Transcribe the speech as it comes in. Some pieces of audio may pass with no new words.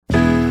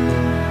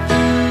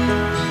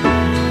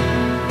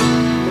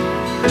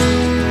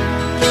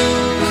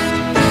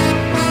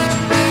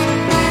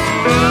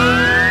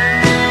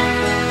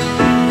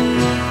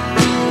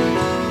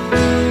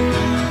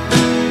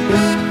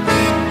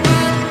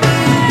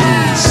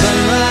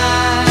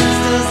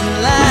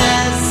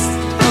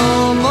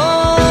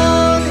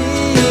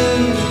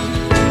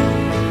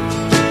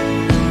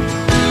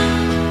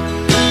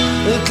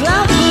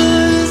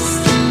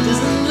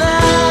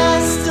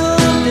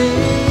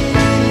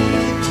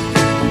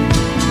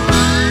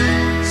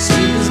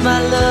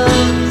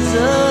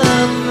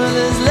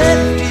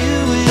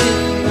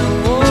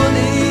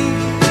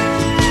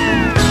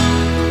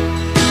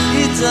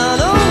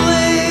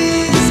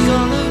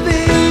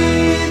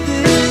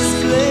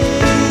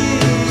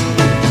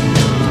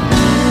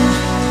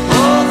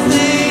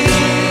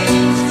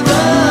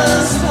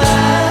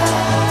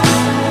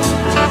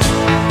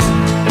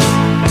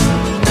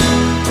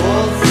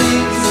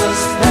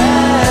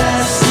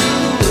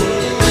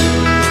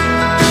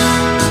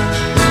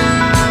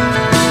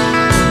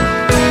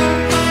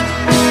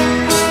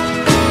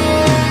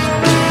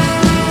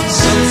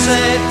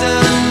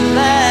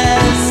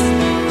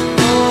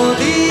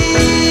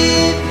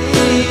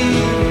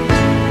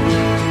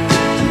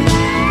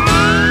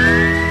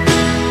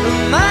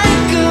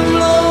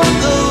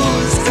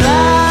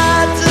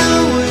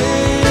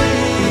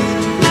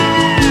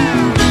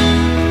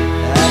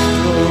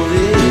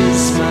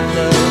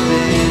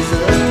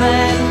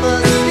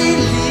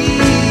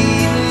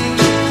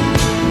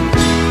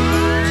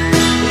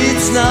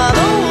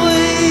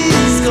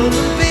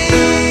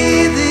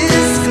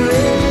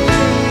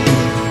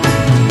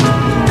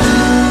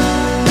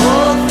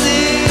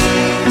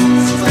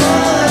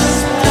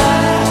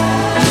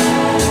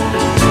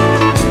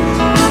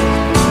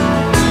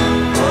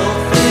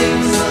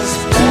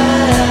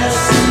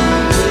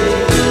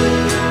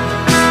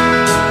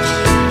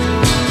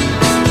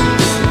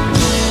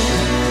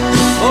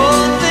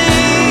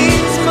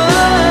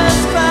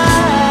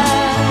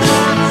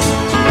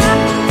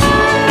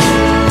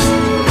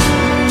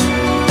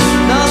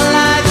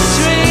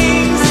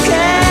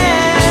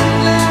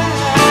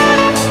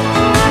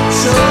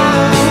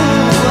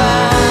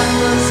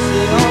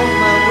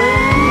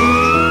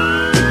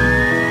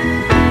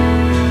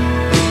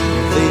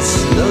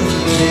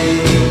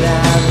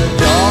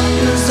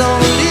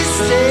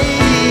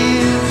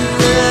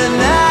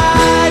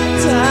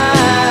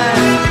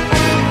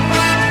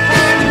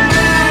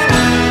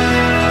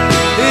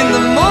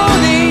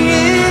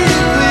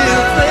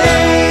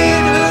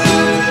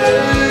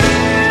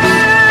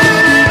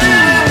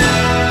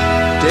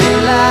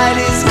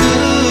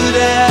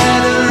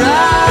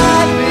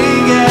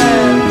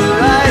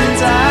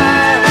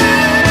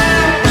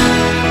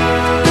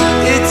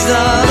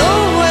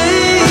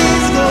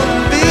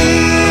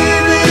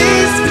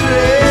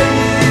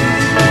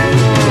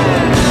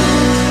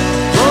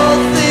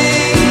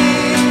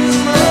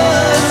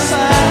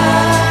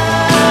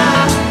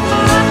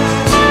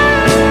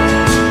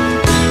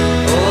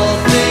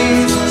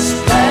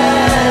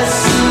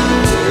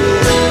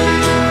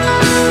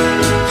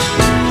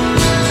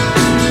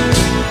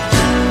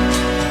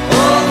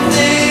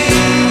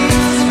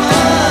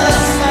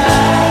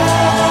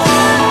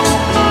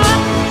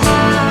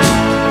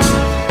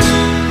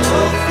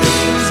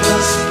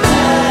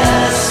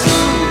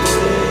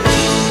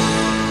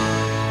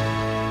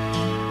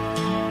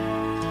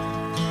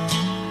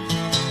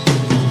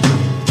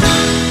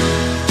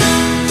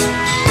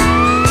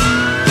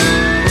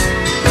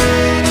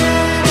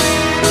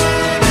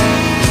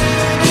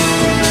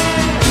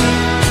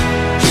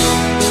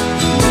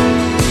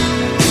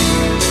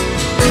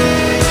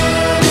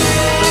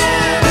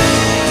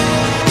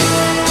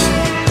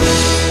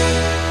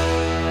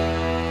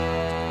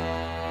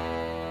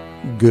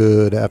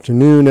Good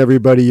afternoon,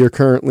 everybody. You're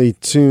currently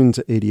tuned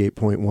to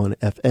 88.1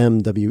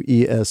 FM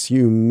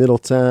WESU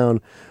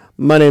Middletown.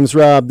 My name's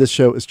Rob. This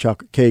show is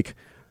Chocolate Cake.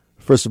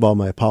 First of all,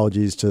 my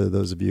apologies to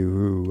those of you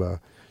who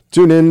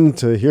tune in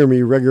to hear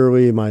me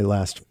regularly. My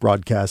last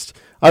broadcast,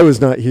 I was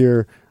not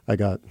here. I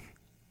got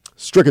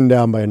stricken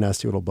down by a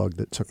nasty little bug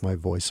that took my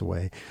voice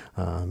away.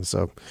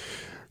 So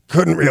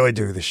couldn't really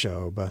do the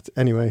show. But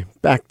anyway,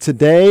 back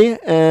today.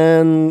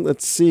 And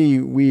let's see,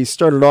 we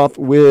started off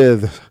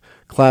with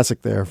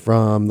classic there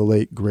from the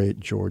late, great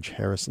George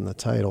Harrison, the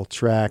title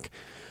track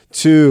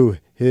to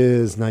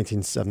his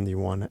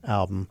 1971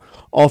 album,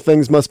 All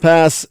Things Must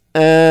Pass.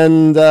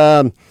 And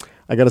I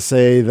got to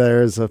say,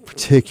 there's a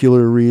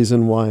particular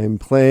reason why I'm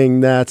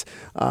playing that.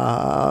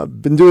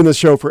 Been doing this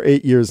show for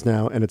 8 years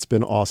now, and it's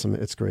been awesome.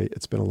 It's great.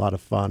 It's been a lot of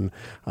fun.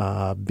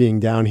 Being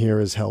down here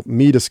has helped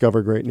me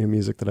discover great new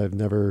music that I've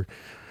never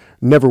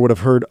would have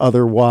heard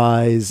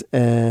otherwise,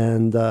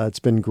 and it's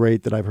been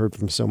great that I've heard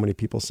from so many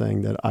people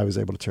saying that I was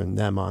able to turn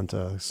them on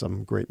to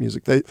some great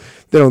music they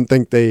don't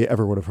think they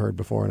ever would have heard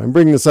before. And I'm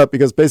bringing this up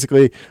because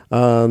basically,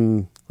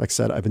 like I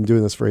said, I've been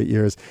doing this for 8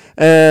 years,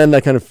 and I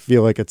kind of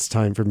feel like it's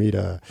time for me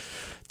to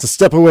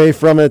step away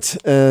from it,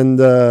 and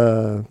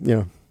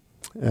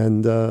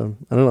And I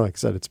don't know, like I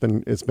said, it's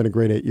been a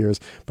great 8 years,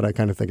 but I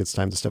kind of think it's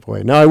time to step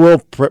away. Now, I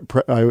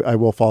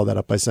will follow that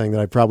up by saying that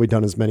I've probably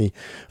done as many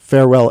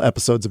farewell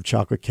episodes of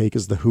Chocolate Cake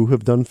as the Who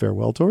have done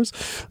farewell tours.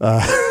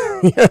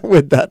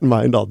 With that in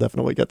mind, I'll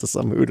definitely get to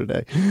some Who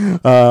today.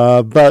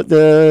 But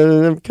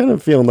I'm kind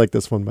of feeling like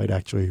this one might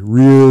actually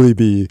really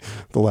be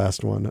the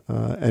last one.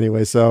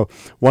 Anyway, so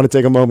want to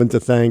take a moment to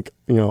thank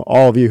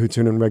all of you who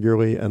tune in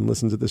regularly and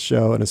listen to this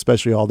show, and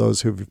especially all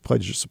those who've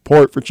pledged your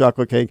support for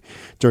Chocolate Cake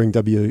during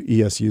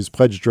WESU's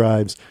pledge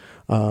drives,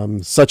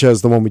 such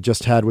as the one we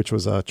just had, which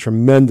was a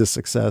tremendous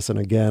success. And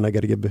again, I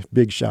got to give a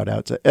big shout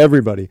out to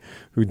everybody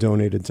who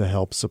donated to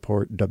help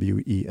support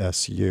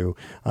WESU.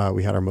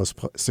 We had our most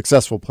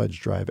successful pledge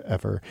drive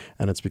ever,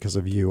 and it's because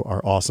of you, our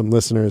awesome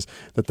listeners,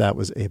 that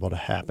was able to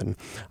happen.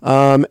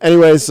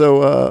 Anyway,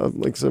 so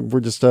like I said,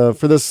 we're just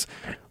for this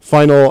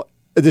final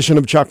edition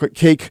of Chocolate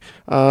Cake,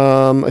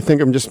 I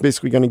think I'm just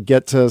basically going to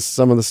get to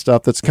some of the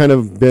stuff that's kind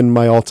of been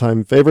my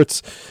all-time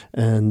favorites,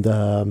 and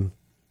I'll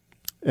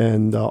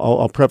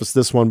preface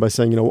this one by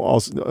saying,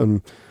 also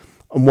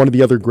one of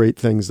the other great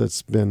things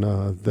that's been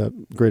the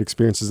great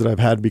experiences that I've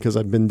had because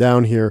I've been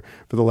down here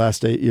for the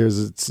last 8 years.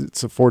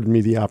 It's afforded me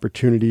the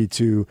opportunity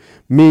to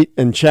meet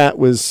and chat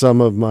with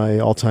some of my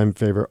all-time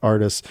favorite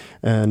artists,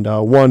 and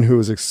one who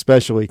was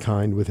especially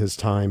kind with his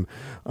time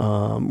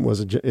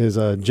is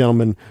a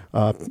gentleman,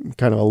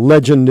 kind of a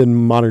legend in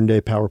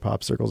modern-day power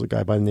pop circles, a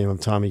guy by the name of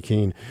Tommy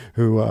Keene,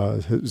 who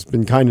has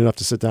been kind enough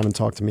to sit down and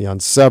talk to me on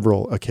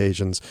several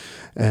occasions.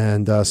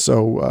 And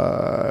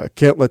so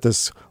can't let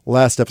this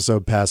last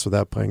episode pass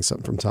without playing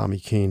something from Tommy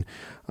Keene.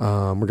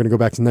 We're going to go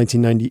back to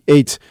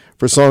 1998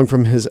 for a song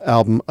from his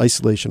album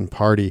Isolation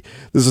Party.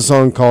 This is a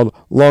song called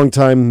Long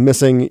Time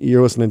Missing.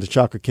 You're listening to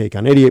Chocolate Cake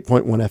on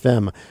 88.1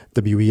 FM,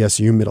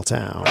 WESU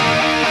Middletown.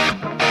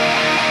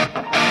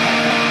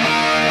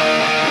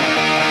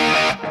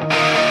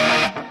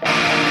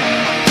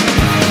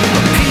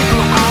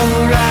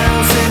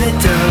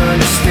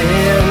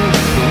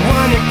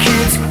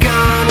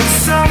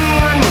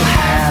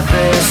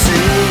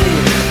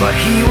 But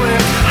he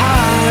worked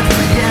hard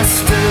for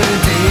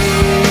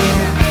yesterday.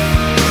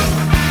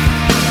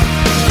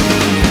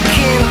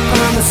 Came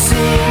upon the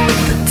scene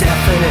with a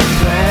definite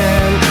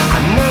plan. I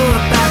know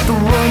about the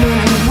woman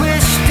who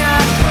wished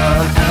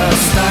upon a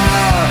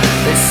star.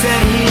 They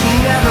said he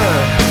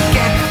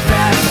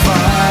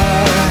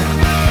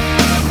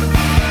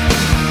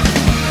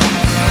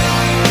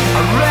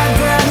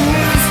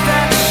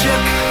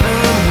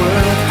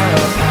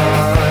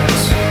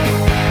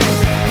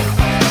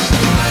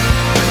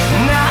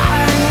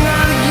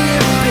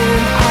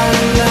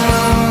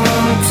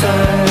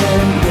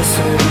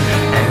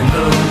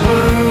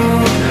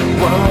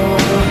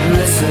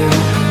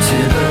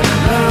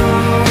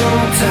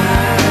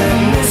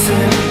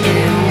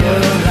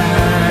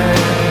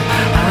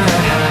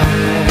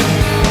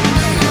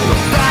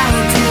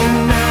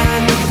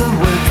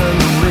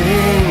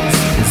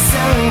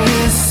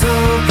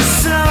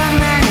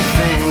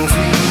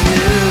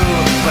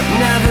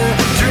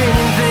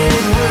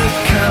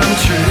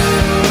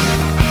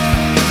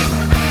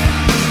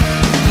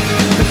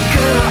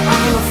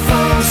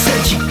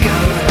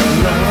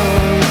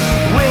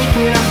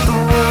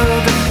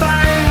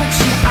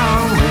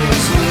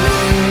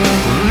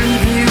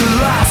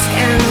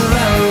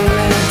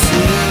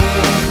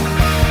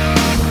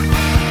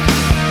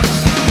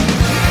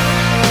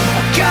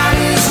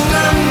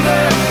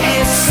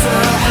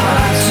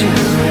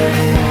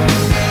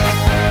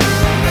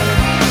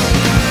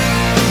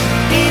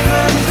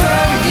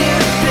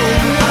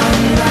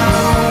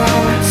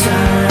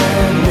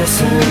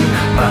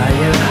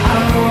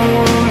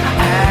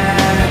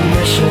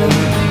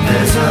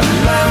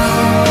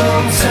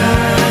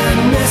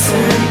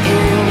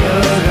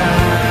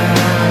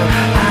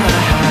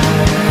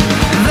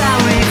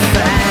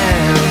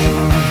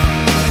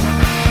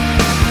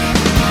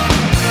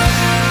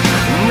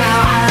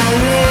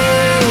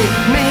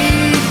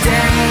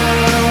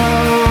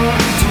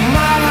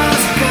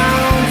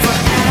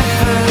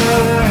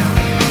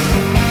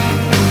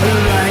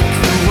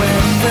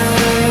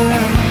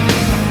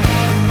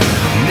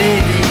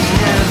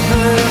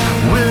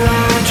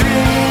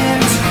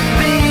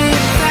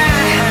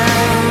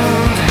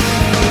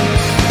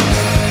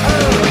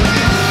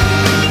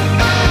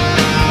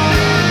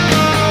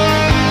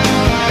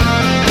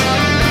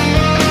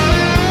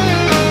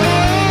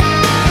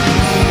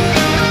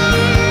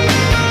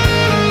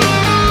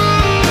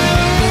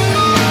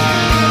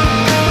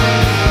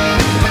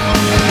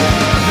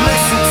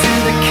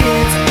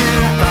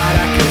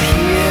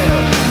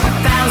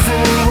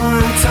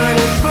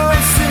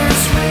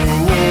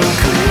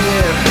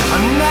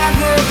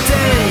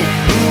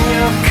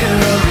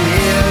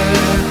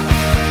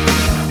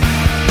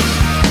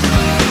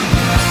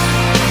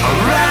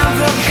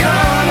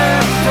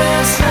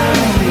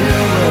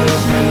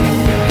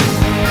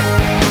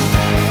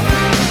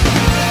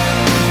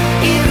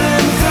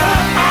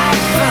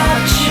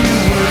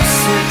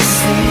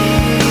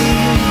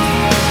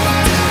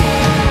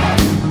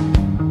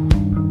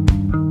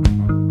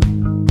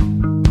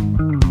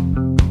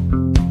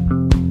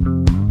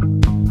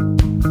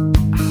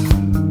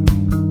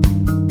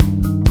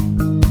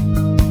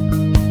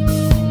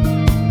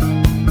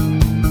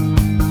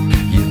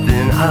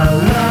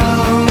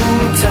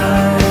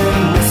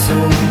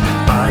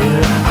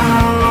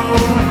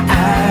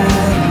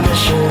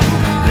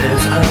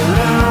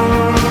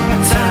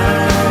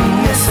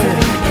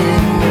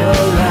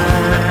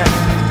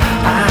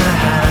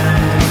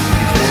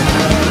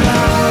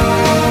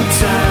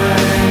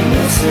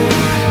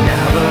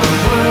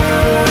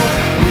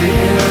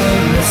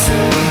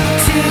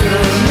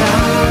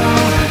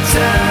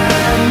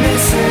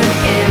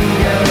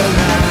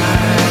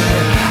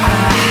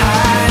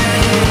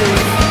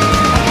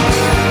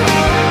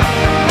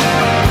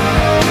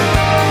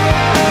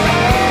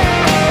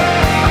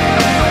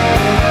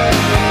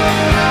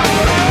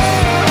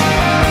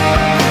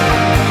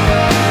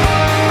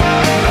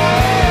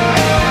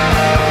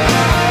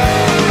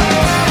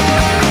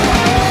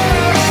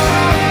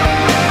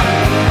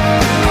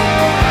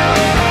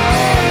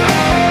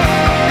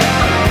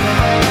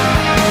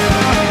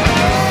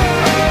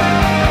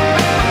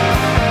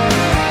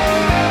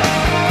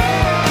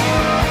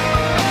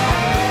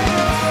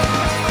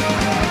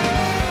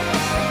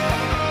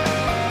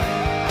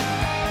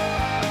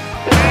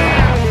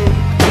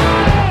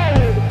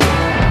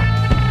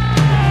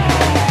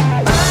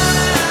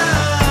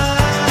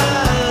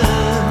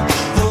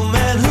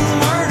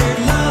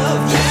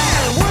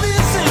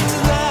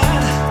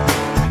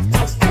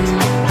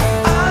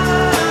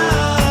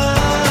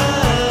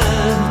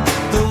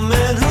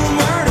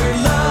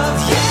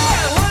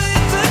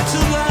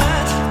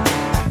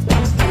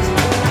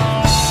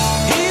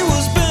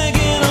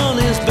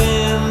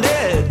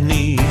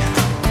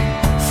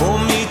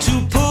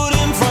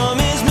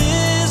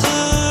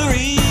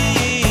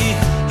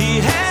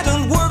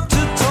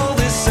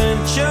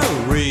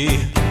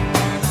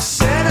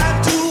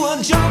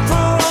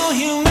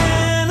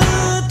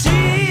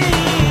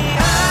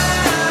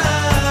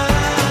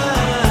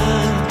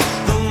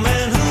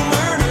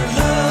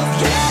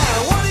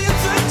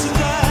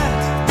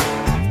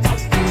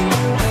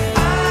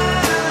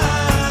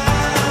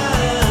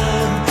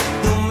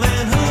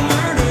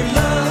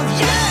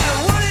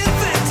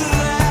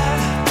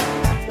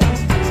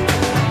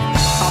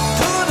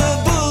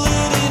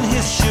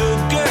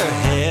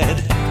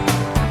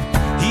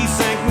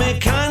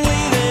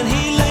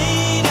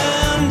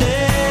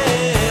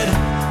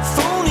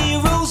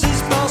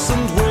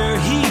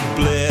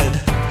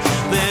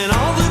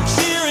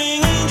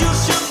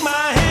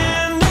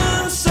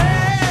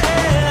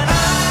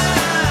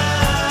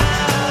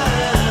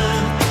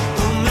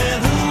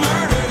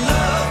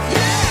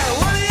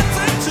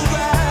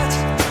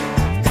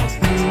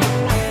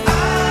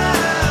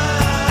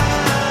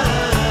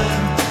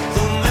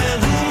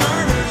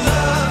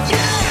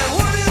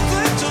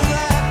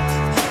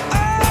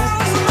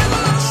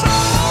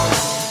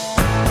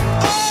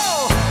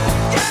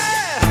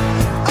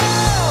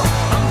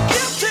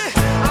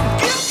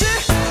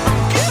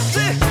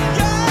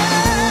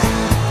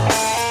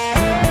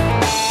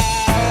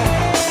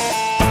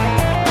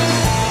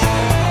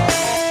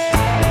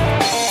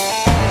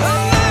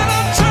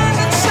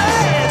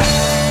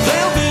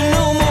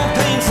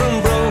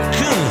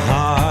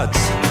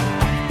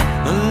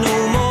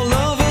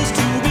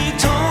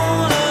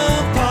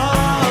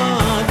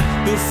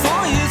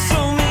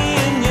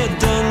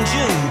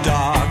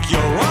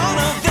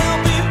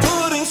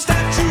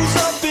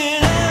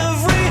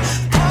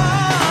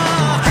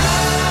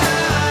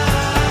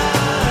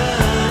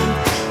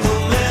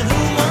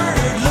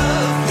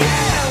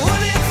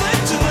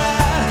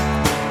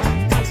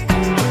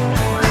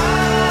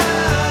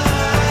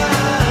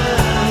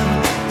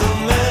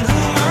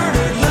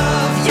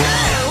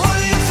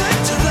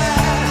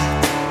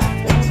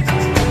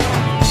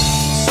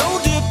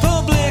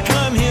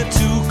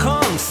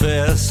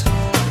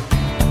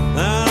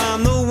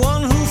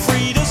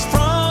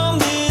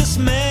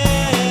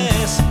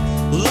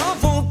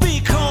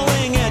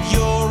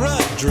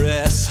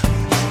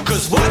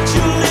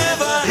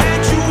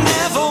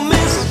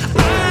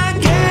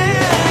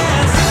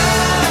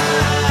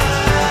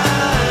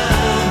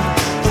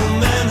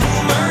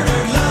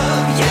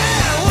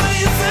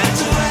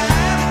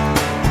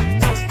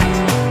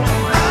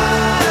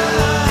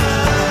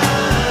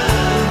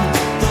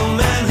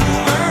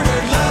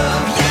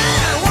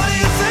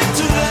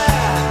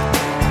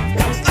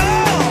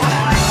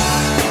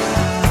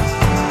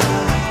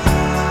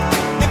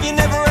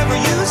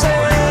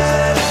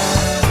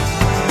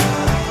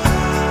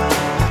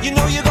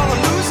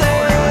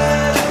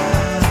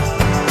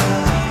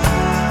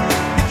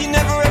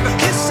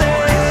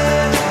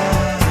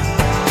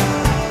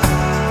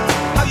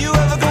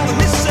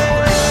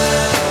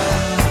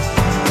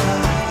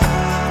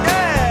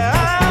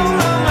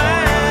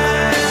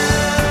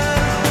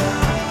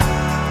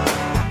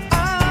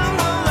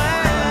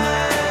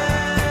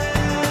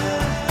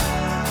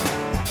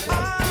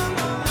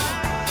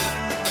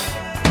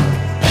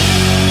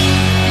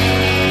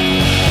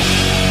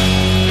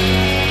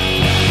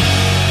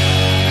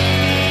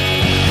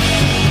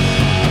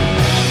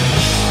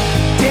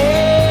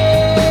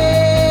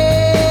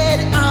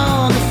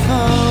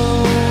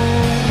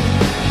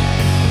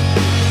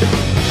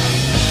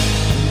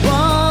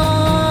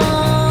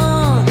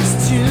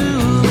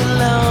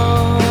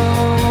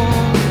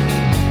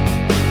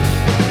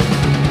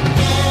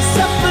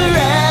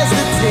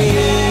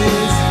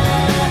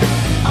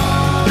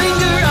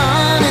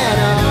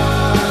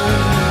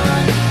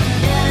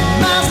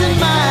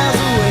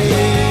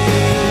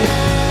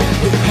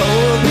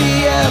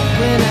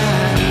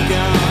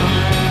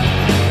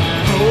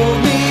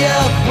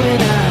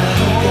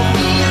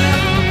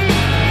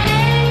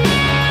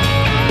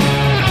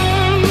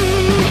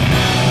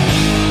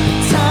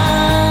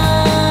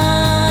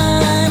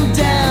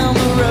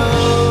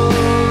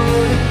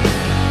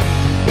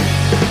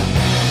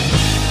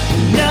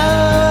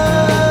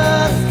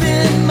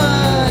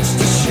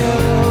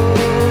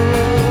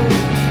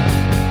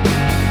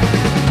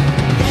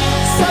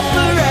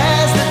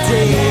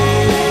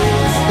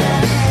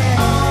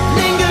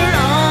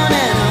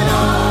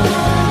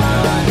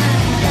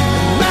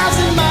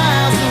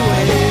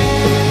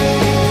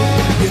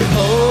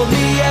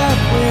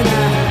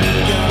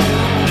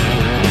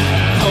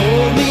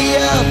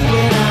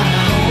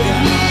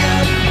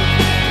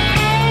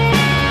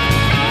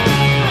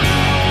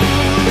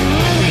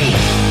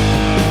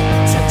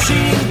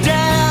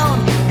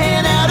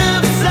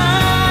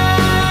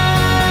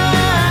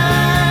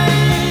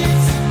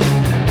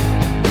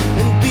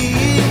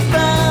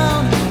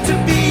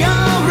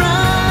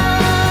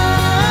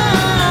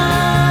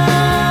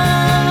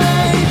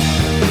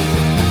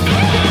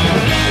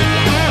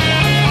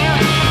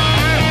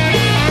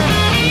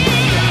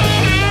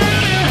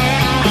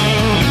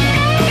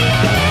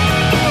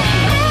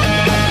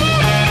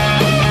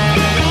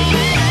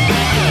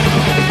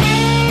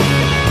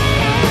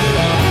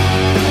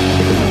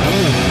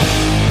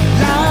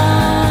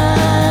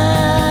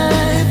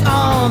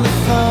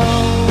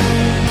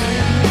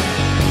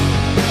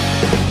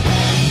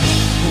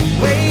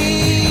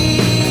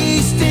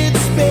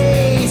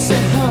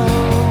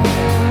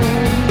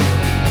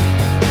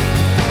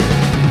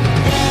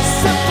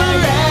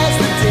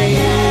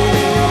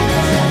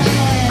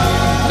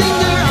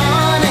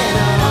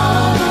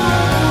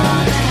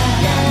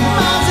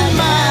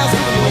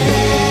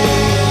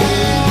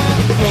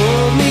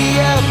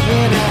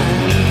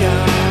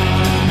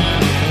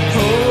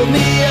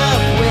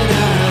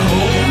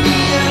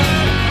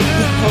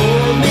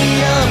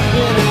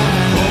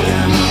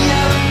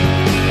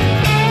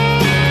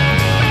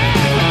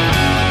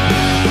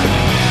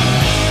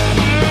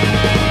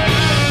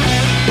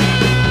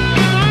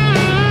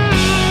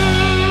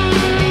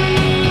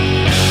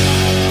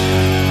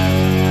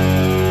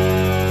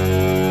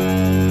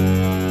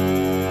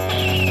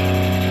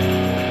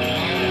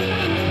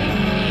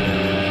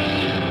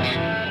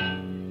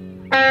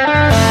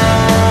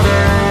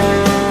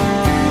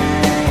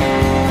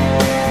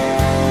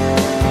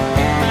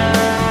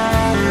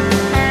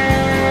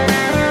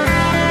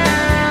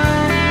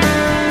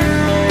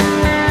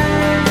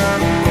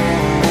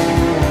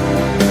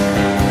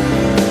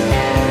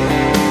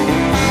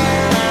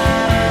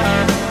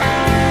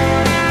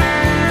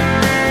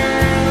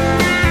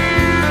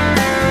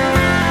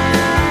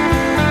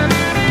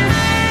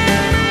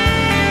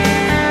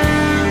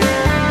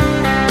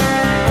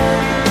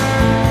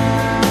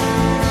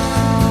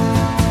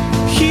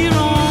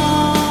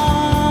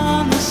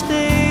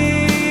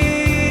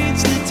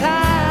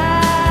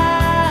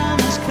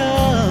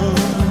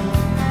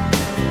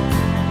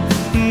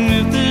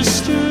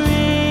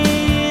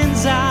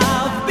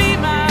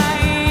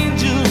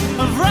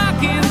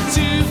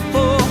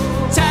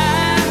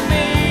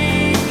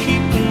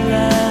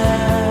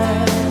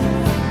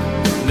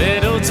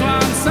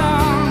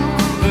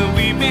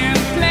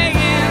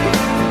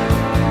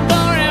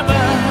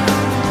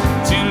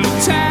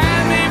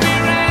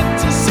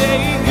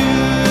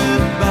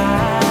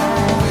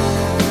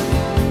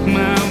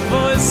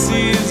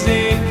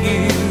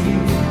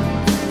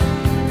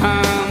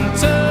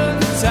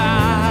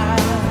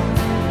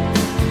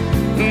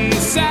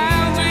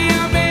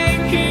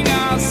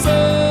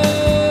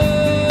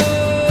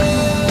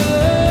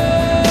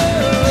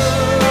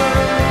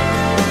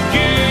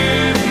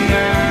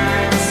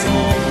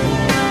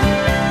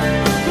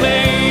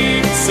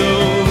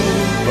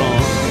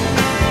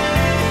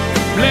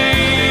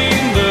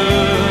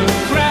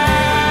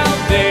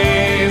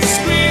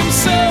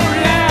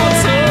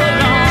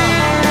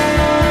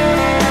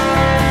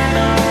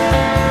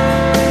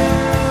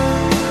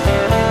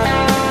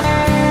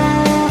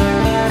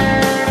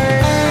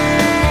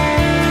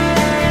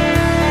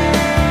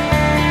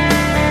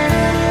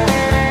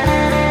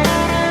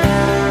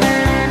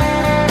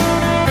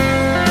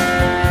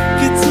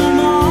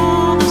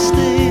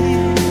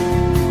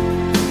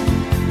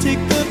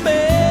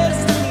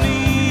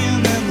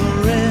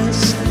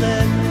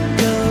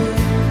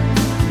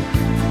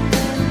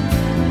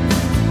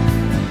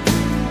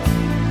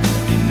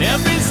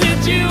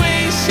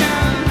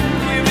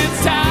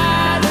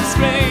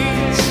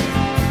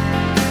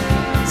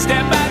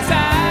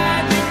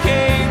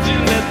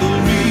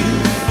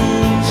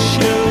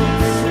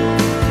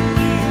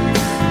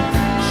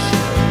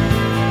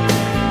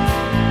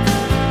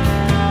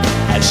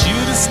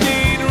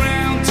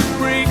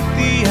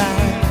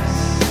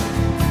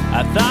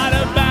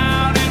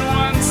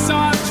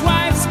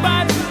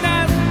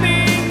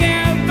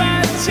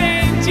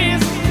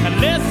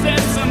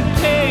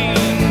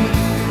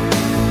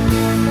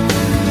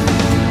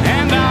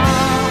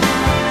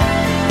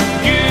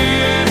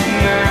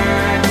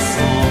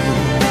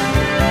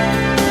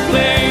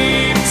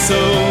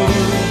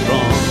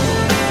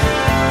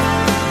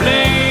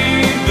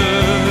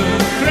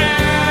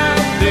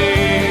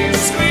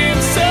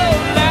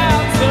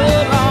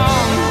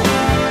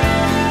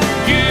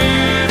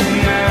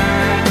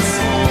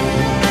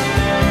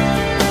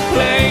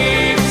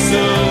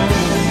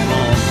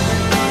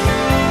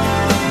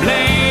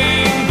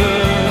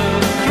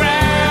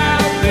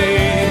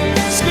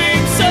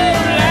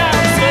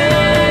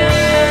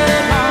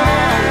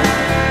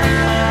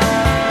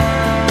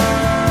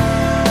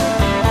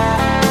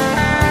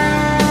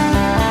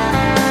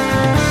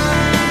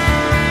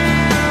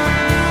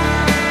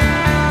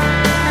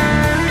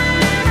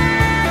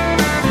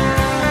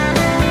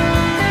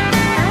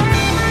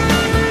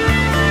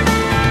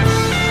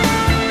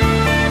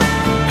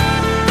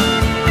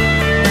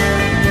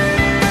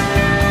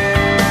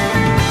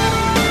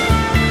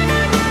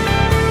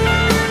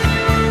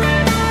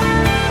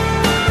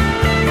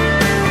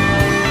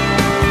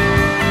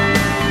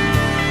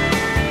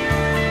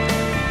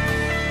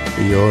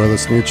You're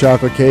listening to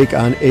Chocolate Cake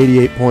on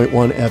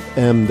 88.1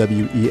 FM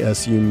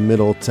WESU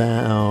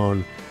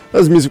Middletown. That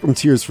was music from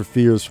Tears for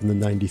Fears from the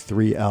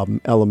 93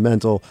 album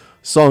Elemental,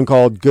 song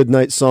called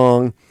Goodnight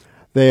Song.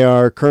 They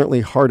are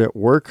currently hard at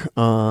work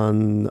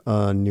on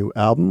a new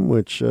album,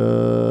 which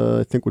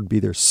I think would be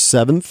their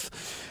 7th.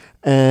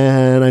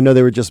 And I know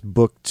they were just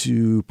booked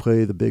to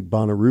play the big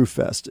Bonnaroo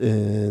Fest,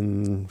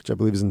 which I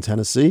believe is in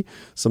Tennessee,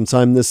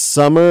 sometime this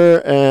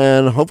summer.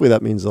 And hopefully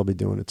that means they'll be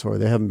doing a tour.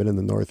 They haven't been in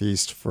the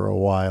Northeast for a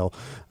while.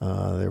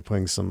 They were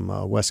playing some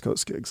West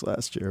Coast gigs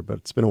last year, but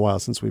it's been a while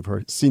since we've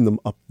seen them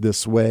up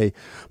this way.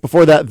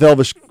 Before that,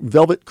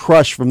 Velvet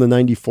Crush from the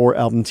 94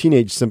 album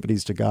Teenage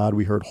Symphonies to God.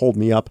 We heard Hold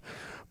Me Up.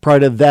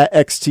 Prior to that,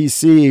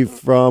 XTC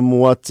from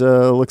what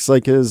looks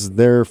like is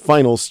their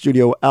final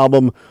studio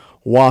album,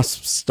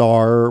 Wasp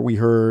Star. We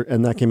heard,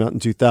 and that came out in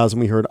 2000.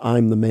 We heard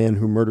I'm the Man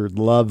Who Murdered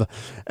Love.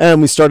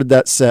 And we started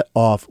that set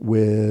off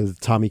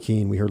with Tommy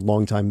Keene. We heard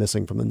Long Time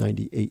Missing from the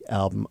 98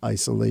 album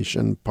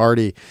Isolation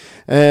Party.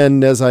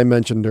 And as I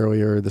mentioned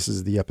earlier, this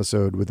is the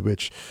episode with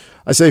which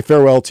I say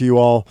farewell to you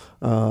all,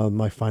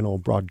 my final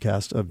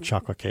broadcast of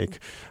Chocolate Cake.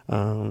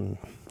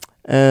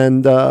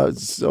 And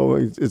so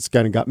it's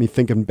kind of got me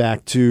thinking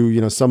back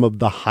to, some of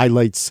the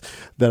highlights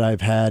that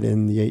I've had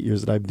in the 8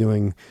 years that I've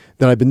been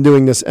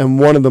doing this. And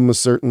one of them was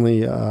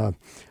certainly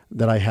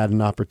that I had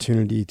an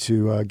opportunity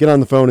to get on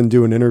the phone and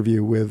do an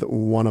interview with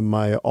one of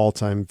my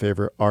all-time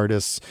favorite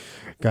artists,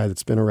 a guy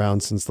that's been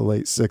around since the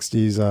late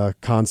 60s, a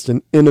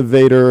constant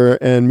innovator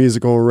and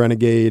musical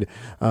renegade,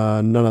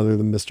 none other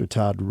than Mr.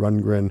 Todd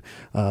Rundgren.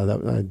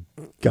 That I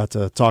got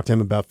to talk to him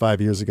about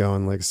 5 years ago,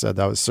 and like I said,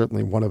 that was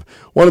certainly one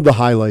of the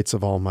highlights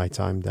of all my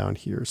time down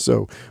here.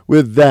 So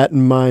with that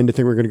in mind, I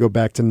think we're going to go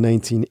back to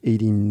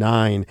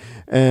 1989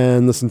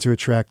 and listen to a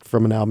track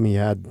from an album he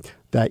had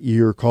that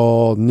year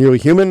called Nearly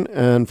Human,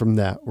 and from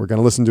that we're going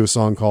to listen to a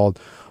song called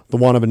The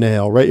Want of a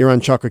Nail right here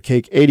on Chocolate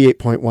Cake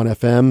 88.1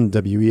 FM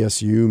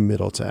WESU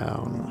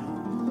Middletown.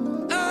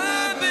 No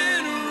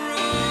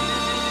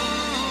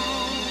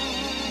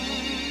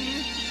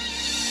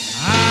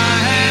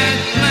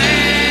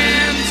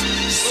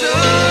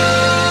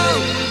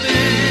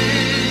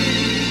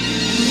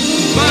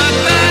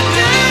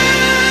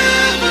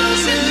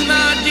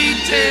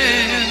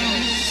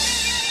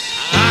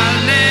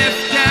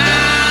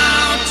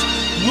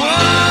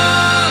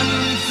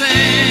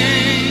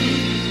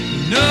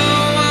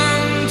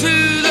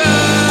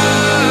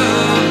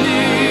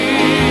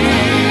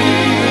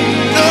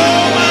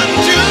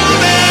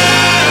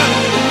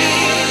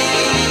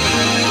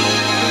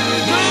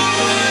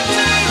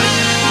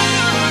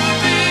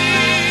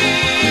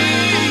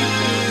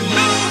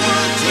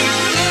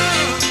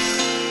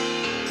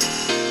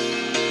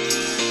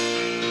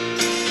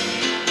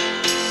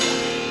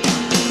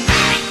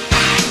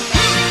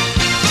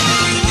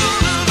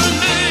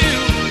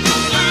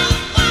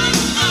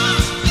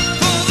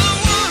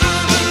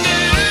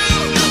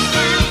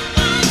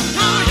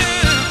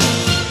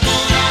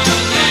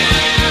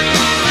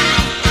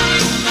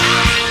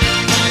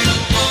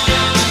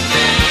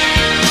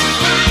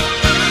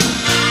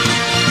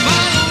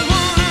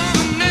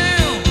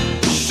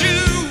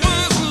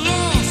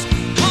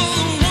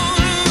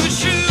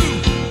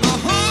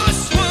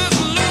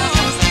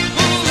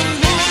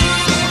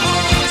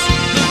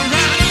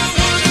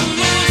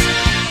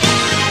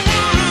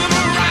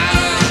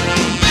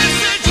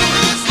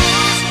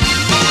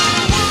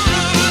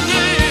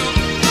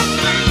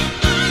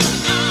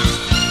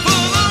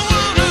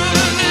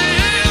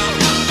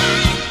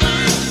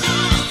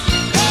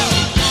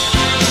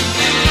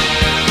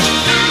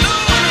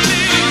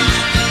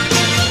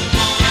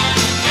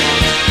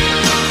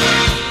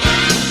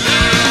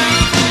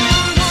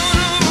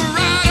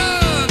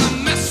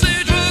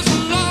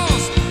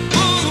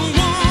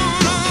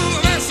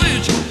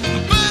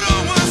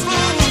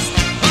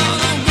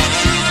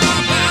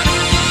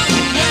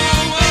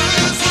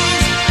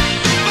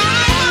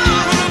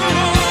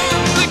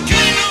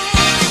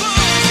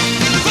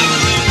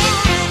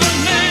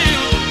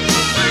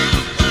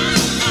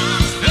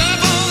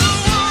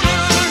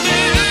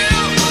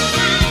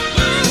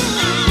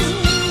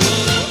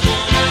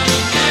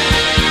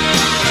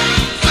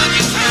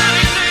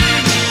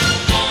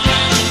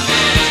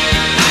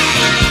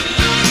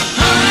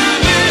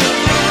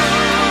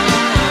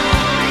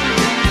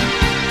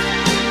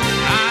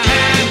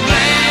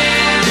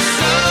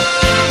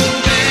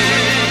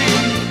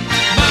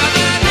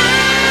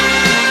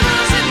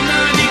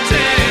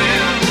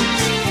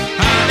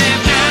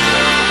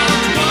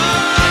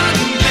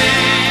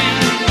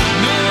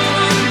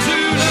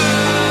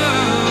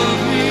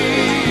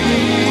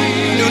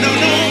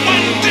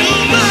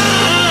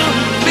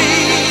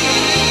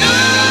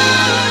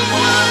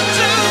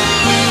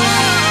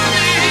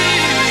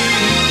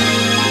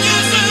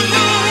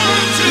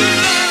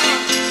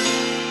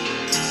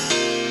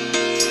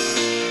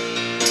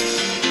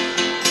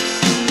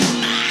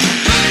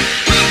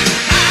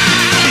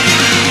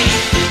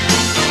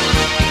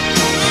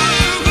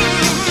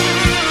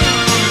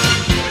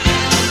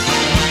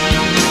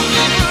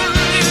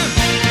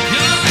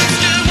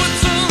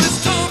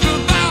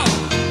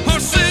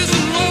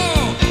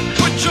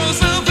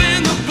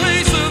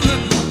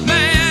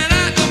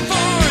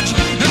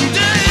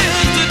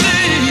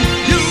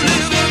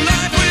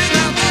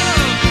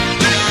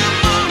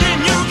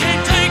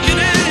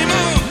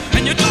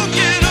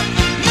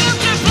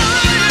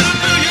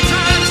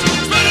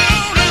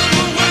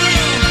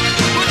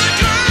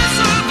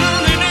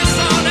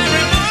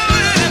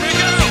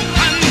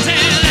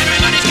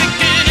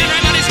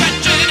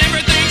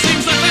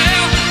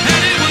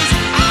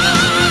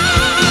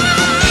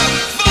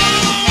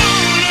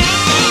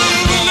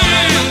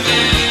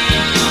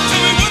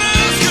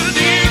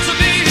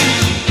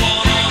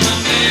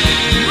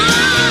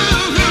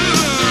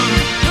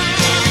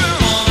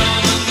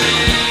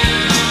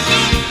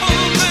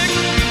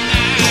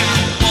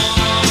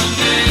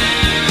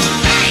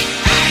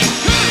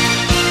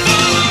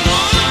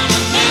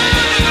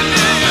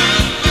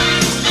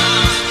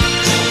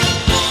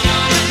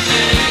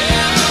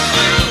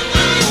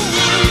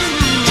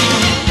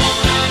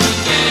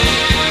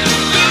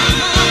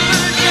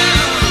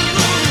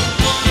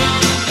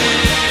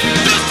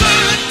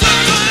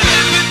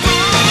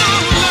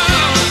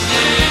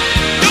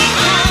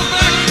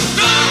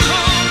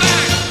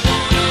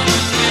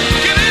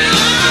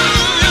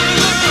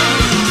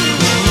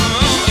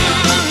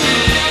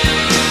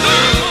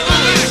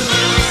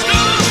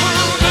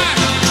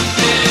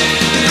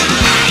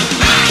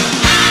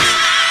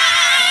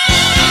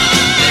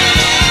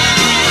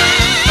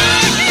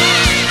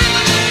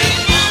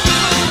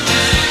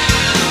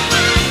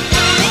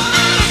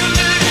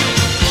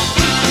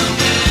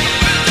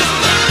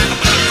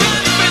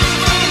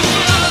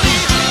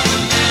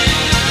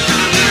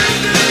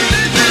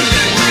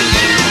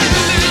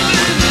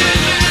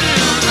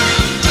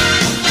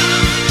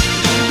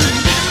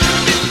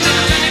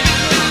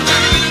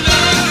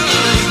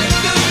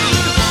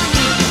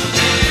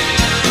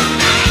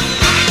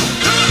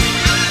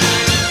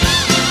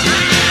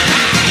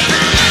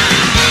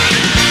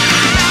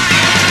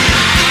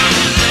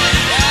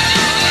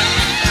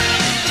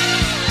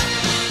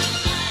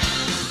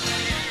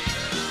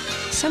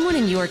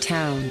in your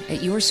town,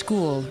 at your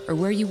school, or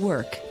where you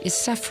work is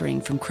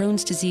suffering from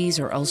Crohn's disease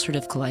or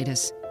ulcerative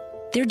colitis.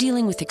 They're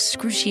dealing with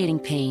excruciating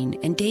pain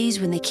and days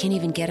when they can't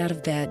even get out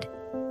of bed.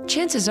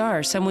 Chances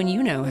are someone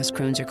you know has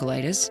Crohn's or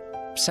colitis.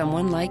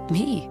 Someone like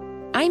me.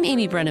 I'm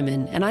Amy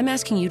Brenneman, and I'm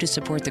asking you to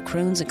support the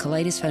Crohn's and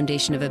Colitis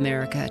Foundation of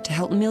America to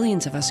help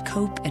millions of us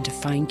cope and to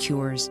find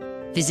cures.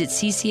 Visit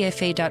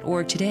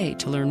ccfa.org today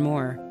to learn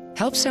more.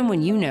 Help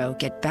someone you know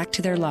get back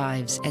to their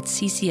lives at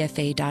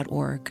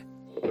ccfa.org.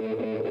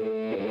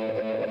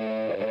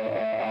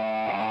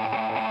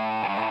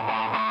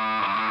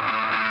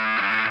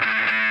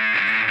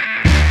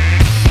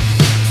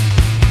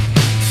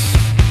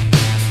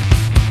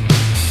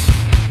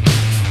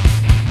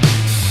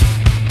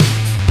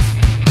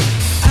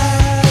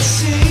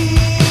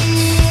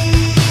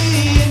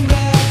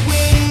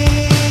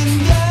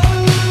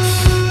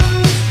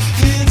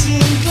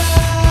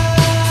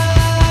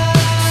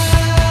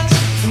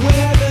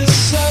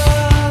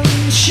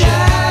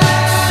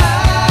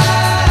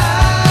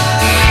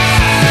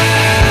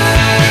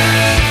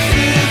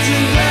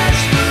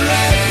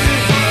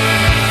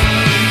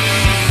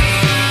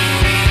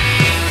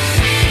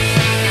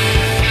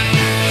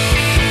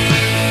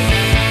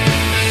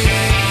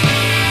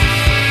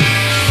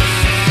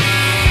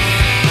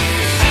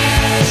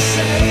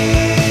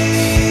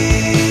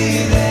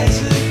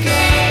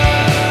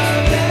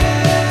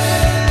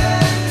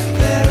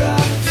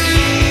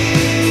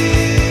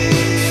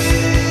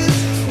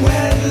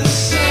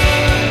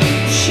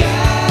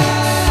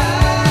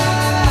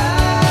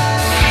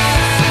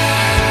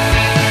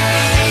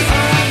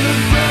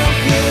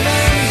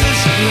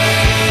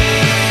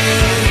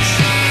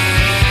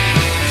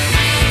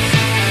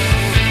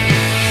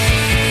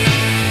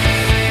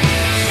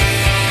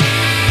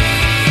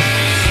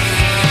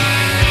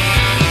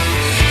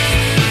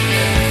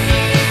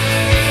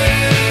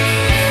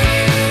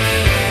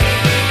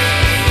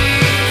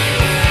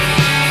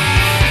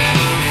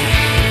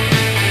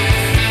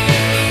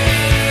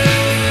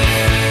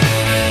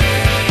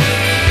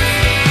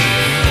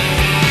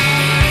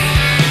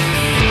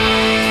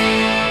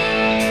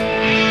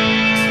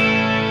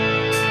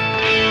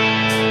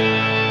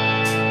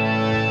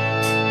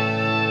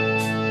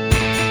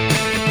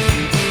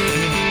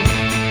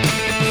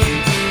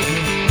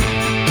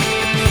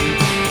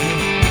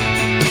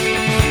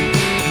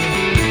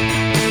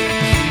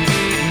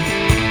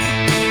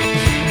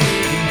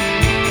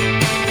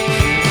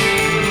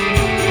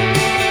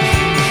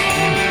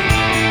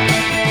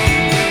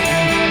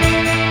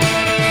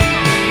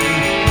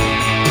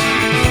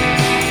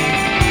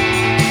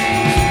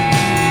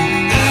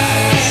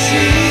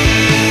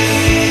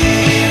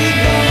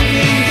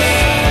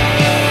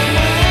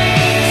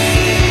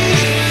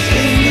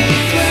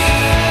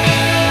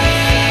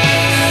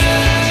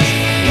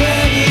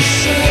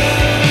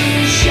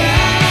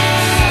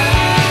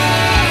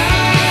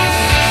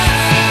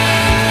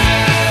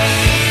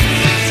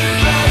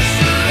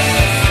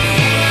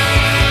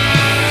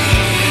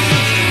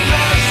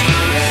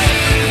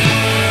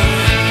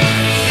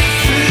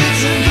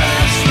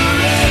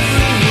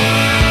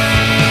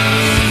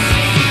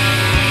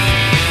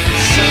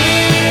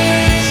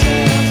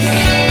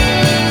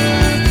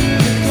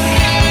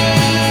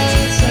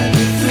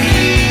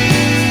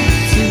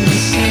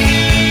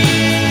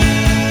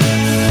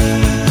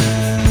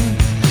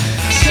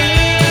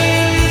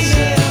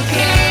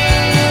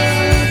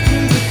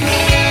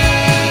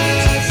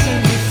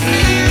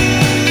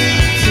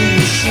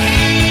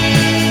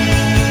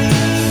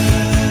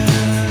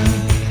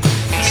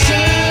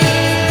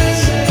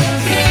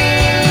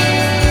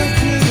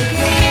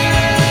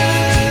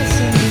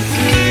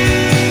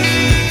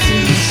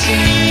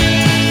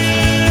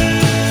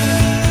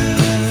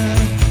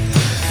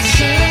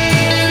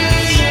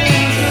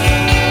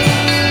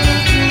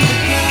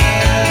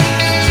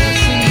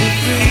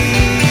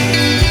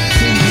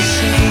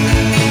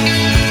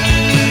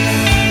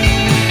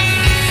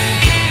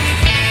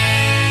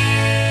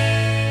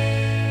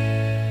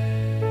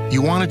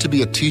 You wanted to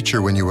be a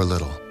teacher when you were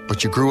little,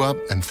 but you grew up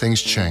and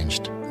things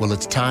changed. Well,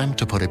 it's time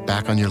to put it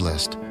back on your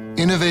list.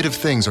 Innovative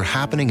things are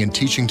happening in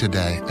teaching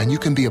today, and you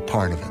can be a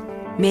part of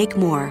it. Make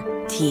more.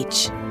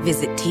 Teach.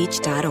 Visit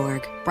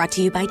teach.org. Brought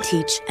to you by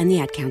Teach and the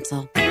Ad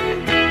Council.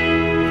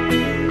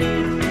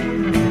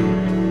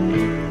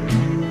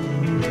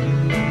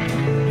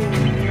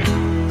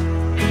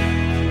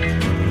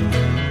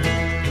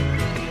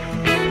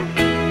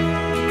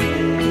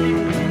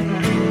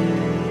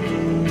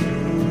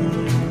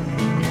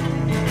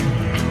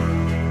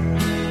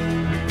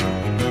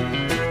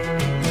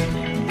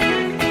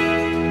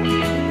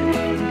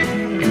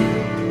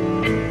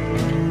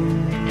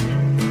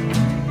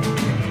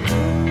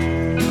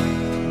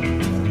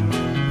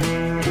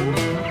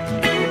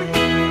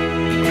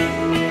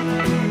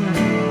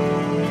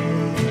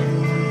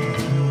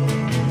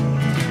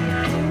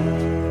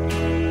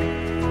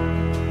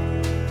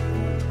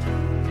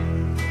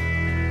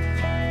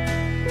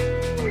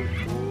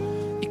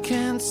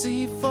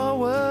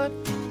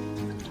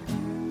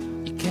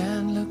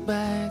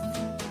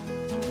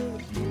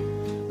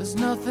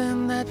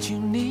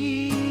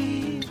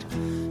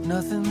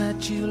 nothing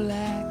that you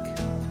lack.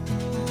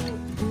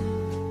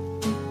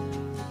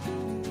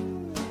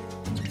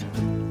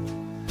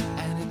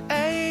 And it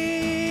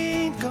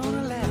ain't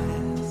gonna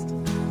last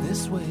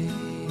this way.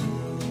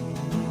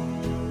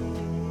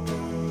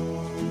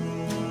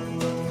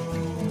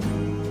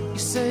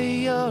 You say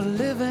you're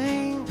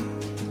living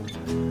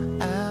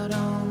out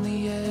on the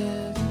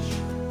edge,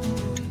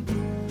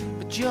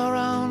 but you're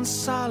on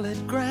solid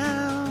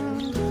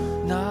ground,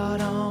 not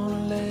on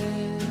a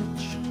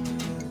ledge.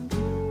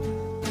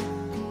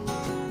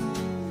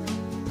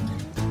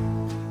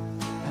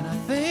 And I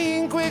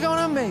think we're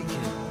gonna make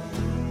it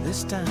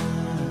this time.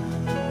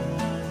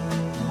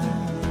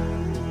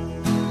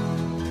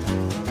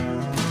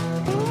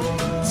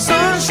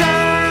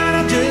 Sunshine,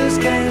 I just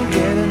can't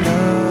get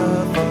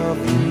enough of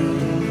you.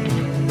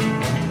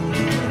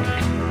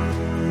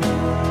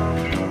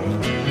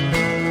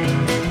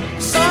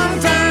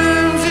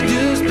 Sometimes you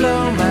just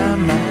blow my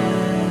mind.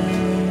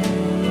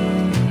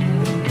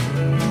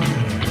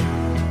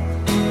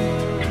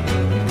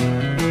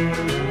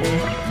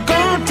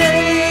 Gonna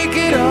take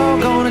it all,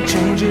 gonna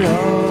change it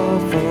all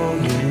for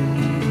you.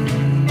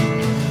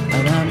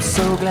 And I'm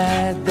so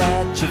glad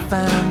that you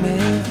found me.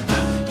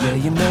 Yeah,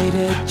 you made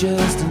it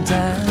just in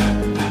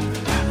time.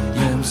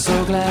 Yeah, I'm so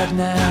glad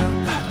now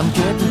I'm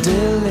getting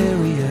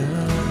delirious.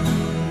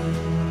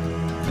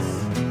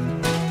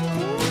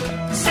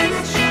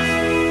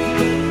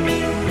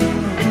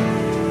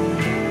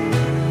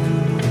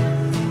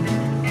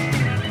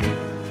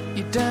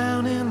 You're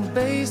down in the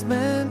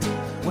basement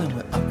when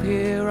we're up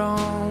here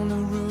on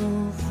the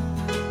roof.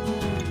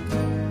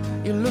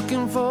 You're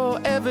looking for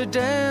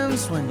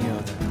evidence when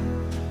you're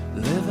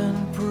the living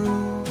proof.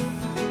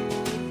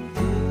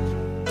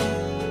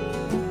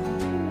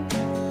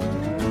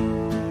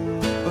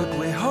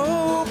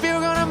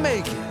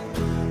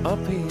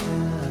 Up here,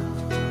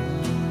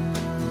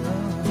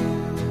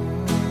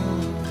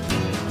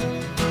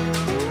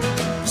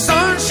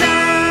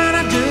 sunshine,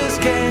 I just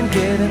can't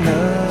get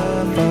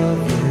enough of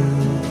you.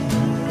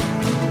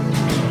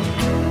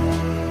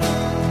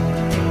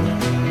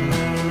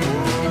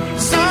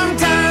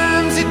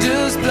 Sometimes you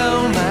just blow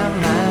my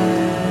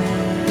mind.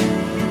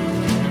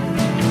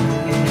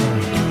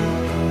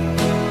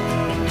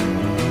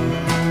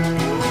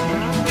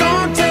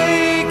 Gonna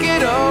take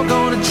it all,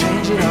 gonna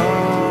change it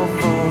all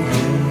for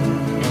you.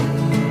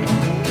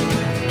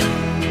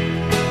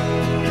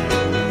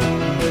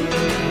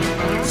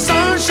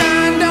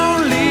 Sunshine,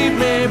 don't leave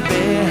me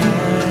behind.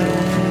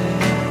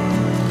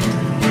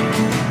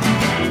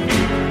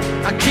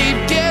 I keep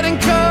getting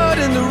caught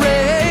in the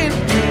rain,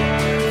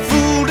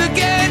 fooled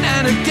again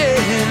and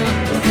again.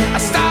 I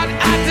start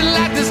acting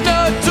like there's no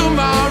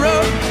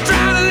tomorrow,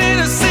 drowning in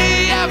a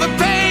sea of a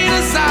pain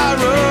and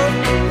sorrow.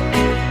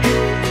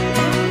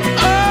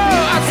 Oh,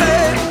 I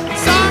said,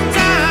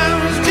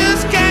 sometimes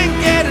just can't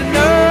get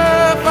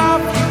enough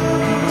of you.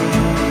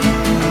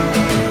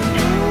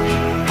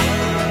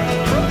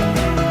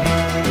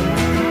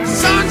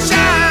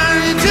 Sunshine,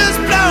 you just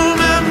blow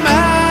my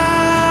mind.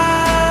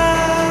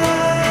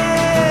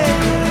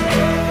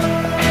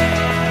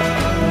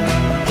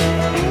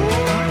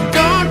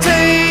 Gonna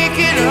take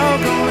it all,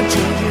 gonna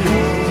change it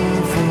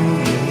all for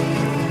you.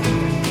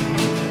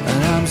 And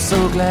I'm so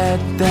glad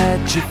that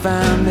you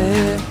found me.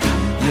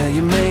 Yeah,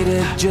 you made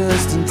it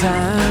just in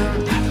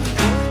time.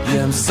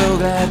 Yeah, I'm so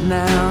glad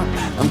now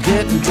I'm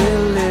getting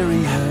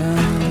delirious.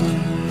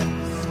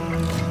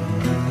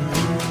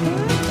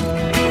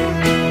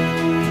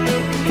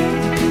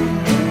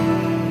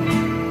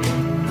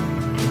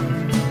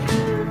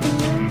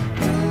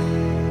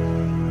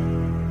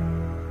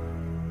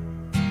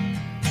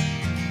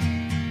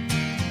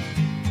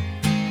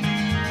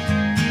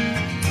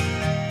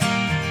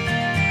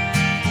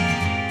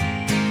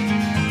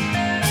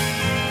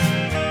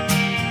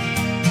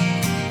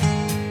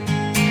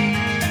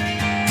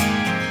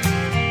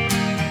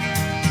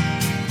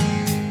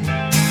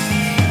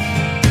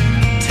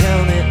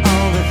 Tell me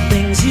all the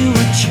things you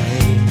would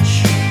change.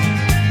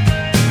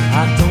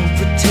 I don't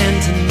pretend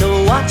to know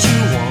what you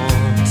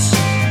want.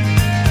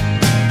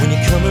 When you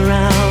come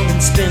around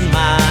and spin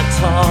my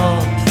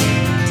top,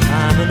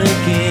 time and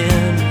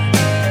again,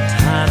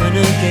 time and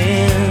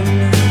again.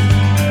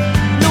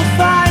 No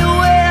fire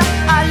where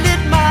I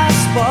lit my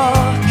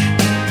spark.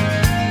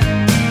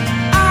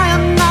 I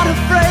am not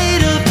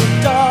afraid of the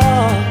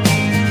dark.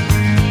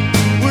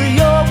 Where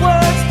your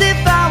words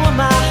devour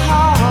my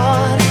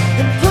heart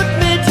and put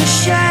me to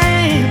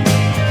shame,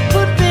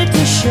 put me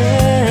to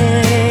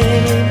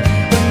shame.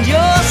 When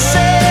your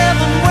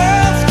seven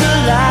worlds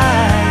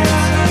collide,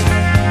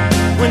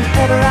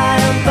 whenever I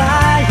am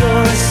by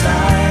your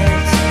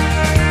side,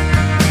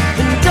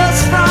 and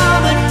dust from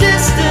a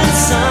distant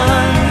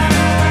sun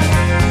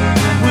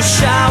will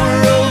shower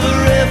over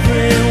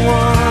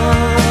everyone.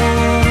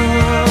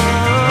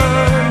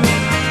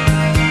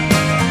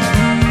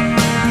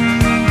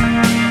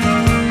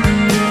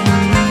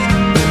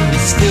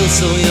 You're still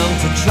so young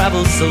to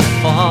travel so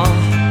far,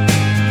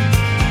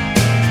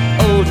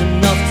 old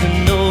enough to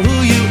know who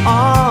you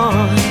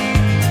are,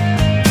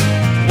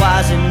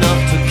 wise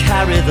enough to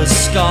carry the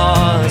scar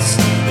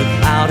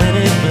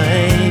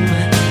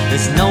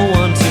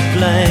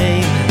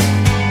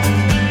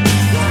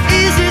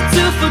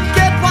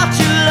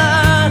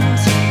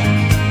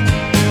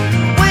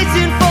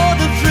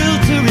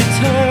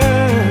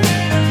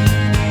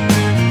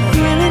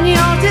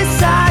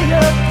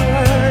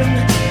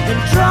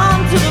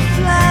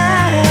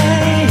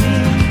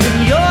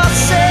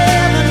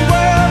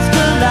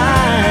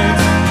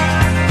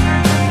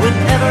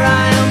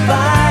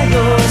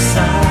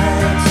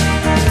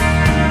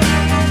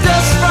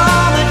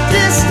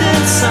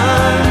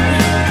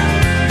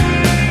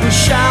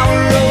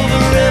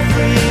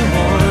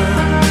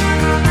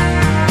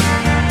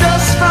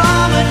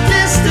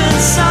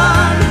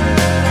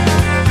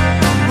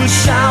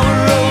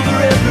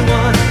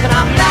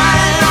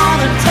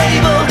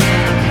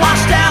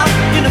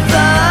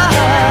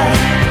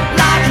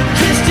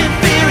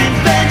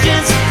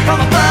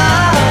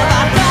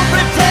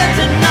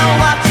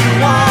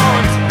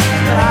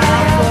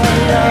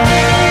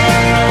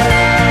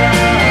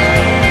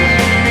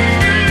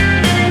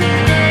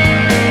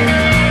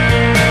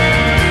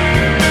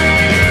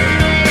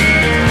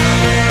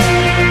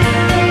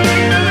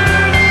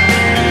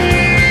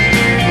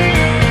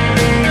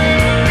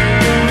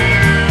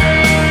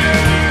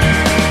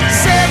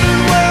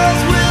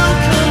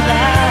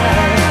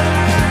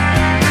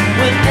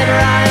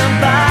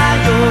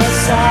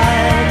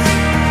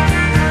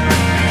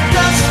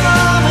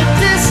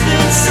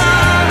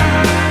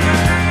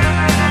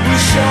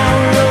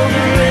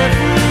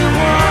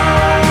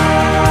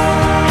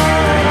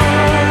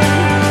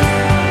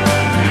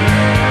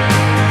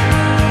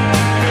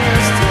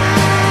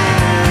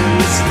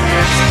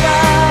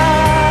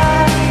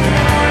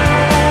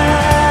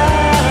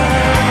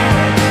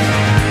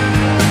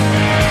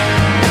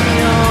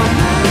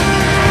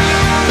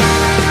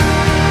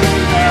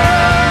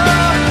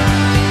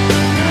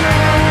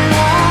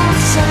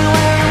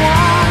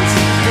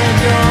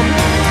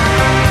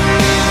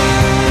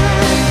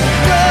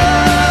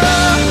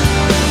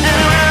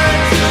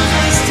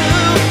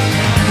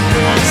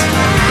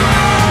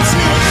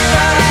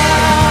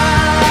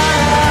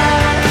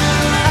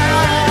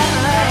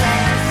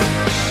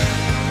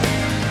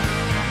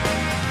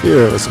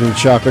You're listening to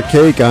Chocolate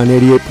Cake on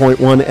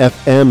 88.1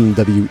 FM,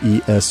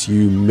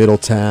 WESU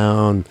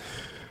Middletown.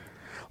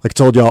 Like I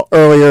told y'all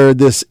earlier,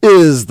 this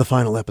is the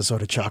final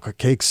episode of Chocolate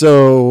Cake,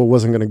 so I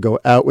wasn't going to go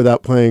out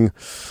without playing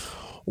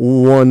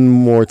one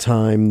more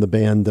time the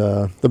band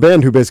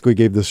who basically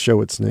gave this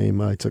show its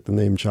name. I took the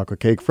name Chocolate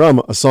Cake from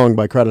a song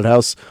by Crowded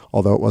House,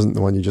 although it wasn't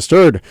the one you just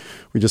heard.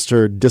 We just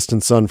heard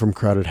Distant Sun from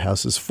Crowded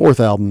House's fourth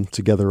album,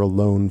 Together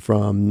Alone,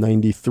 from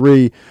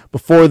 93.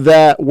 Before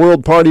that,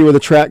 World Party with a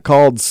track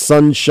called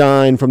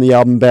Sunshine from the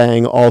album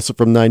Bang, also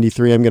from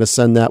 93. I'm going to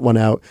send that one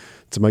out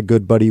to my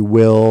good buddy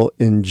Will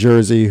in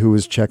Jersey, who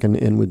was checking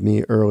in with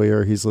me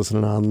earlier. He's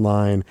listening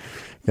online.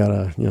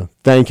 Gotta,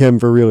 thank him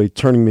for really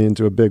turning me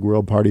into a big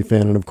World Party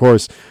fan, and of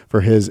course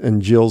for his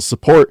and Jill's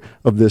support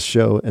of this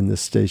show and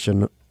this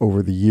station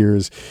over the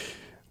years.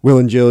 Will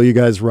and Jill, you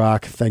guys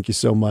rock. Thank you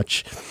so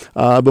much.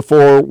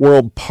 Before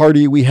World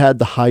Party, we had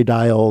the High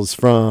Dials,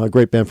 from a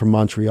great band from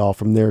Montreal,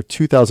 from their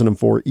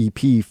 2004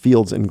 EP,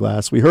 Fields in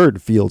Glass. We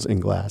heard Fields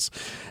in Glass.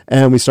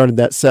 And we started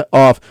that set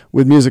off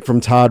with music from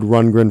Todd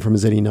Rundgren from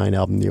his 89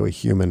 album, Nearly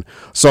Human,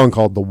 a song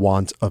called The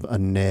Want of a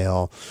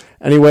Nail.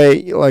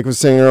 Anyway, like I was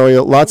saying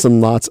earlier, lots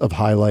and lots of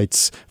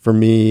highlights for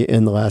me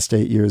in the last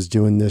 8 years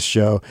doing this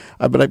show.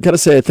 But I've got to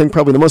say, I think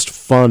probably the most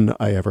fun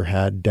I ever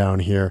had down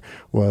here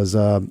was,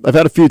 I've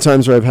had a few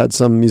times where I've had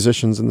some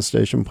musicians in the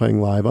station playing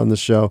live on the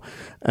show.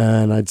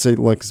 And I'd say,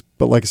 like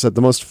I said,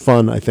 the most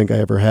fun I think I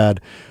ever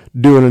had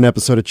doing an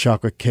episode of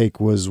Chocolate Cake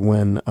was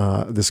when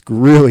this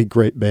really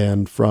great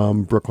band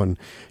from Brooklyn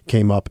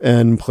came up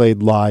and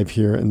played live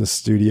here in the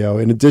studio.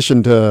 In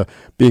addition to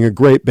being a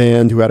great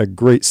band who had a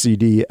great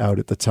CD out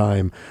at the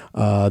time,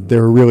 they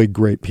were really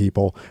great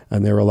people,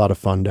 and they were a lot of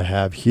fun to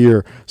have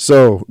here.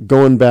 So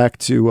going back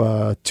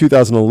to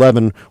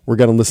 2011, we're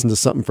going to listen to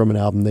something from an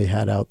album they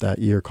had out that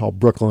year called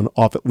Brooklyn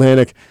Off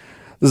Atlantic.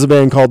 This is a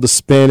band called The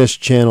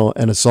Spanish Channel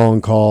and a song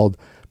called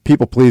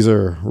People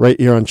Pleaser, right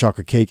here on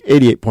Chocolate Cake,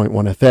 88.1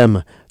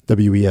 FM,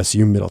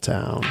 WESU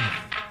Middletown.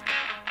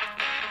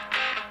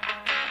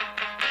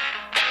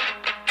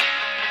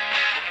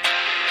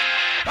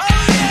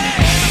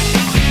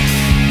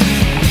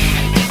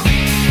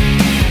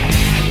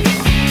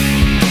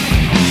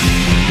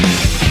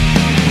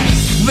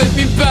 Let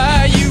me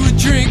buy you a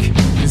drink,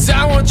 'cause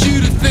I want you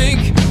to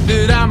think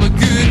that I'm a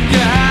good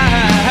guy.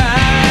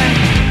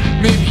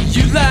 Maybe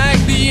you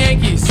like the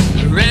Yankees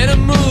or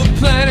Animal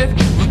Planet.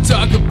 We'll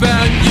talk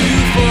about you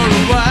for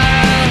a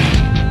while.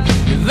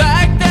 You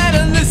like that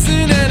I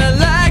listen and I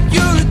like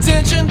your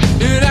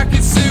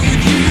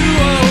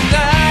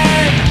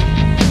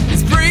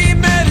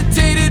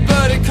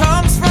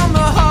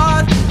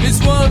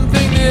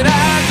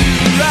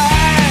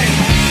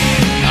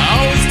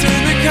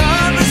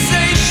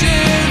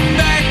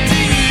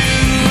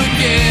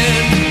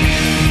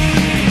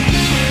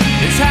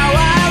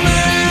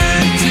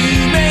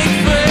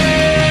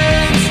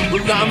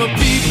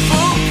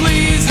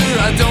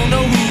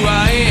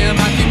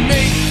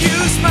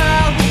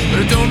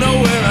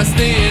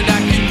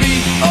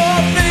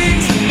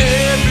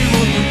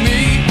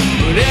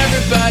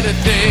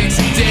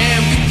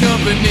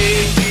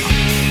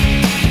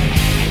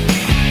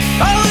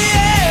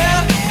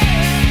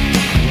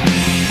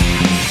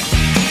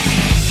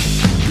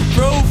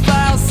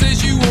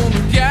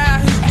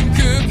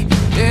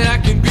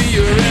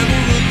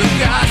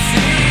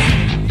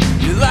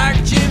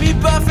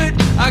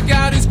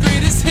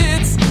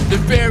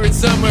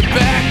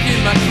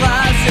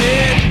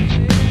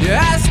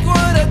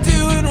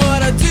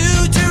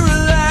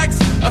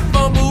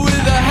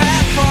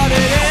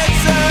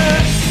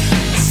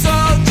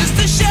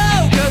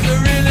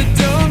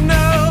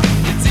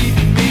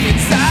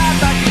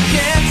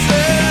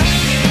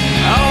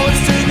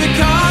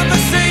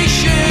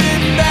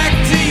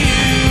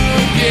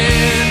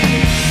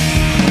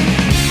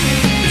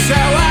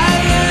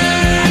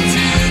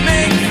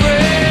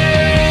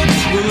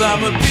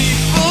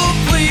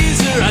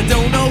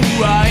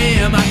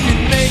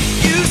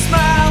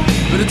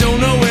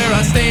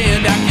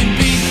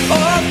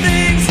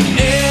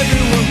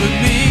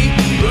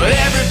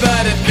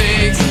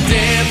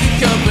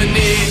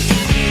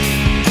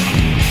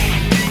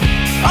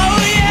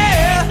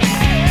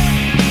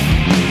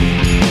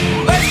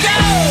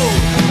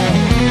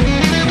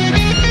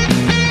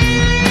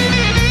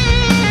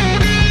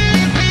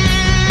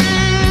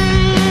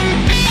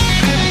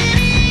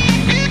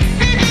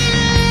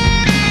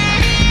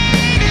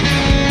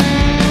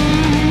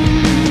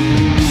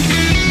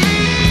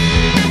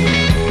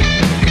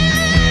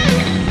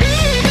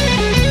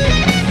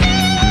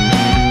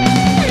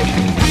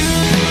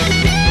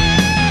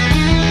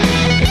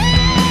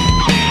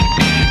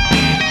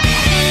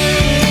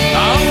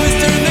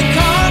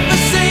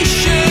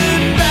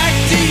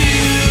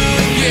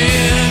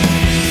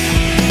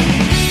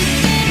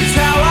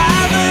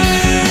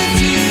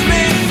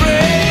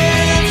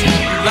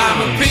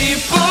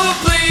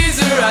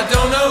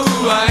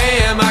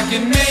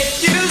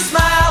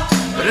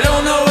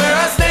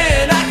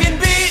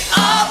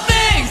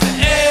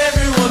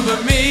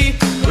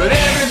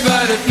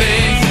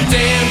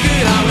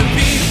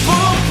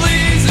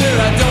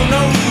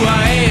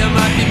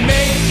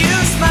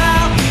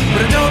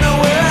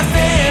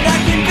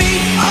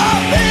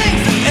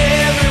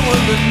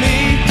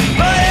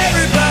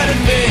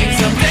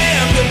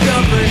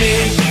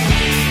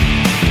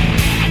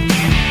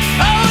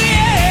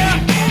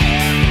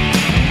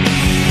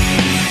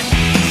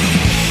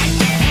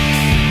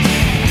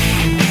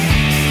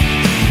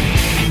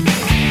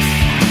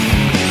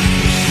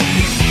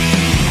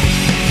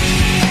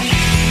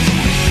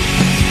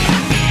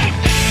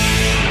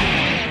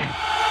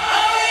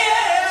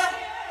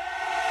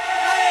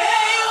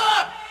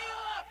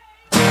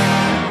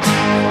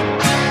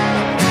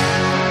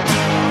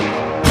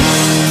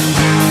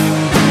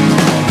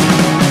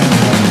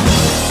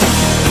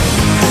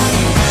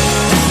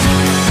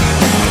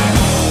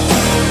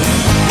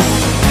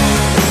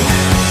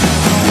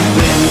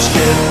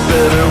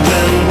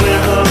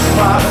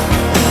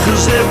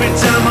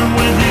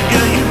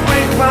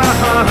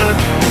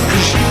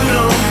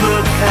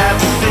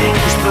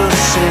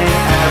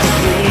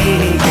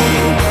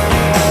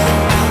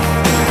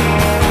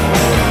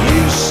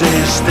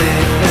say stay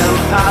and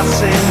I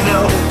say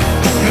no.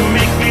 You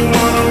make me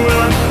wanna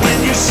run when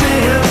you say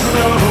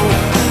hello.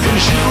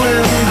 'Cause you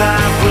and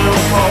I will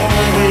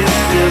always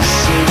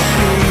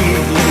disagree.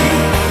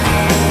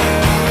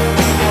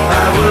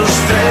 I will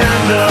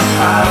stand up,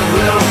 I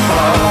will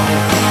fall.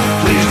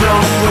 Please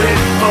don't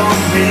wait for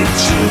me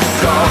to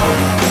call.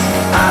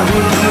 I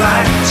would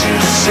like to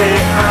say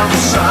I'm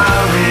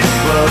sorry,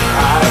 but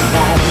I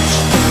won't.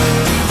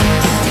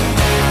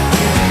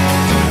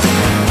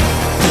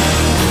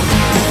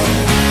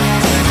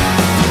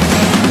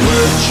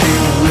 Words you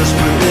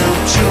whisper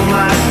into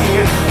my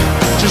ear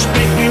just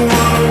make me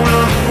wanna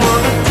run,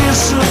 wanna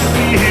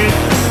disappear.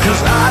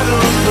 'Cause I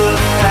don't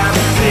look at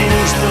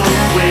things the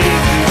way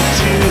you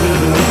do.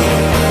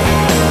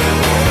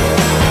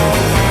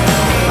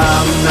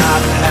 I'm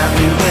not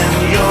happy when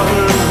you're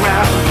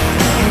around.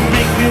 You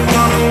make me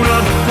wanna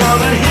run,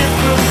 wanna hit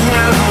the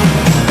ground.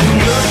 And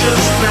you're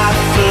just not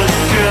the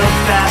girl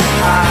that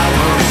I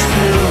once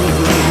knew.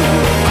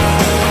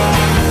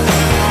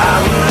 I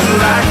would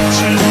like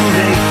to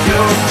make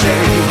your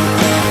day,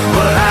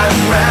 but I'd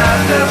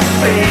rather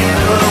fade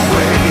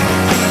away.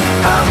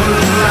 I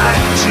would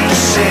like to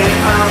say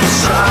I'm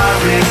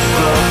sorry,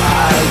 but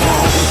I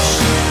won't.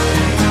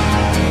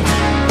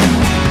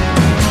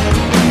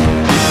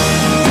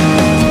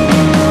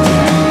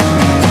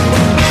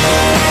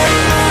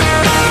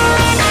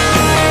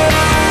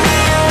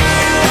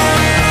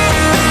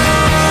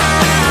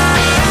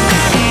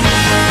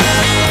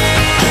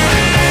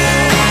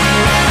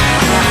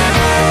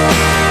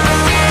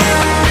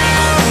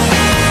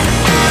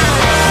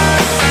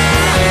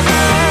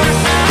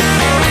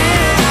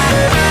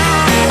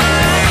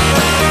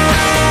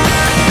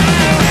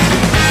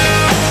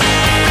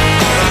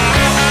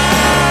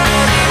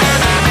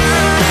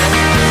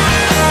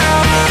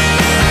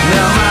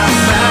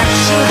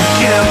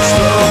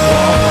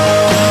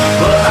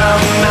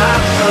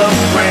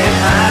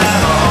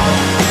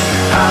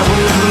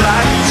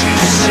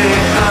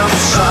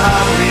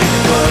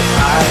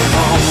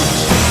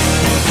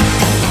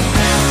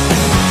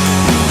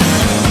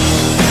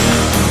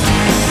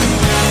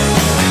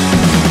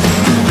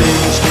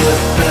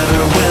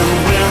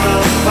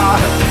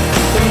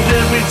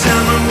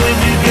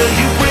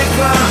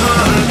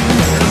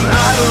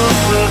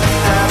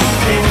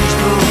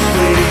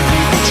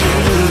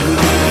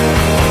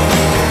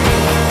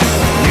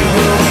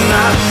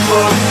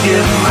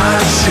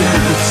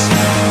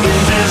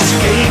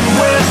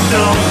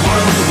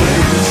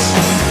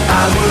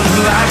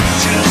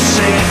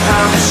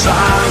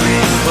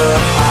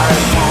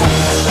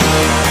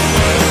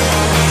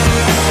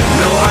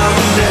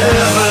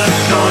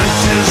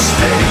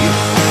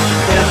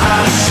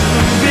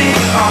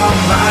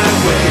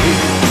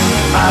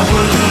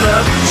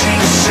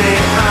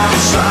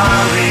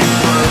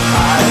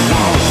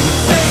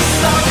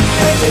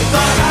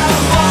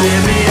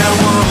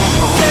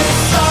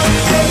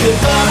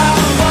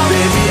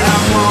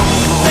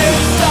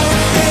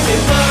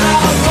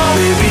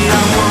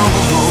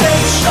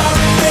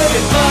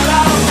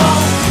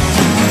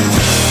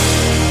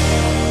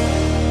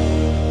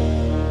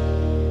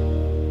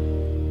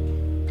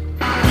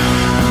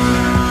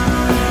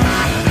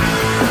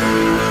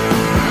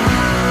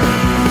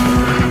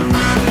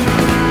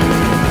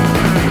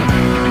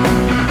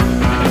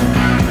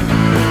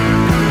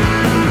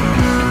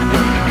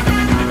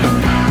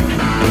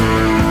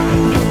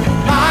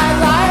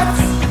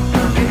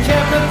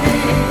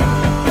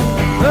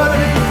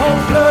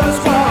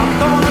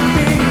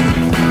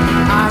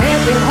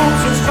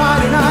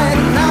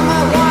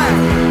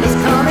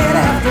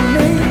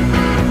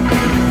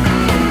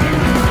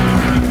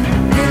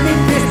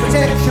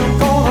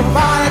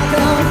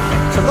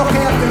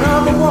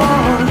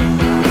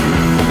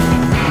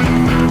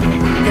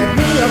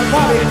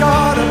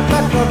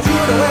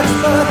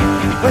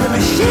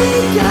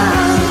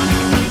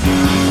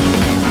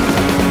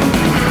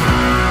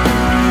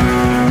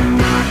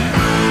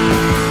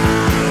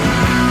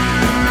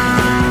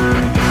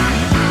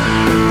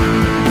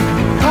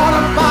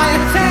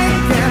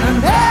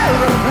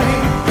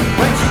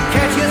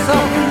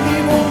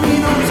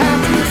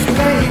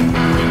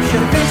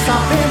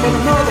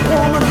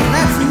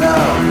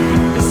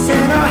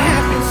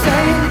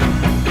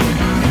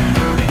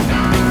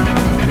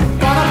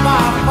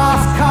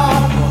 Fast car,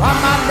 I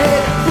might let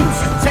it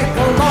loose, take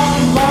a long,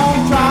 long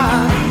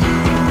drive.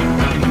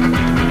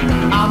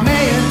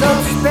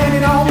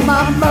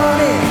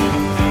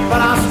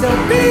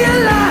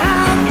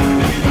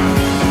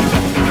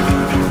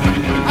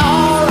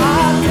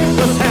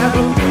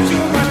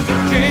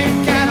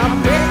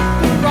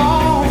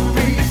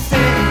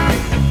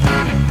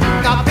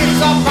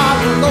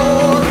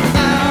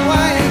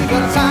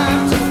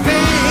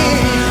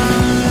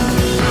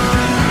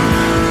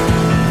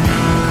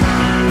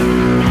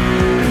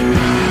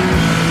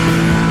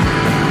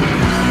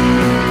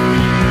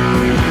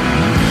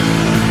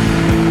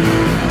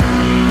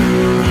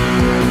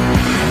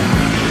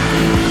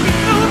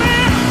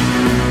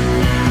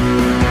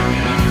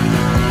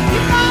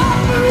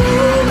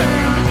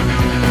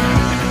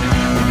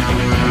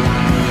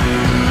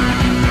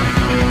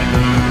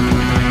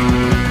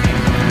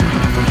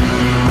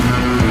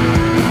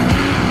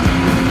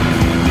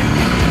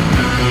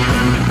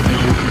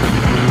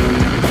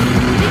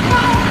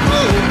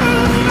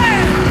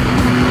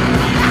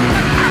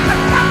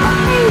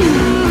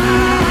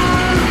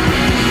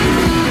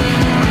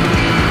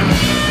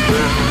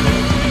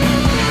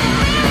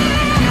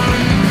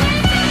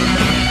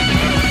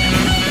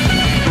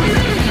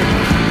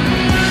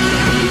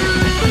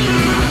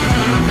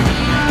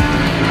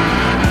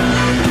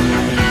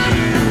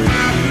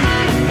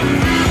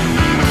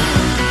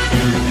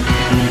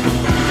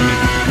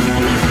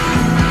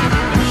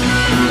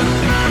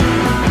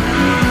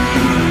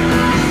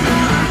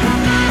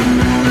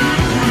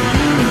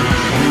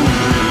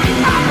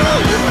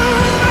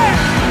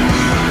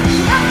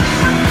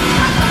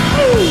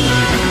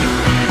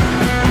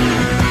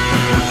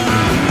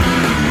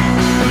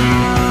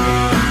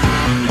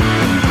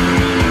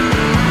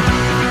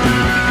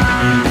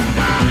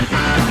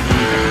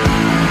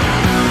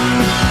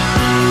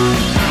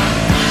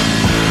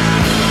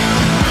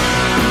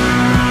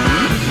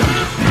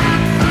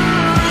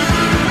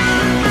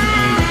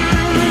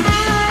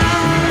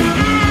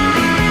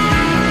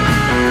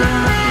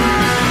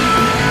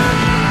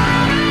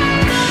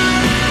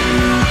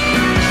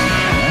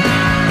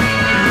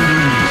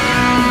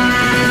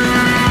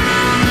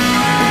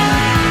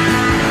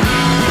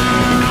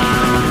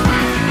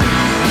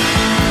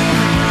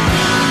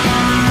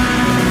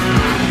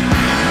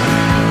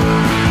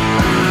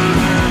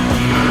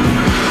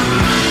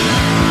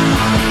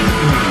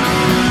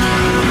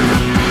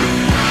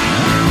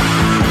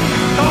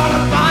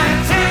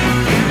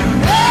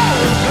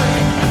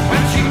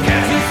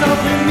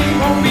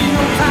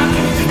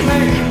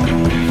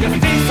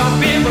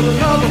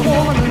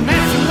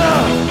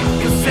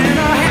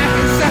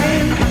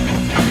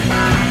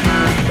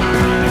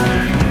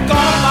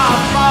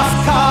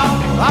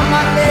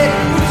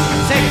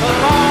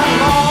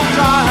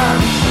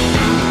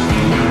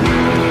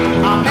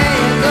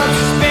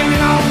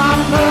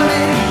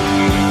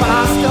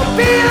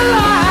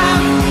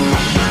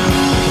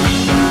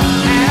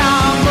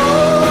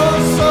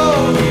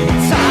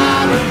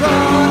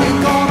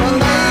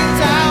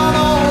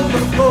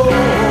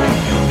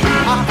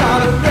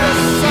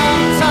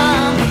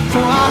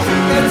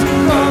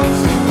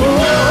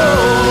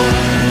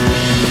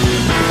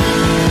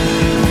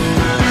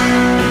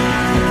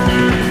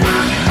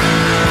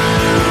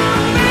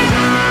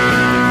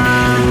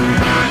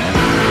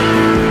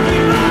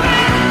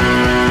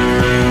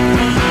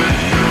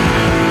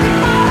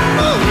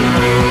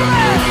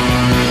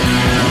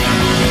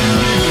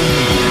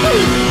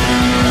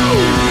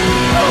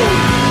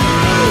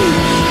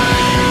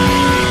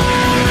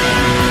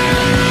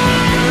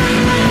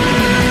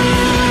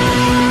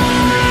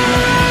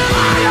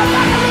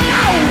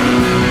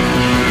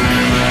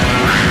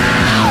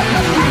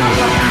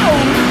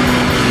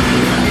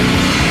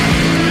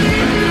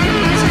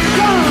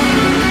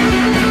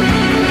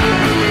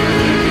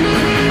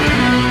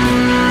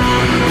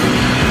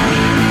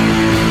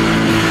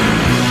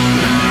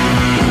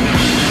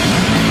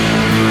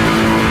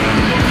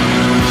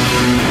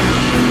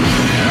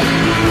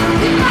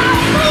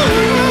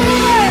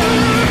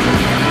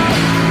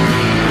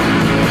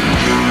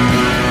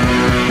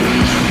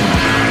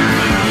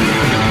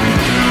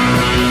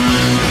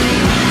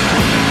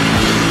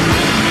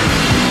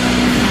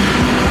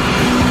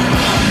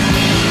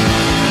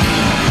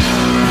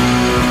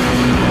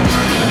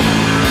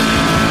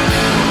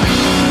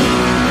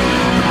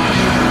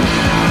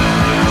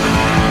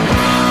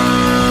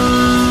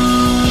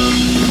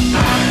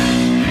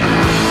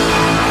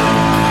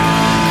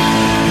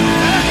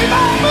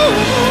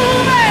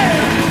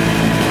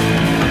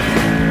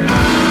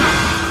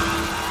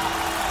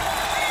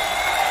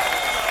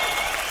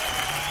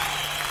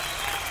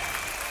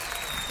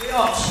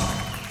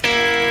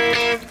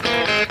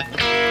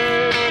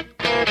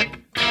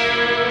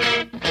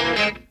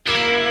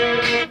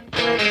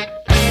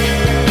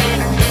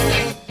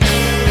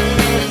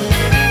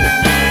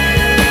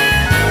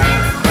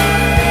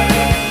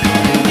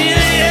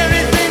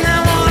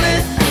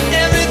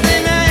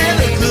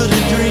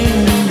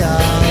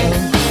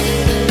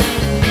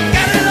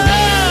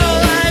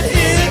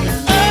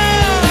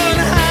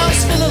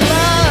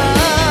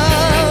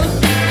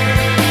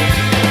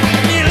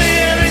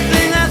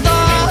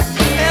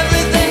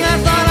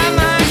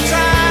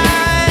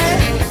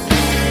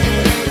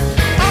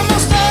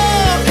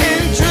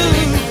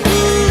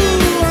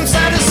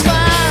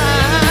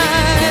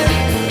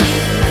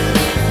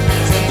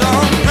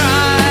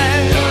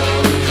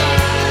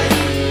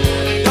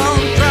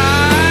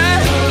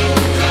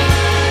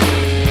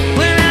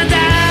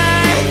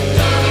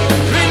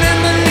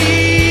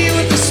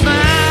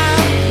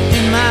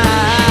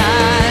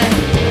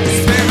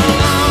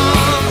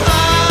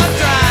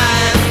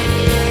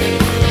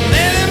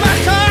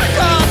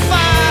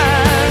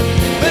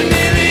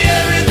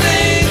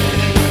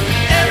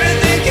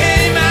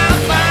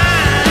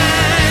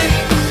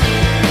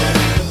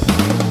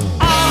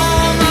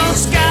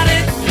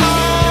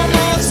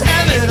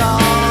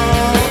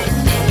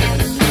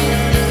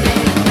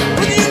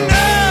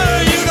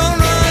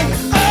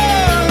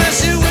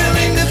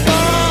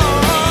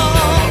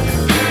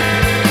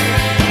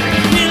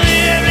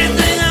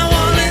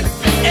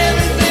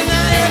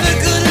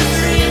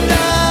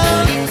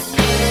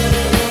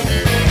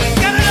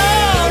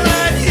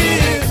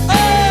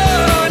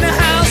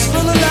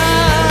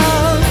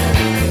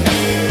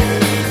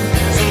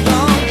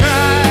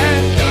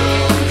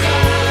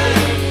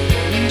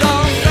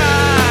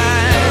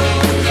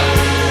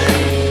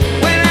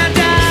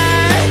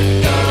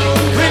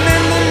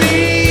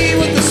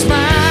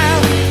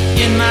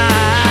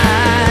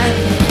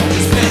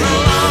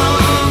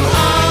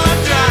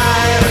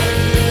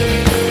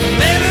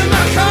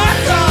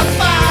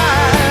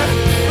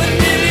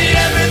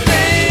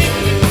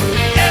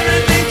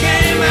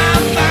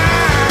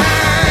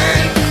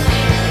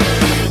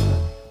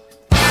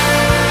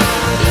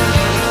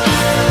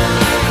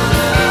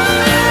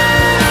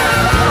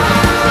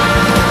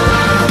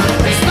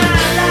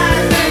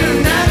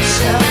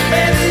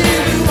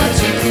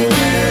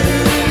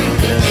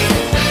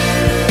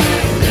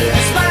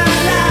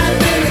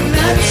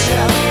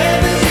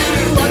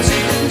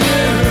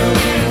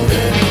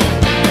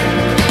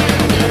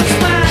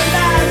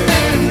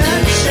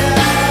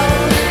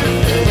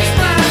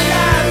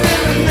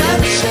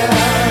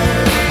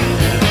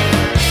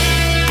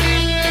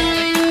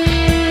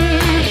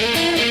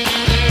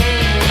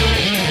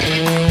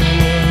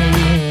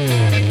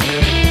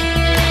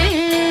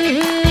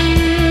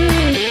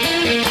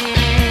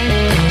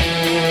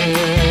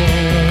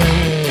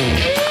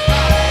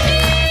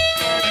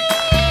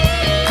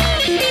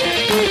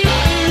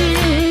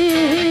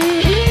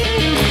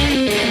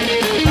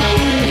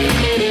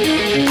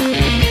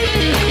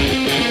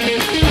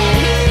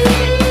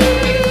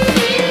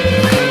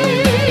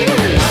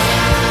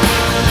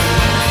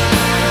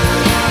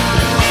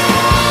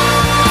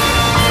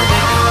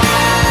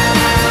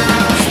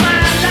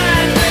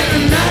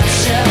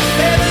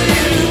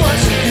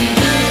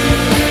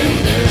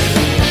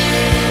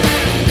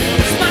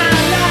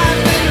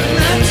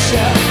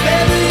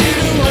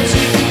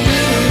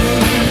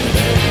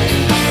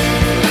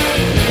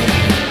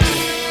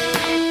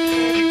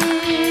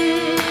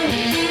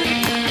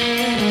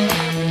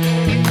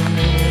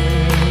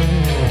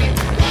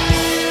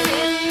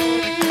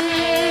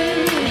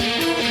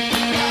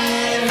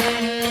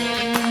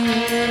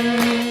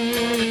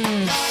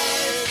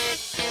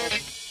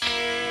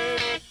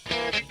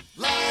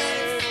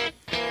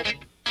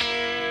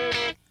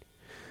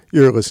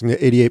 You're listening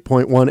to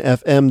 88.1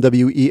 FM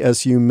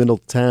WESU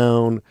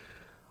Middletown.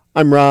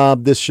 I'm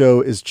Rob. This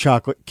show is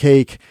Chocolate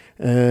Cake.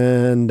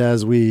 And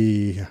as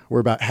we're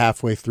about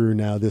halfway through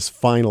now, this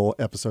final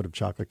episode of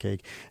Chocolate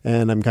Cake.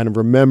 And I'm kind of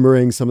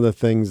remembering some of the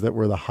things that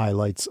were the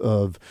highlights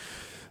of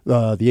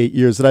the 8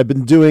 years that I've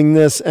been doing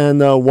this. And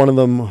one of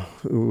them,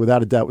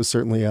 without a doubt, was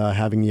certainly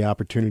having the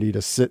opportunity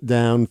to sit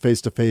down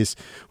face to face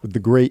with the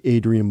great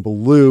Adrian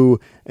Belew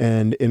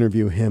and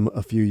interview him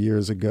a few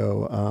years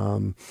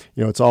ago.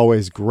 It's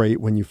always great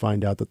when you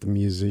find out that the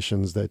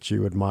musicians that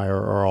you admire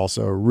are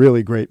also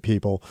really great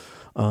people.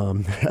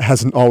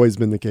 Hasn't always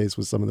been the case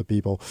with some of the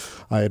people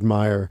I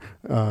admire,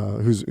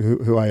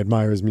 who I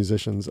admire as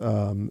musicians.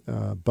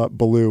 But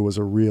Belew was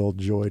a real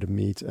joy to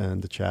meet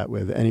and to chat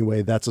with.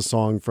 Anyway, that's a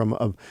song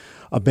from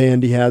a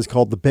band he has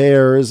called The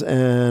Bears,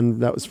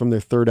 and that was from their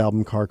third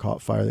album, Car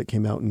Caught Fire, that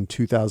came out in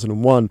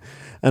 2001,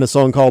 and a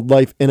song called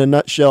Life in a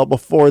Nutshell.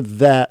 Before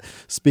that,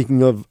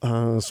 speaking of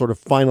sort of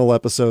final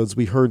episodes,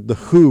 we heard The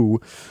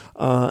Who,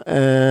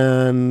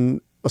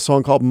 and a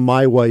song called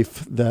My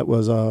Wife that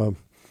was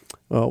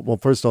well,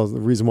 first of all, the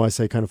reason why I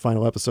say kind of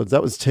final episodes,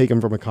 that was taken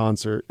from a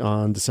concert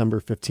on December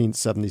 15th,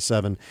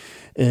 1977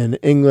 in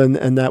England,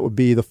 and that would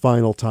be the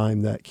final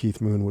time that Keith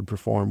Moon would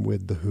perform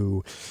with The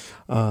Who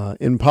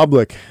in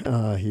public.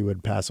 He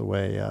would pass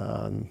away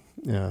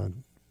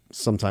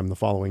sometime the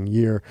following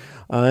year.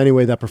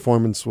 Anyway, that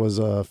performance was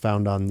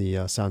found on the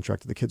soundtrack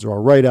to the Kids Are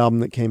All Right album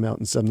that came out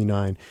in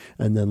 1979,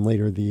 and then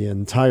later the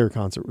entire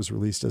concert was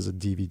released as a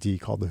DVD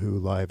called The Who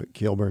Live at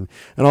Kilburn.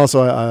 And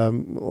also, a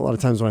lot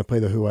of times when I play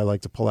The Who, I like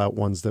to pull out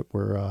ones that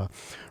were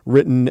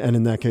written, and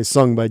in that case,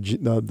 sung by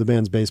the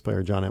band's bass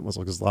player, John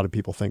Entwistle, because a lot of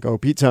people think, oh,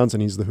 Pete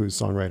Townsend, he's The Who's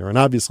songwriter. And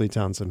obviously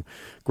Townsend,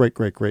 great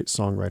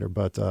songwriter,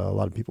 but a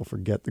lot of people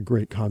forget the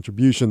great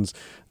contributions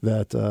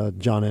that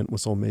John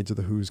Entwistle made to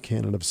The Who's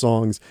canon of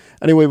songs.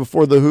 Anyway,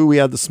 before The Who, we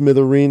had the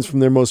Smithereens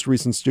from their most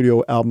recent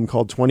studio album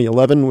called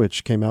 2011,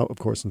 which came out, of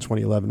course, in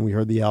 2011. We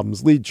heard the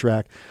album's lead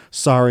track,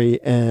 Sorry,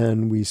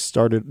 and we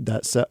started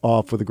that set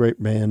off with a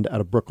great band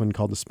out of Brooklyn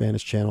called the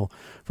Spanish Channel.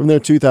 From their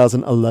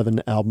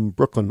 2011 album,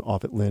 Brooklyn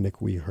Off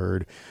Atlantic, we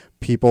heard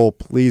People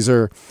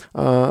Pleaser.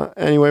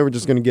 Anyway, we're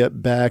just going to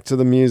get back to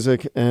the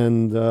music,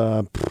 and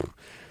I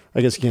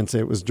guess you can't say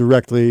it was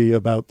directly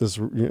about this,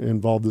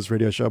 involved this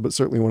radio show, but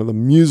certainly one of the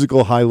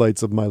musical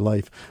highlights of my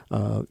life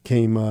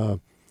came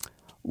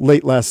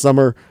late last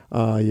summer.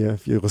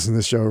 If you listen to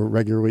this show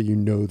regularly, you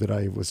know that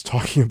I was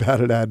talking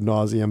about it ad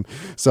nauseum,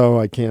 so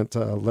I can't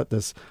let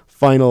this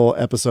final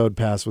episode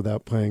pass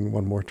without playing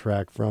one more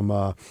track from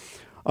an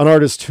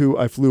artist who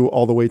I flew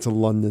all the way to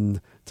London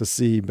to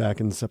see back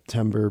in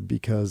September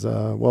because,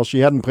 she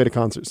hadn't played a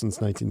concert since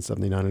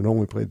 1979 and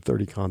only played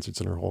 30 concerts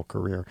in her whole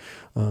career.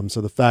 So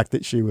the fact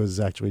that she was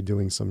actually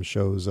doing some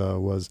shows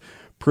was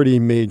pretty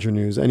major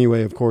news.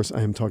 Anyway, of course,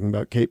 I am talking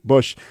about Kate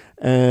Bush.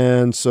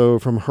 And so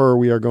from her,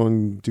 we are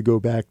going to go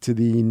back to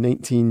the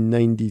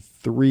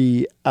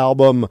 1993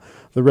 album,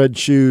 The Red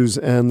Shoes,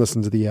 and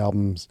listen to the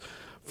album's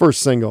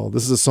first single.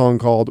 This is a song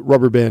called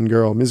Rubber Band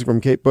Girl, music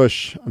from Kate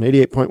Bush on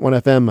 88.1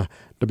 FM,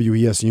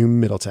 WESU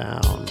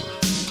Middletown.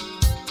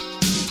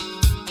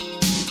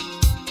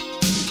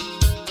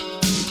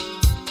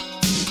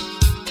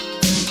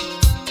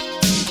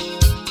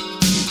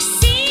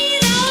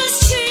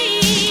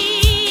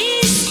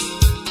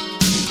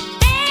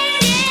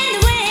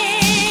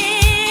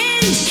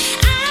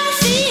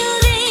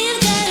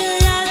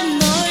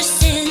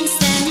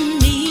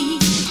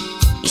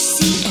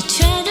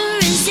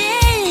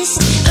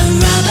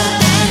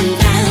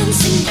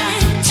 Bouncing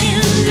back to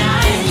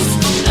life,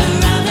 a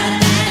rubber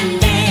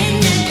band in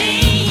the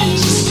beach.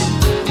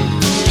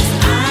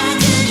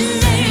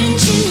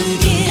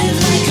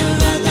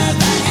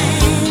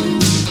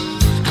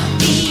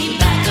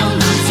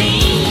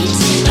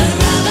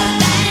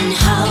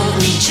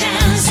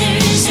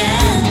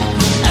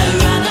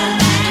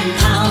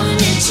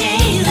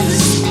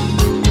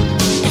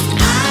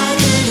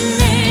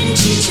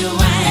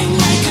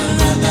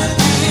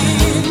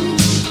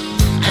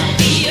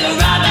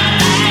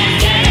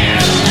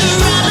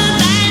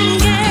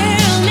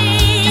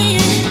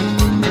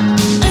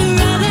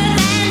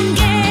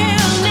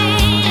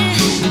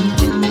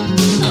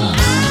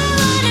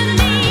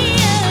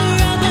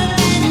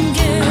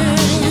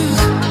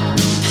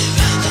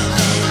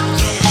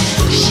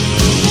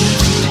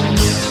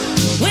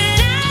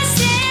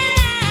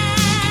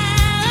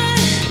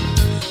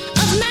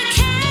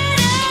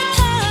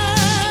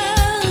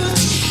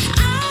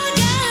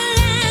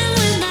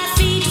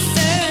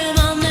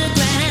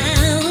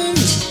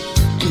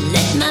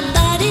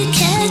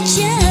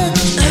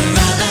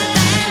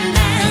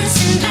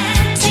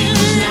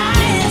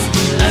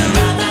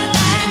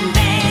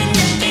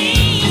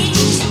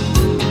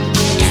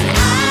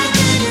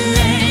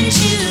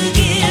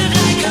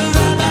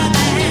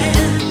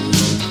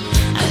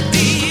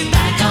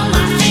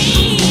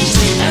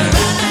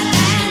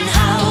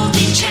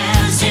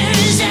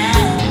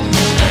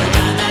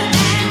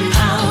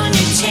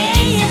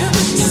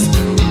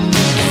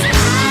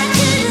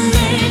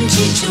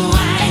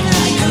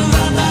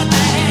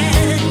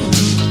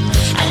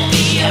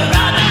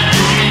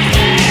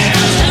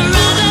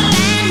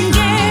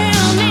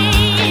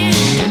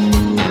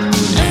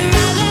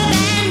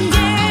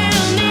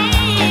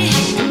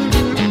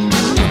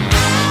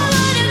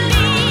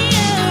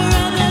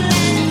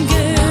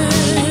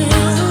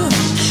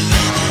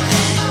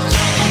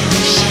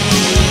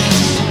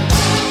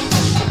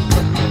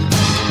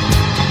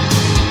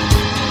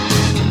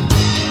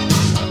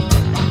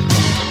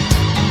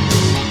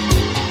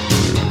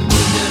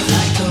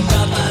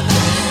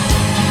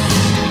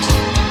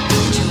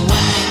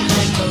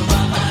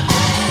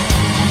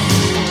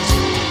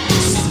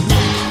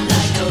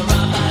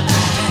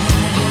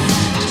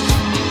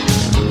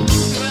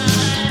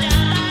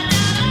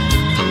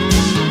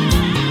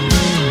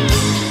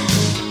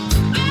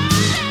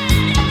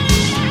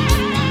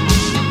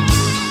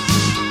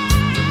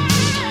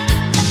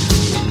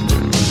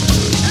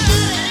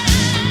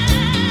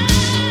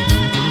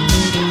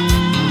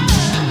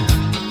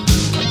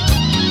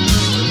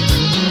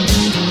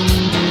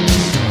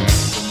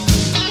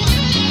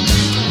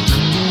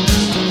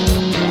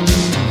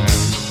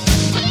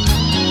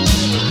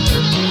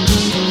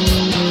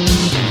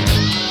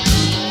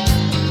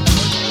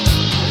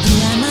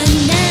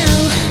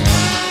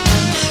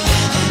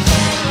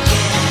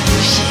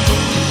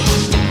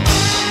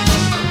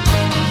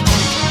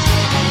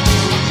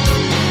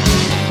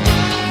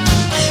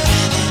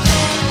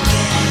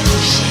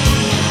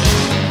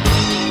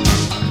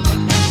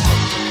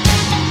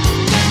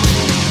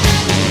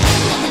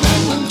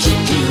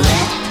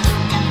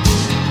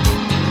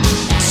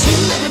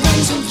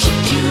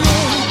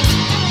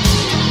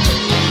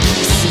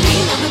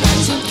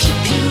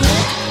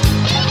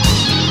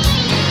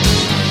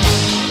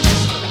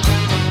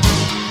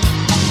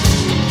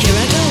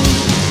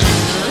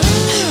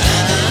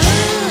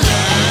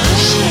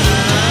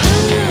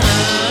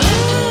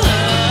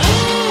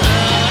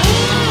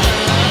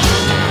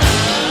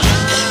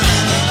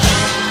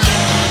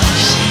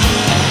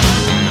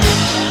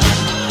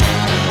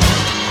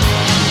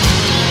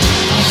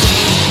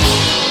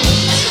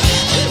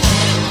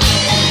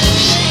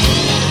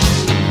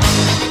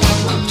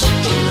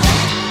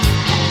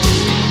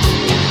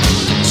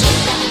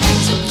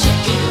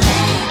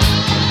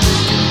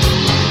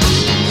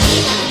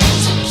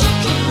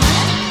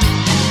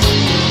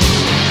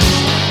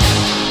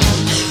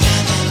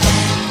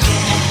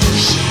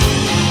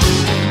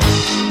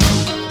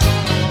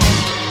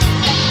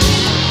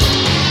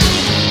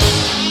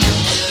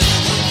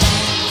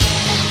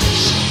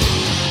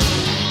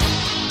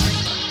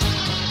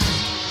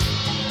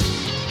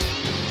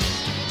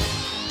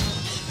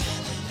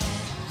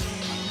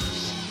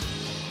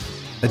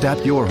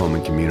 Adapt your home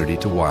and community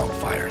to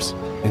wildfires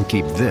and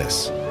keep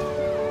this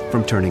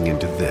from turning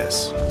into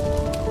this.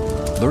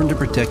 Learn to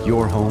protect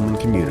your home and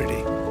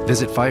community.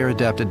 Visit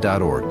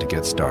fireadapted.org to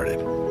get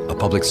started. A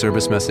public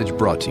service message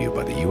brought to you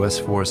by the U.S.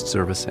 Forest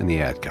Service and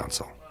the Ad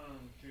Council.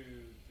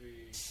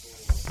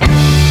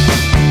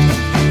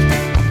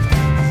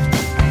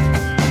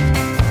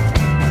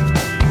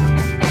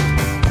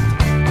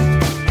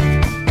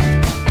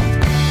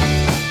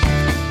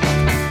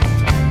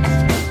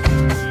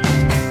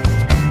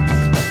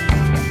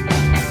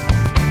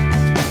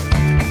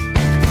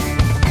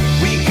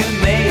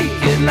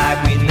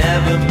 Like we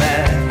never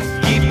met.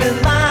 Keep in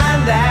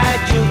mind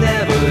that you'll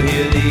never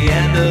hear the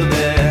end of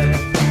it.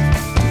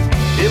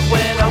 It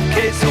went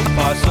okay so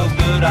far, so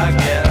good, I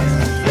guess.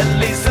 At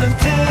least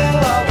until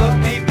all the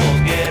people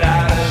get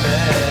out of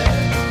it.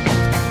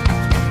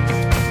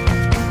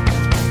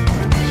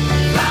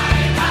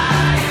 Flying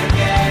high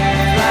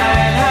again.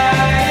 Flying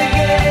high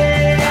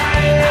again.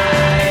 Flying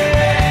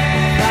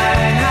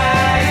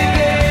high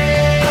again.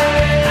 Flying high again.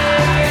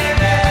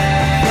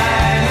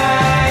 Flying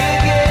high again. Flying high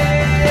again.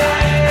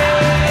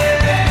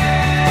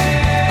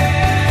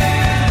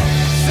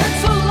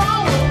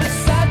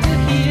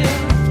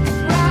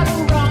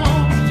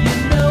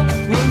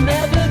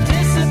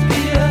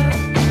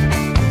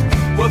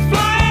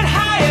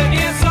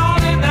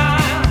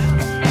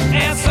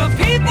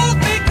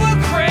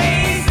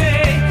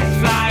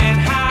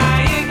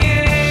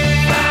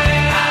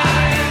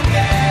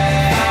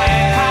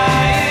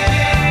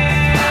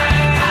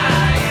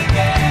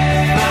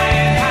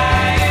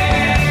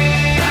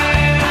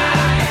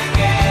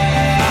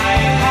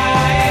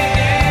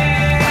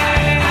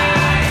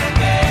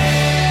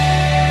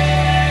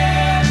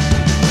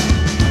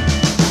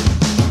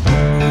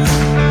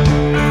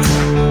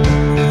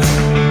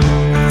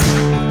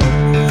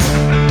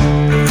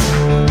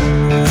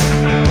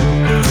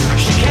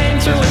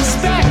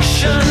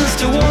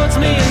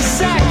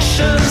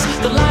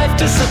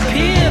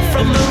 Disappear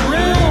from the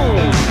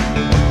room.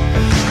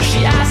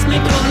 She asked me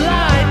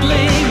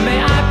politely,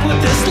 may I put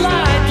this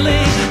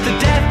lightly, the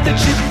death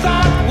that you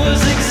thought was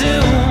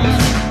exhumed,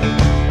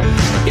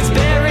 it's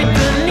buried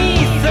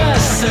beneath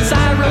us since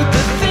I wrote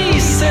the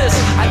thesis.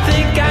 I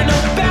think I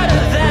know better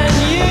than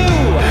you.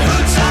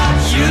 Who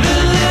taught you to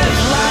live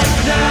like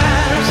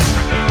that?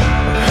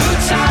 Who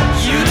taught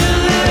you to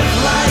live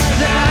like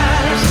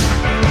that?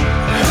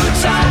 Who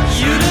taught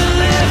you to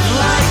live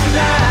like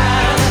that?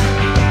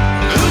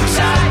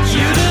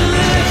 You to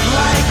live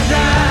like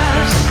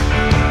that.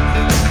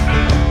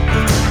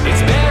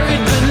 It's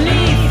buried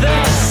beneath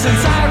us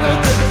since I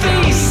wrote the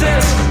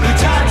thesis. Who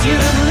taught you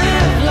to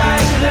live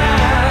like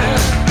that?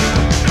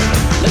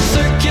 Let's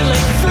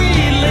circulate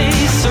freely,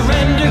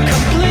 surrender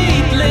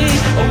completely,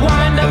 or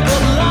wind up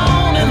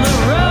alone in the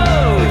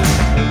road.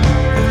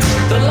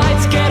 The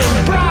light's getting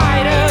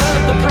brighter,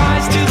 the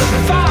prize to the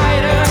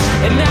fighter,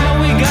 and now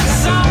we got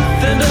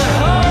something to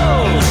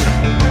hold.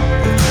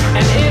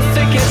 And if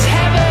it gets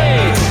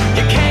heavy,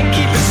 you can't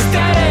keep it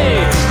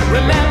steady.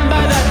 Remember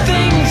the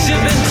things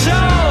you've been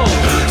told.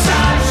 Who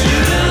taught you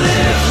to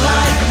live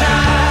like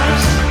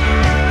that?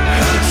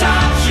 Who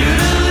taught you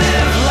to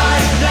live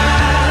like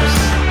that?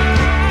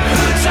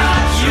 Who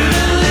taught you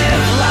to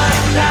live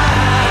like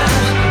that?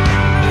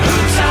 Who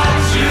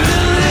taught you to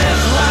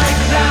live like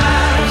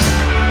that?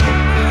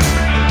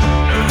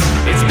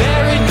 It's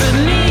buried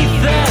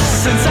beneath us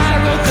since I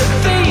wrote the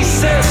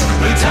thesis.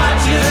 Who taught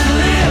you to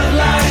live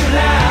like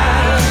that?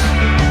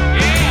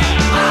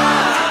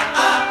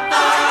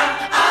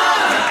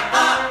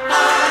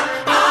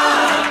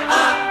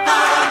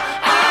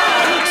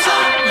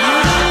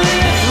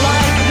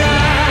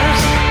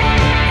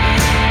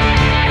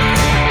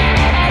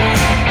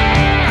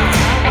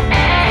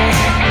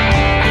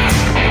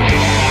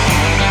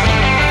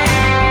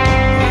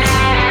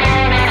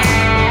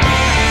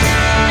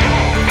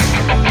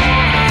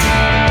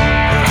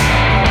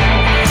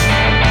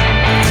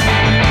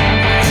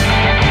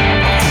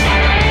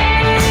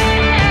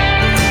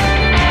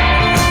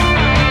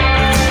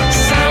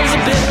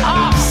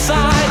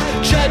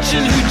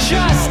 Who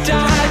just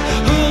died,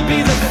 who'll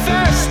be the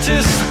first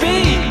to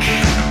speak?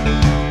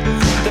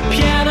 The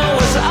piano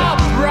was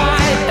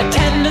upright,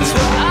 attendants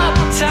were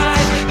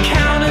uptight,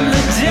 counting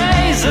the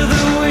days of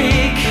the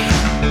week.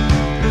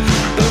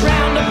 But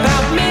round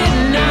about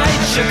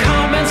midnight, your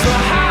comments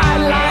were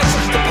highlights,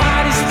 the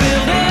party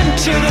spilled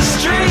into the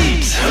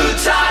streets. Who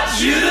taught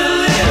you to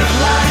live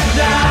like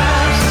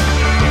that?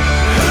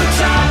 Who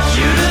taught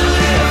you to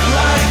live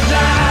like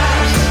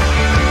that?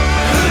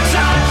 Who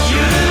taught you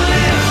to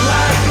live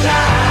like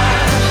that?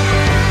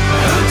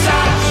 Who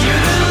taught you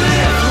to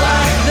live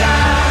like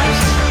that?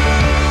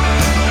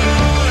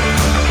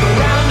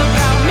 Around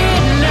about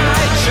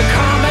midnight, your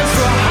comments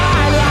were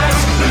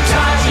highlights. Who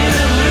taught you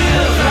to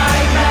live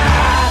like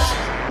that?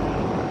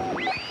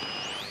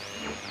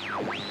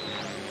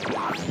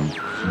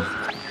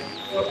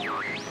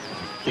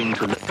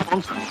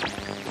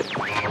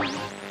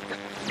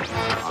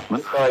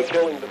 By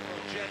killing the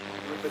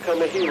you become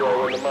a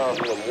hero in the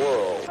Muslim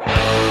world.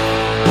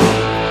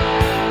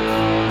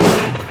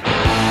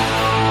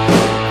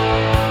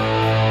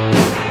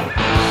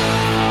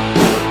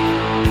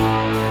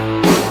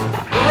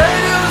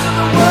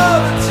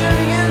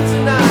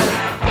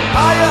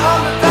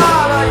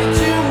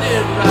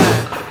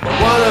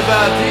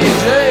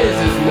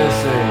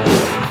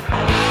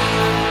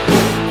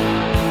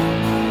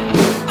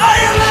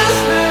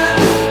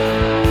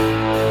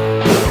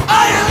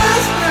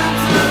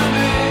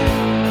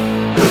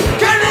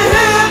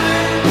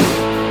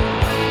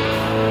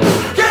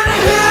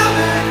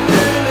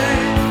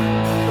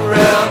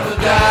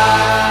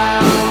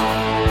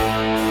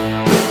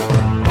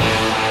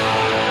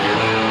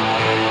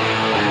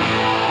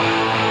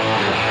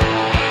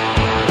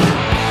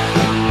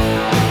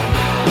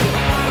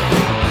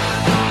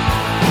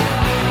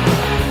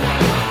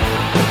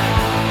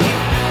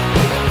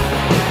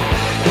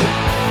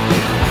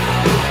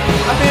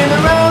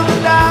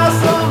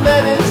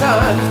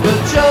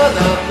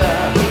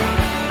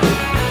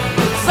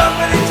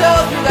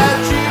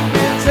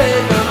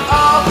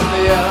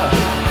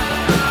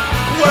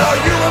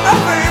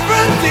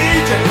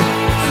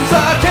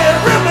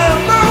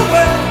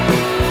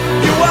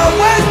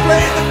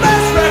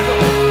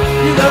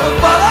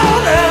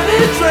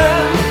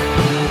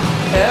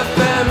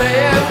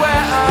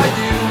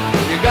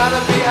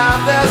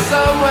 out there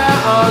somewhere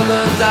on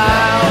the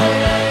dial.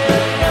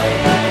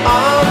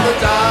 On the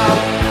dial.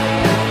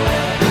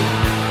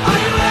 Are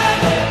you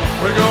ready?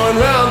 We're going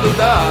round the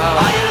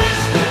dial. Are you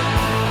listening?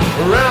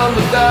 Around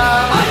the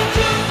dial. Are you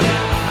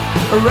tuning?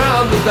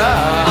 Around the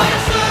dial. Are you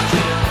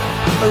searching?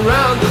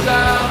 Around the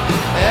dial.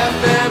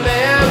 FM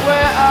AM,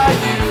 where are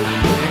you?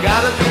 You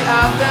gotta be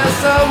out there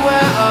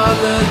somewhere on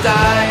the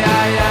dial.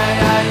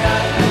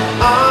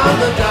 On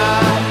the dial.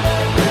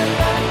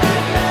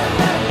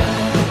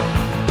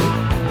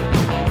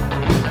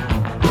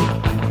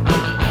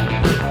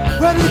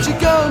 Where did you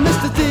go,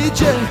 Mr.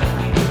 DJ?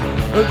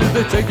 Or did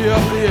they take you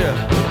off the air?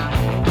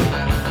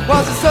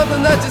 Was it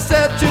something that you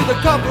said to the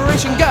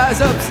corporation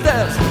guys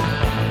upstairs?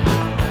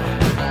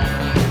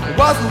 It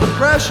wasn't the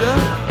pressure,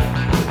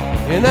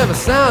 you never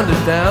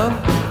sounded down.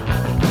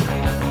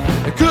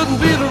 It couldn't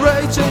be the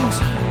ratings,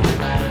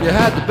 you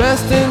had the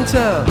best in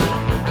town.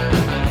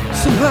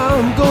 Somehow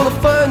I'm gonna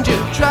find you,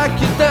 track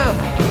you down.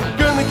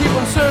 Gonna keep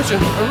on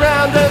searching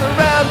around and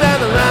around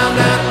and around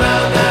and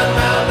around and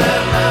around and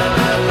around.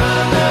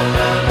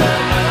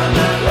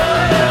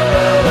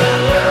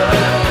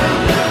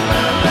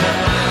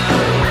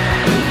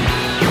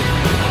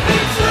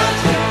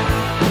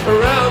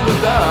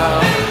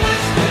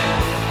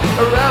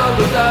 Around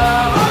the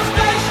dial,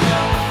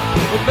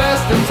 the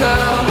best in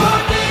town,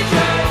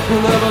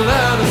 will never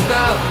let us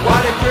down. Why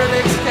the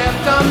critics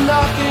kept on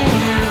knocking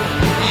you,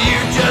 you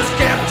just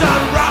kept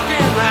on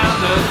rocking round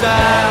the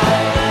dial,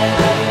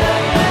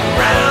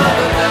 round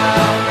the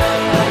dial.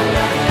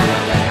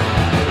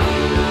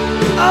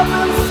 I've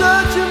been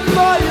searching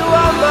for you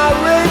on my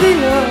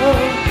radio.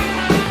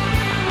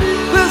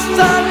 This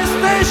tiny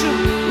station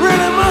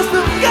really must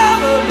have got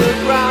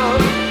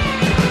underground.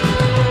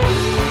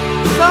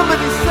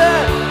 Somebody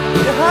said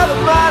you had a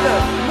minor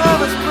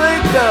nervous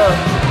breakdown.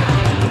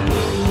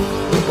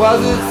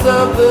 Was it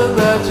something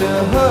that you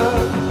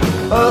heard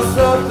or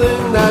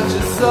something that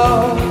you saw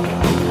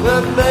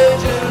that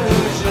made you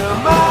lose your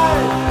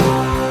mind?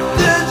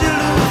 Did you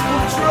lose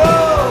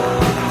control?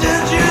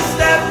 Did you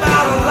step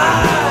out of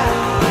line?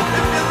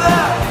 If you're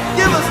there,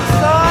 give us a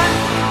sign.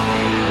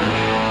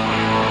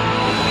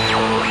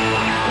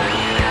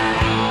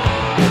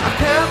 I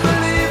can't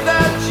believe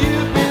that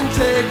you've been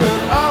taken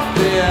off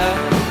the air.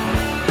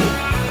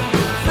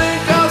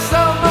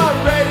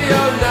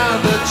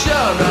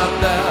 You're not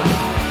there.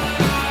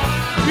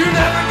 You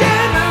never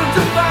get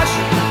into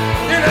fashion.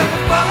 You never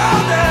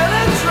followed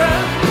any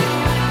trend.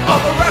 All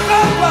the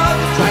record was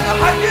trying to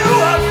hype you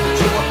up, but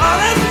you were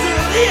honest to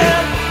the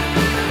end.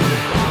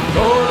 I'm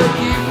gonna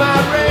keep my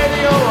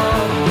radio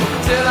on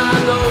till I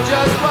know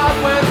just what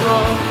went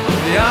wrong.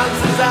 The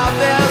answer's out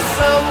there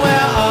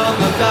somewhere on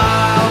the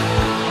dial.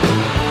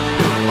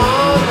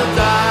 On the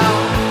dial.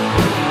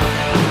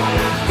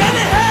 Can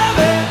you hear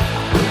me?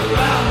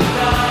 Around the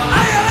dial.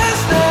 Are you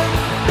listening?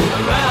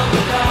 Around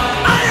the dial.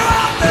 Are you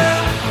out there?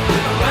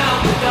 Around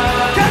the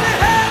dial. Can you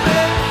hear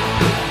me?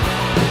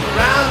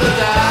 Around the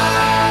dial.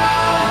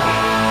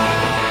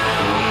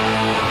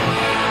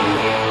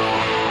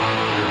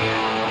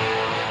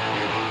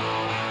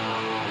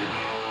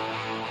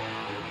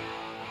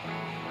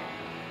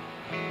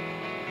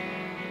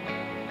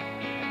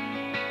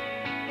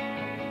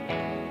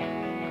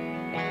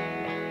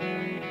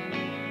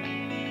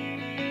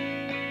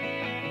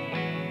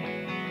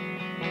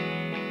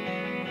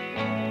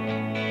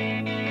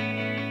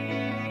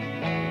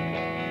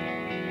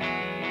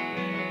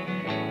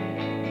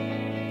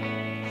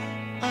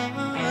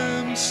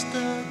 I'm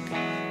stuck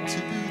to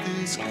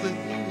this cliff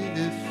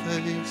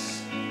face,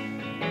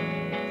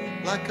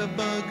 like a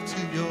bug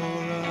to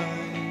your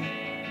eye,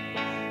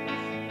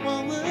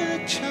 while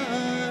the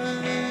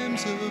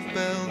chimes of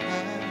Bell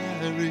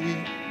Harry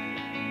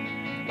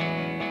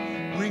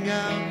ring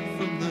out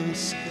from the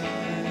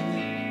sky.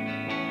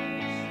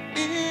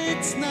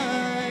 It's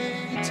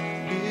night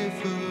here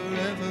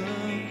forever,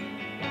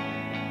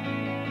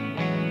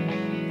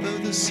 though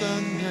the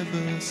sun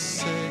never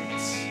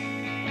sets.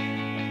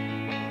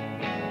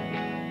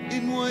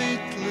 In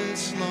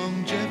weightless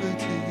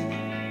longevity,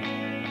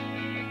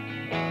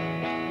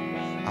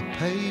 I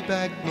pay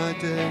back my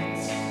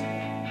debts,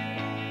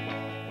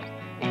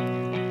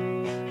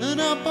 and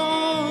up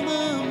on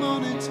the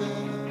monitor,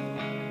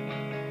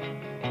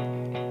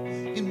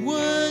 in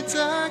words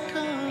I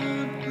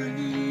can't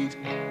read,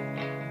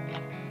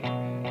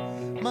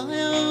 my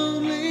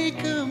only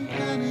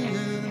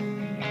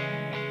companion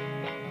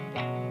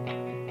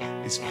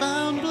is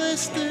found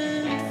blessed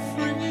and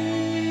free.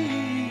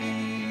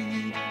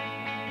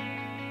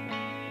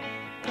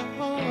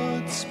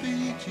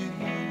 Godspeed you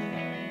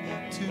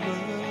to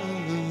earth.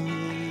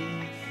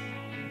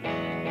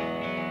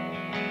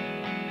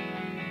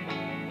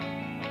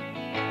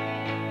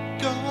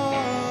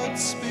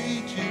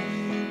 Godspeed you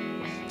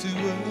to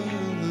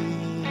earth.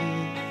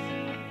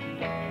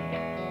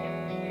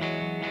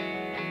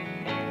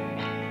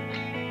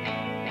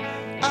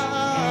 I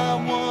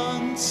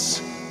once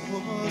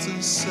was a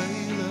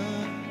sailor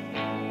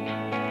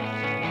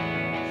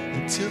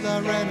until I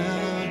ran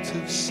out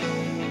of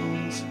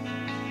sails.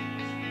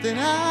 Then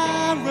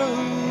I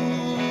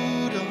rode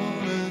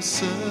a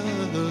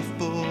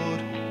surfboard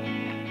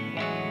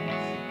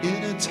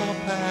in a top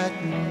hat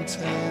and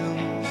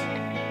tails,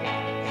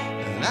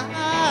 and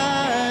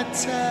I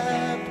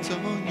tapped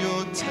on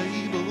your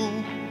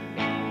table.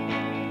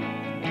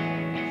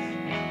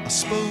 I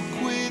spoke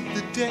with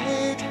the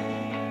dead.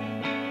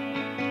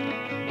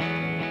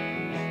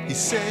 He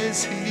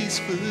says he's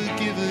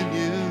forgiven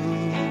you.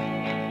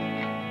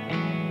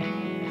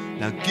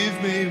 Now give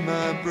me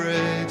my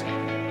bread,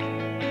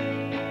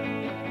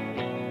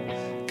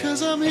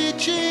 'cause I'm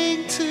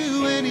hitching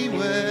to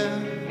anywhere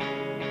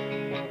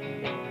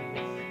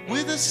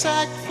with a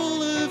sack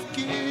full of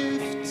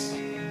gifts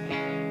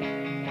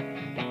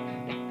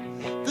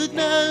that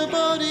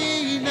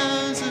nobody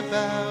knows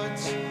about.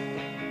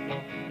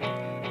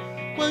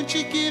 Won't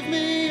you give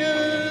me a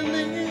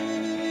lift?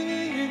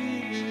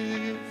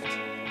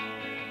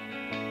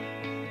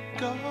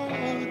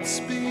 God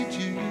speed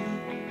you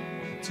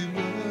to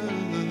earth.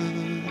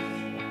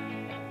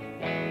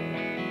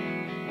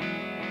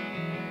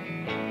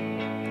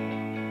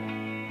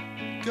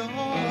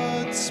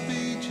 God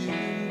speed you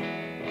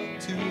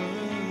to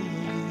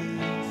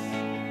earth.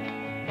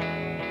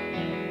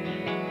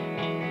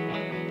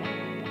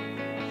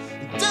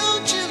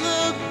 Don't you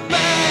look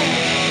back.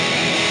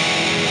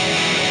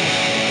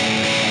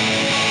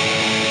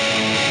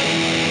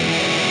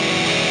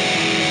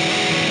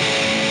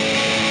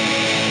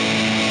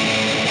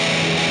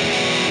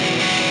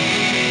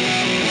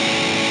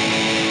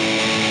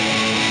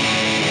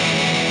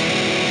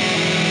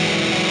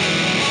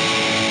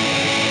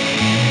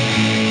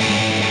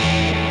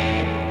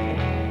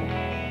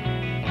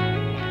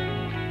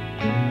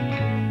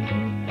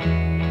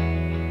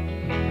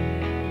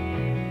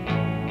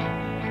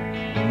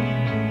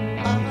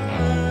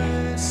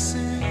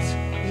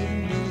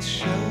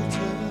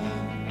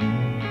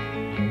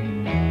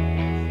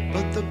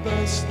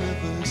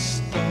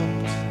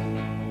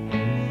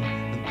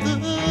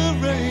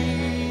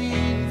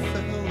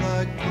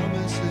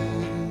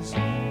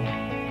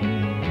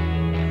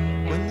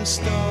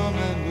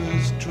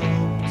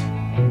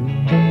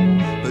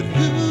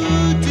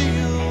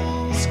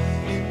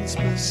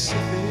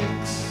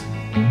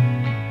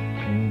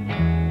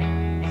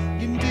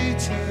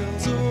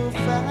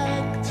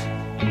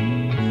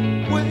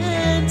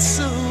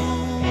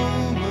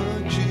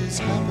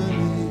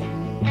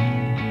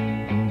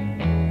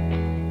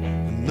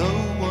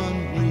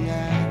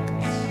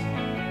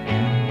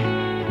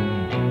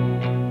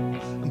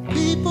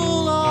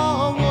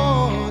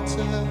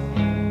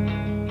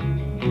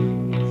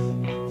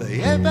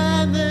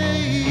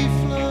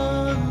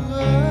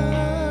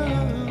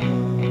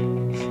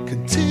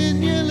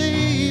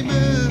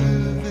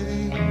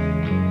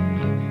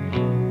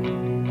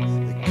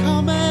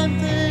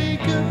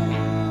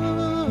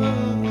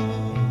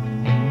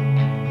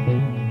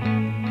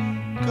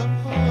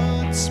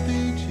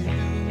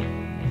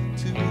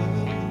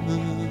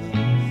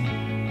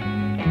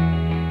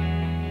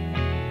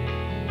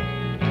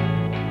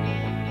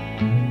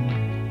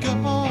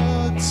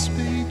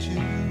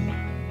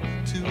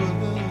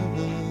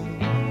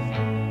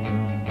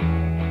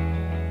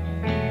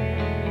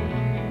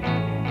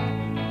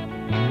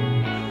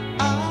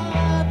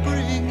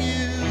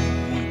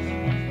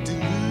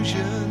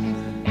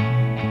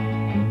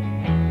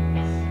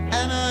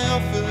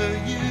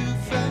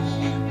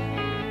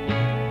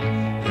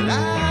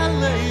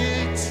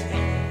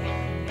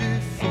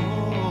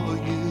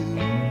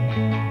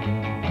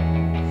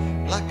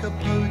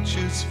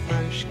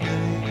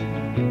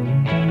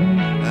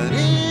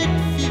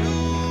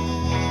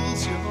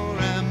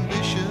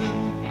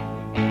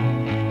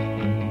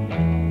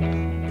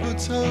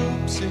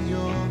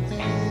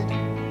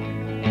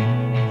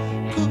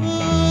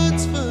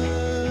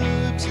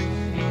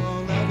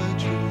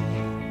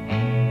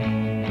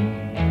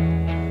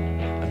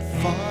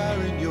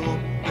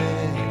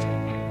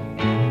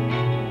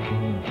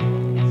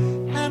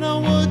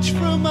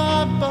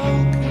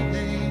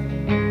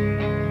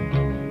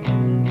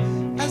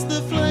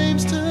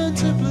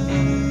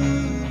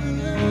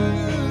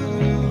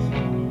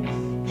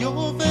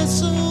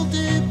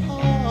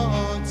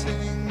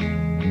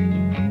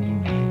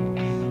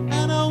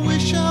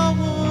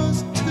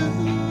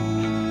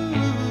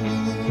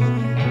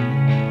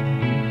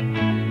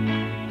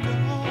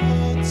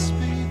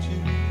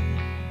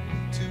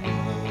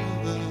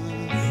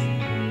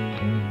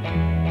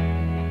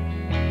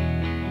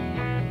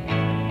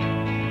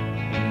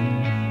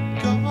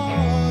 God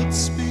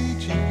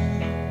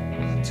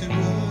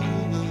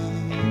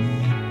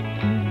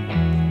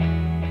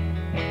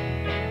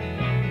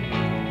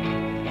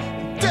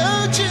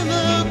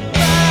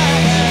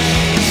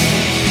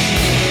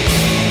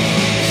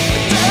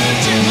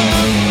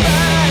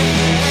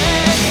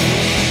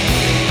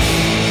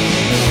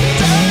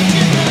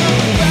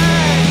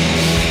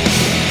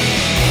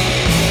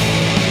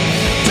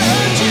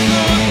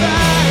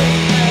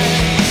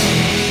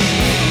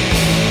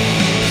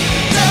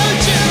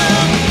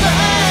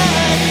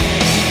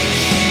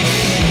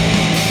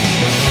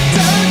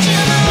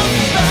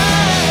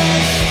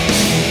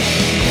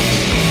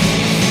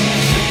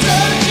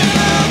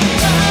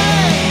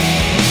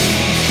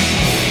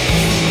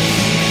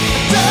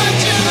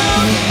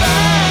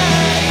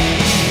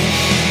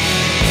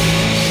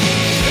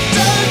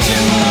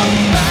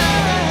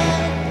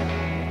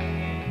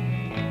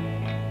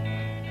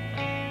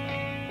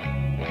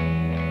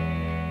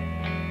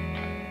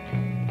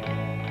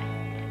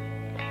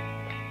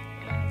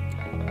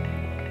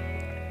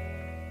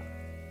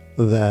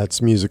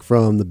That's music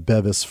from the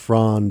Bevis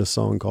Frond, a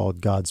song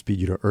called Godspeed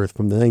You to Earth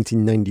from the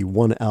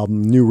 1991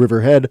 album New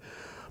Riverhead.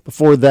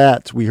 Before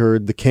that, we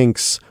heard the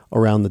Kinks,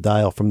 Around the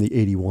Dial from the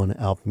 81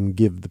 album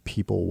Give the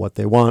People What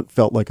They Want.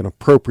 Felt like an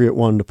appropriate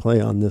one to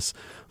play on this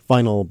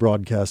final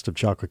broadcast of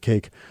Chocolate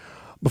Cake.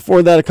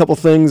 Before that, a couple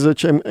things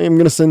which I'm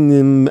going to send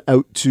them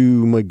out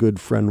to my good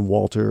friend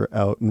Walter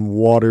out in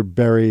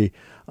Waterbury.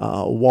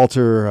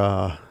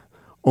 Walter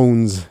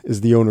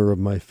is the owner of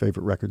my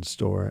favorite record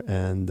store,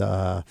 and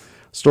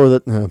store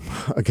that,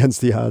 against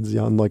the odds,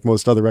 unlike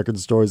most other record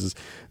stores, is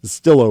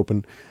still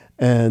open.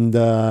 And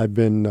I've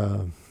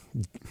been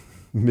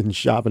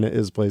shopping at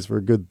his place for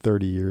a good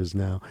 30 years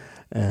now.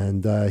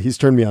 And he's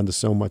turned me on to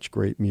so much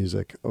great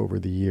music over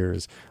the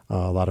years,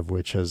 a lot of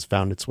which has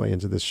found its way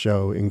into this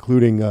show,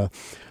 including the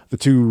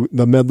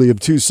medley of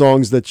two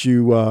songs that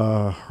you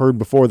heard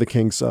before the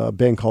Kinks, a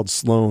band called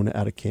Sloan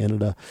out of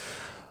Canada.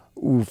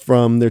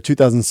 From their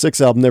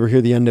 2006 album, Never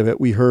Hear the End of It,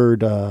 we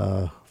heard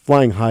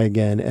Flying High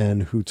Again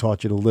and Who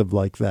Taught You to Live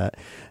Like That.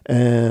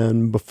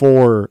 And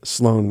before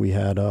Sloan, we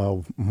had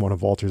one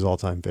of Walter's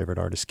all-time favorite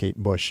artists, Kate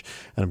Bush,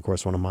 and of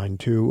course one of mine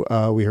too.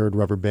 We heard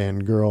Rubber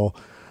Band Girl.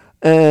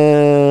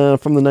 And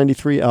from the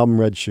 93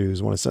 album Red Shoes.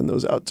 I want to send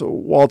those out to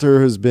Walter,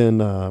 who's been,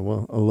 a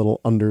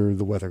little under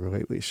the weather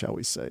lately, shall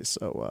we say.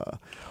 So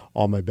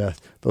all my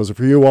best. Those are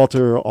for you,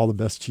 Walter. All the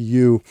best to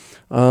you.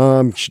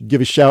 Should give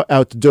a shout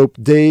out to Dope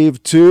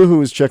Dave, too, who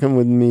was checking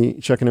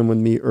in with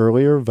me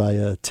earlier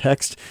via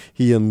text.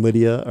 He and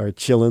Lydia are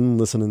chilling,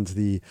 listening to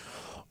the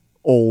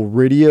old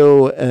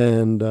radio.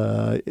 And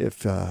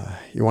if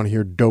you want to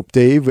hear Dope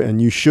Dave,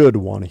 and you should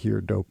want to hear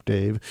Dope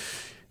Dave,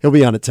 he'll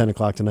be on at 10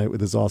 o'clock tonight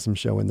with his awesome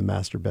show In the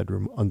Master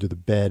Bedroom Under the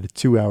Bed.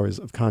 2 hours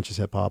of conscious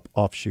hip-hop,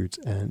 offshoots,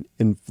 and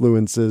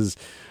influences.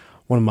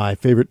 One of my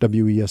favorite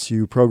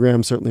WESU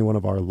programs, certainly one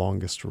of our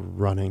longest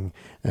running.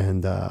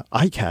 And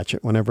I catch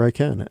it whenever I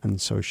can, and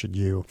so should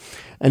you.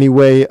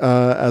 Anyway,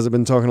 as I've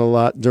been talking a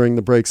lot during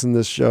the breaks in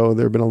this show,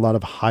 there have been a lot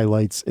of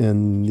highlights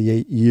in the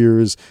 8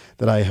 years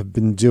that I have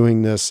been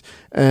doing this.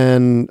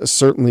 And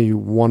certainly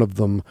one of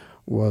them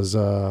was...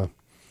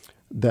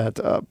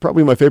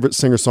 probably my favorite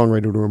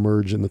singer-songwriter to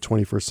emerge in the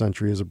 21st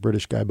century is a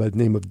British guy by the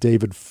name of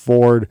David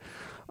Ford.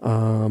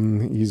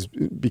 He's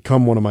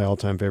become one of my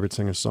all-time favorite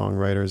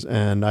singer-songwriters,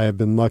 and I have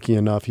been lucky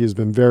enough. He has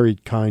been very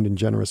kind and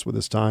generous with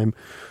his time.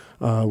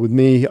 With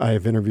me, I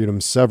have interviewed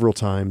him several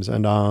times,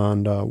 and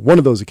on one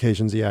of those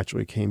occasions, he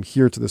actually came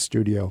here to the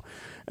studio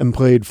and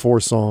played 4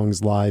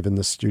 songs live in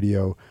the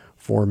studio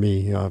for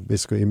me,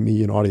 basically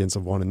me, an audience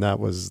of one, and that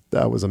was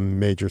a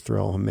major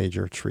thrill, a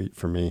major treat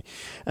for me.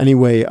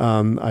 Anyway,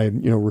 I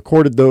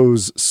recorded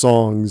those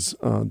songs,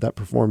 that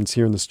performance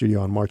here in the studio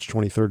on March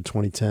 23rd,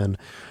 2010.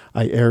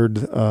 I aired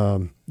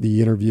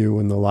the interview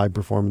and the live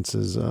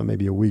performances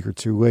maybe a week or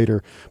two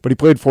later, but he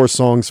played 4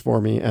 songs for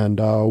me, and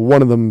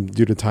one of them,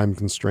 due to time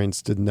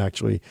constraints, didn't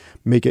actually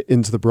make it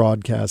into the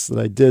broadcast that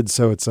I did,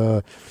 so it's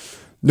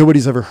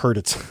nobody's ever heard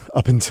it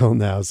up until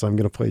now, so I'm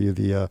going to play you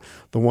the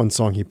one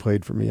song he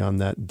played for me on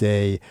that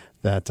day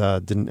that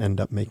didn't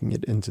end up making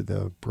it into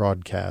the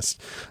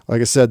broadcast. Like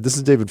I said, this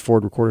is David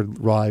Ford, recorded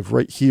live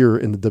right here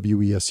in the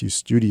WESU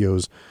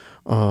studios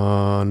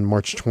on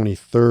March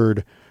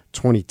 23rd,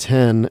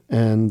 2010,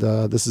 and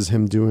this is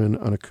him doing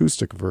an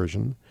acoustic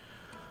version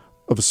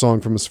of a song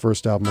from his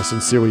first album, I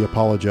Sincerely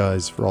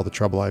Apologize for All the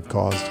Trouble I've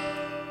Caused.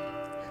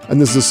 And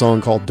this is a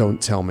song called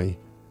Don't Tell Me.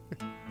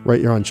 Right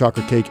here on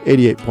Chocolate Cake,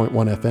 88.1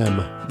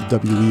 FM,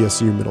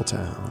 WESU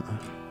Middletown.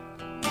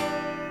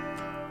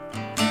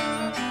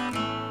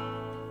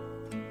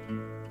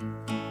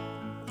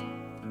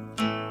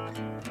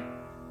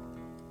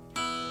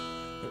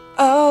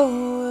 Oh,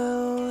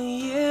 will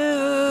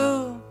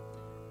you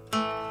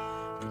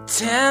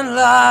pretend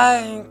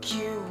like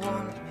you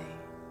want me?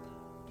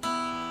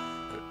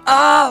 And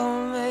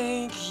I'll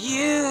make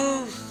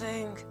you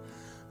think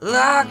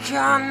like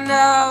I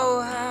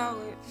know how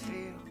it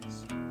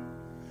feels.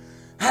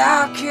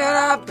 How could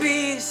I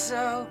be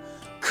so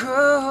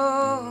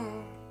cruel?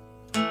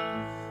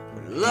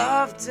 But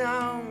love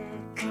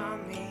don't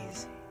come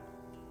easy,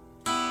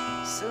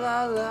 so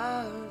I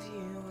love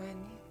you when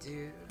you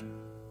do.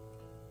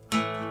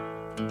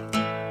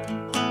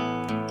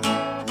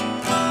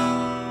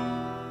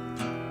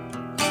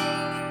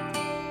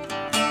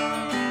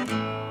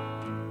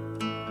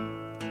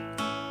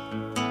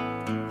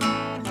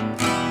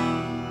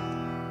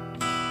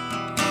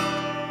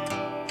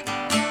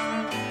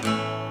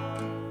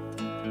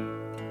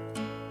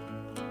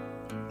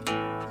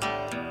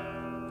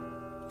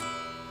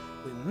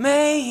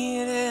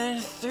 Made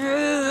it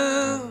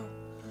through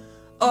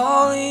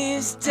all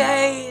these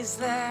days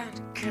that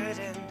could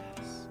end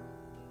us.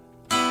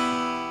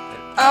 But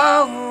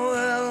oh,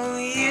 will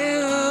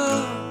you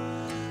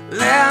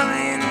let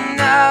me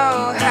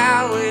know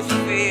how it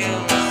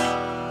feels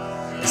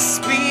to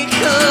speak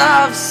a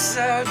love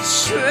so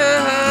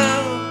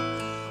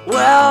true?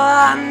 Well,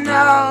 I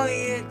know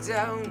you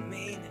don't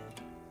mean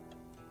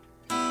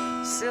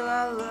it, still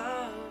I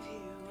love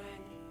you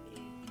when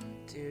you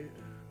do.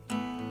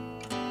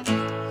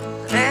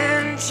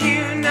 And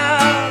you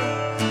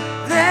know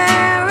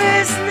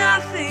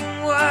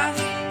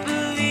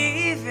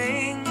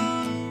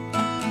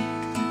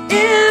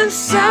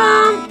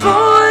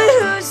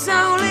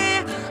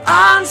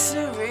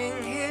answering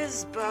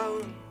his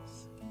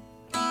bones.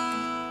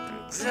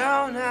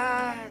 Don't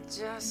I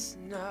just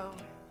know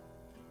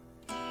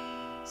it?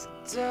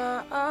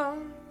 So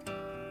don't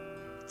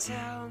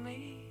tell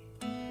me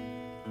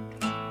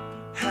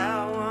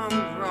how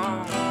I'm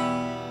wrong.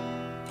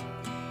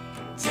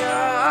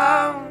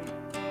 Don't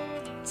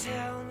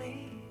tell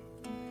me,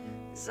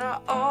 'cause I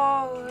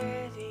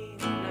already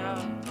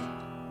know.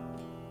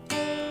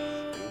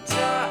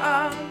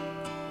 Don't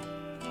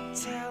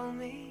tell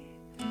me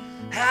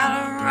how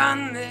to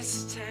run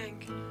this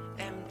tank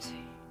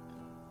empty.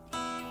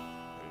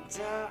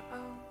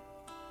 Don't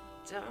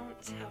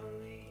tell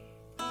me.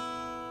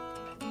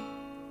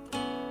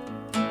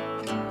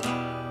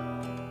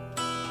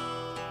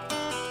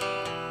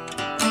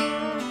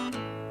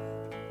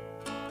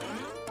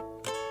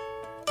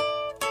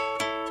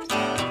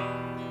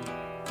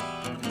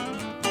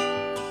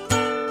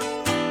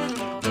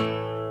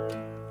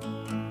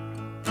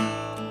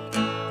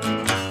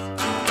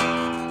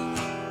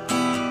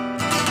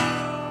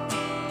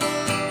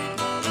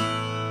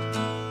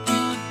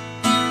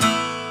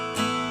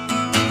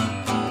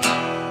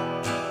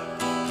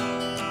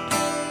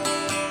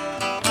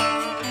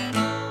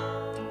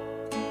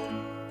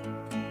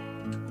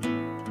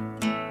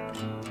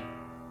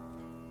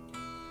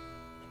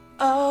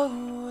 Oh,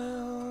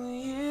 will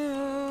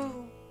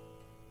you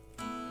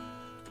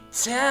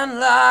pretend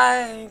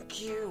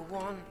like you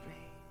want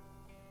me?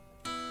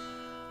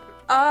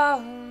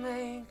 I'll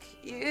make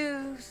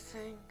you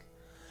think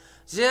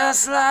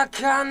just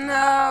like I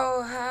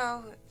know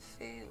how it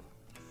feels.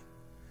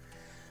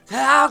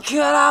 How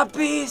could I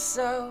be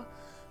so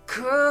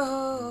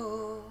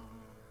cruel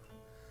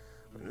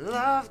when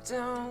love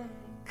don't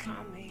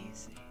come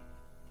easy?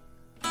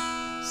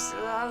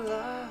 Still I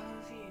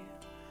love you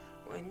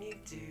when you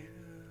do.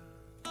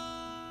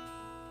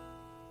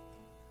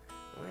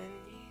 When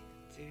you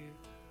do,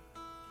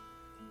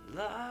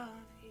 love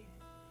you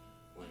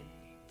when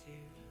you do.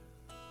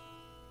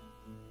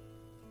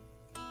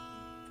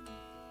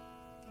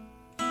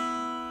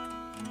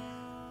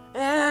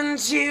 And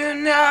you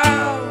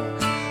know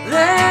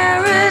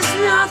there is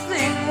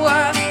nothing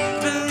worth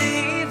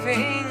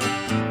believing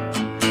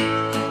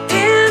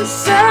in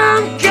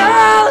some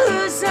girl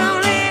who's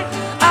only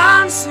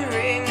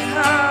answering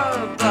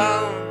her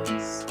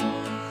bones.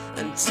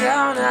 And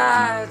don't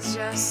I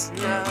just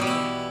know?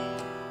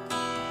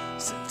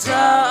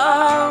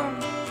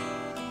 Don't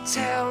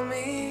tell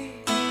me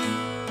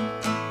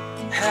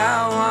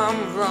how I'm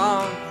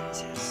wrong.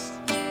 Just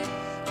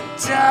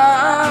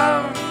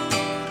don't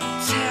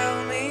tell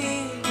me,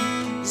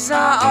 'cause I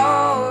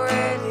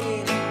already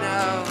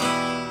know.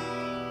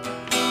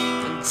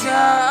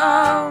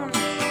 Don't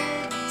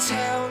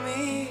tell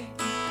me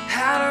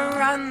how to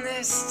run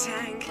this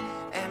tank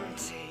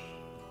empty.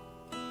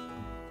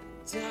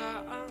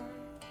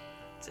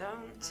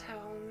 Don't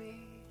tell me.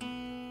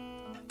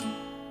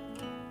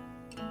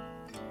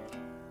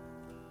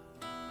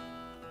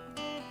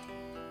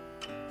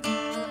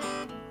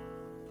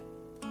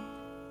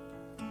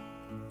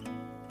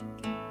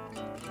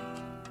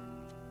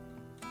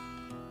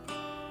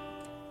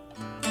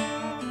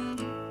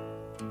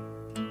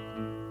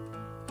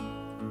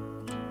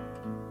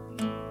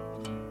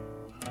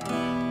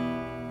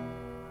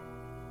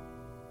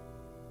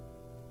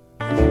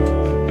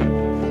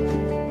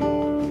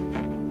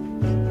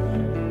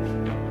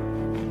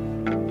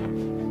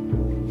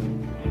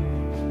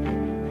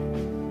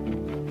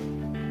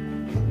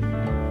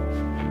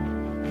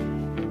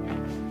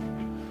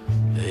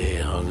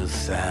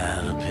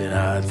 Sign up in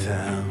our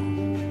town.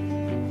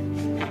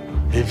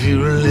 If you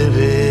live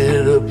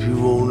it up, you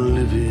won't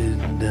live it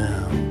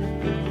down.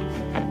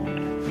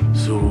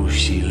 So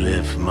she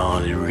left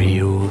Monte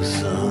Rio's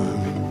son,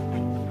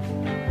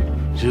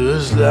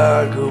 just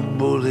like a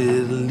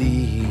bullet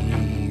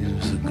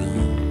leaves a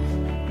gun.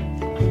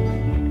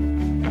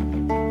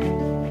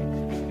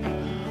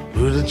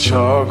 With a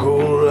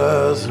charcoal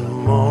eyes and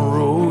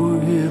Monroe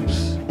hips,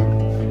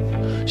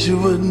 she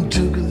went and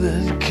took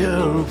that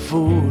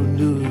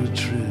California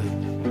trip.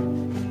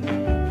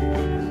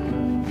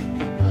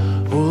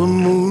 Oh, the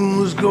moon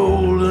was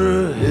gold and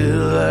her hair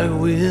like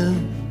wind.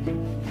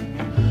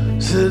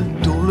 Said,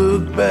 don't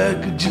look back,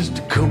 just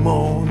come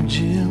on,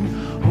 Jim.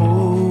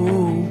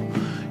 Oh,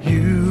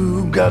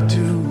 you got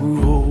to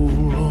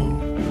hold on,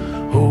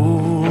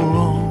 hold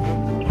on.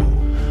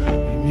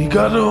 You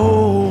got to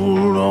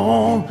hold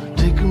on,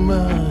 take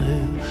my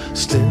hand,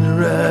 standing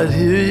right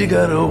here, you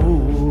got to hold on.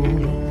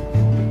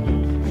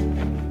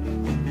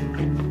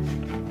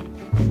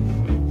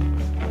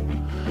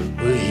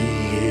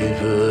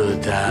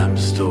 Dime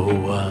store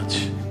watch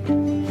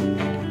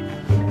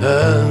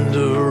and a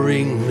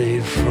ring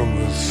made from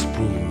a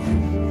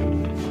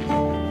spoon.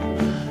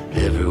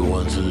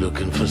 Everyone's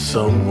looking for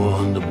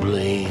someone to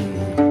blame.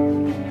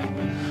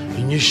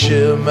 And you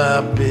share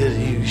my bed,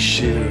 you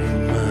share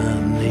my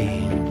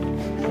name.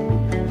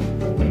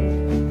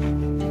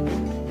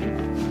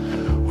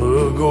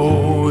 Well, go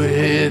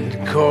ahead,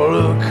 call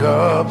the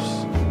cops.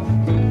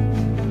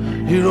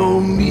 You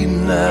don't meet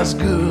nice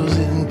girls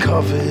in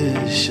coffee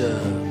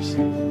shops.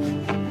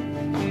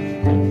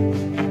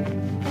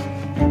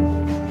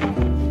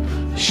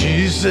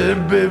 said,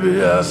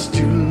 baby, I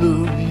still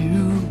love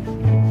you.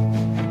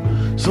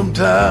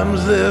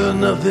 Sometimes there's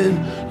nothing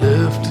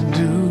left to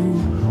do.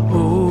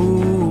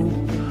 Oh,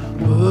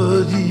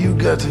 but you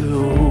got to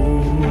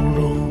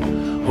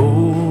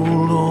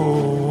hold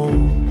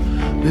on.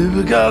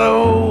 Baby, gotta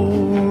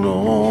hold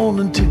on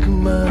and take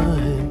my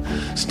hand.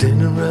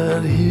 Standing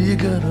right here, you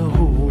gotta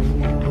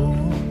hold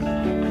on.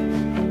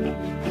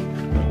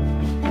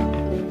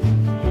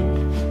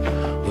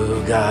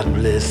 Well, God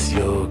bless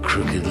your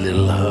crooked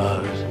little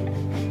heart.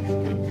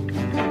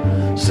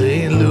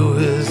 St.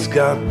 Louis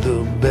got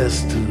the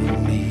best of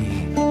me.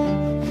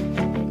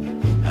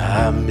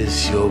 I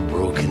miss your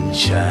broken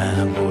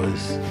china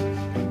voice.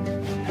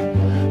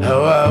 How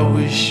I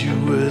wish you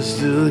were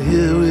still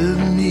here with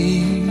me.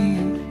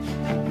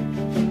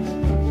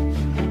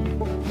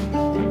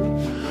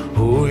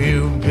 Oh,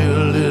 you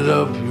build it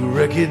up, you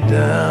wreck it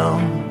down,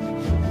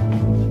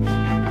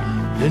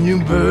 then you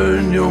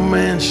burn your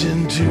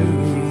mansion to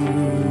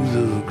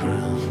the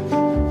ground.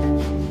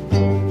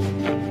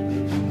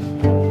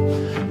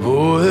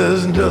 Oh,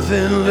 there's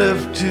nothing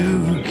left to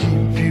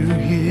keep you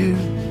here.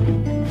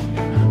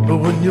 But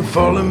when you're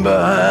falling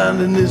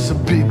behind in this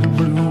big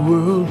blue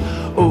world,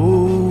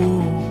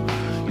 oh,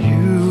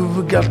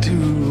 you've got to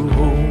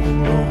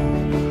hold on.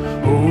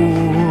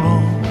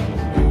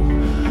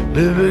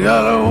 Baby,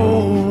 gotta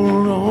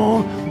hold on.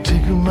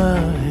 Take my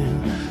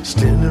hand,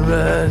 standing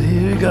right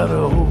here,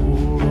 gotta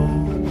hold on.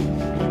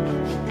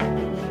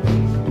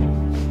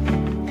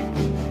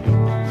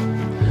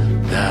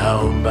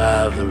 Down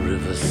by the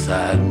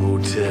Riverside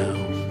Motel,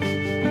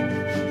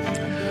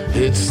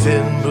 it's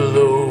thin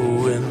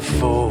below and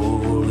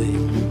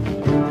falling.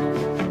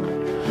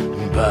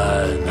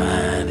 By a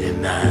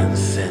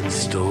 99-cent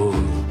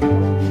store,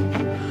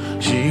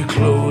 she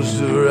closed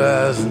her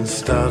eyes and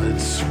started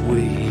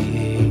swaying.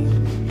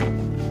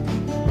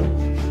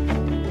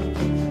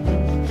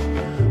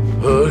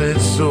 But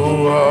it's so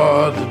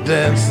hard to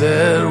dance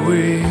that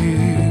way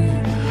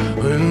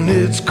when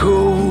it's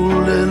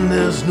cold and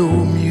there's no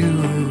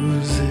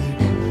music.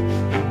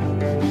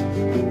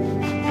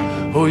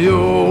 Oh,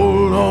 your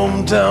old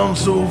hometown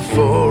so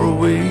far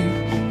away,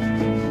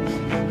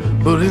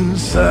 but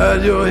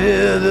inside your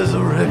head there's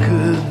a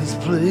record that's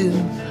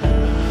playing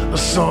a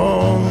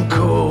song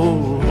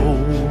called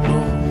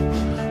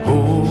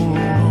Hold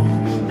On.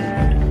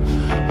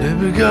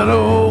 Baby, gotta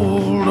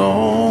hold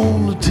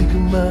on to take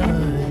my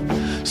hand.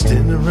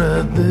 Standing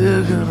right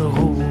there, gotta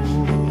hold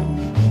on.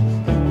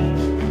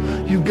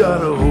 You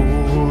gotta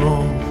hold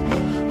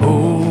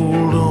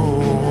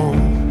on.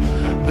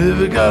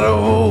 Baby, gotta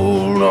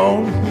hold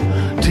on.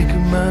 Take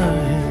my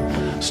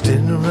hand.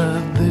 Standing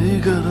right there,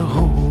 gotta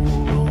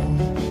hold on.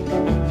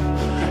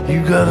 You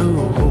gotta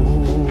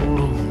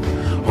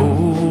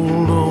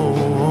hold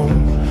on.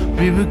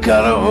 Baby,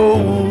 gotta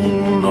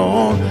hold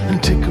on and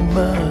take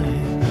my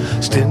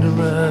hand. Standing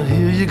right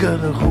here, you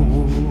gotta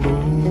hold on.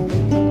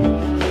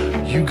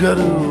 You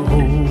gotta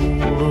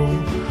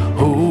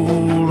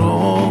hold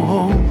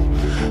on.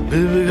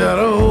 Baby,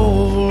 gotta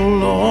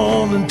hold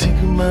on and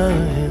take my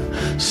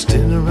hand.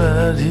 Standing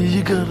right here,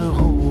 you gotta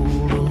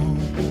hold on.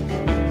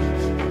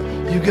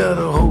 You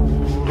gotta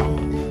hold on.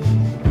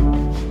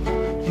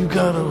 You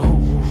gotta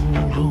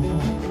hold on.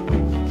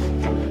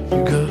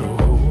 You gotta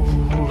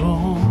hold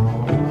on.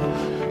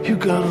 You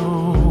gotta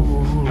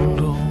hold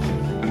on.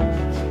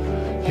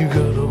 You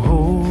gotta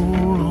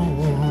hold on,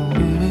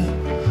 baby.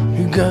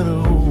 You gotta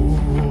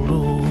hold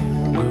on.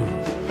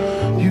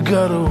 You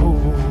gotta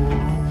hold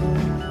on.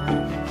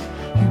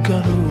 You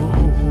gotta hold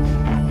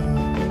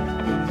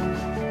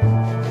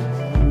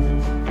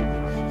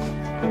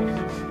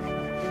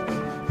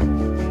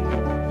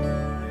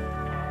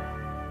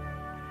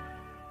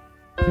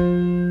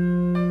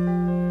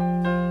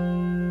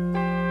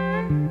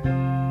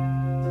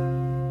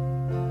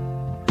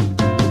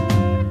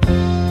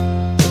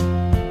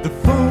The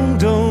phone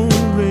don't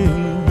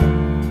ring.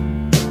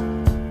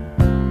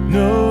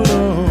 No.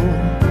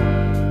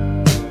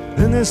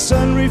 And the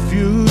sun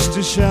refused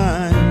to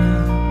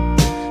shine.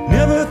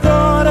 Never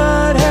thought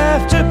I'd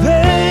have to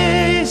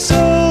pay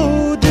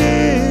so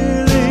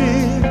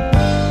dearly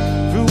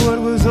for what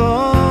was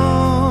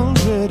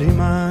already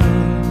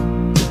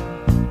mine.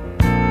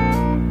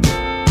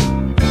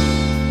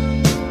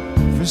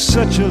 For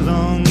such a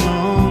long,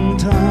 long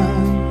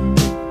time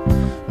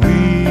we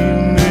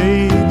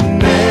made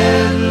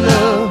mad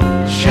love,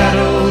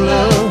 shadow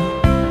love,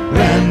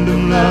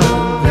 random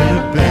love, and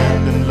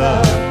abandoned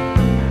love.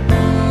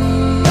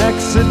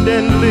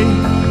 Accidentally,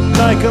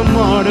 like a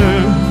martyr.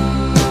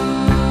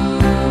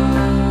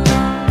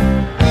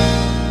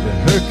 The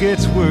hurt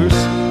gets worse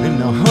and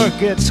the heart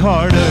gets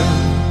harder.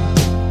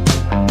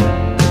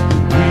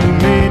 We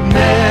made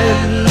mad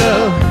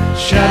love,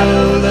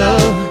 shadow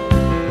love,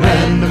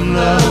 random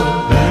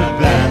love, and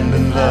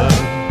abandoned love.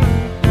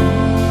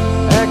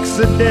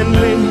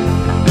 Accidentally,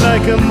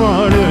 like a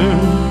martyr.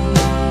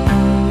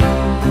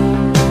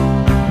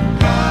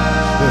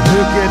 The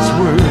hurt gets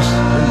worse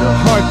and the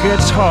heart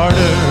gets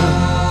harder.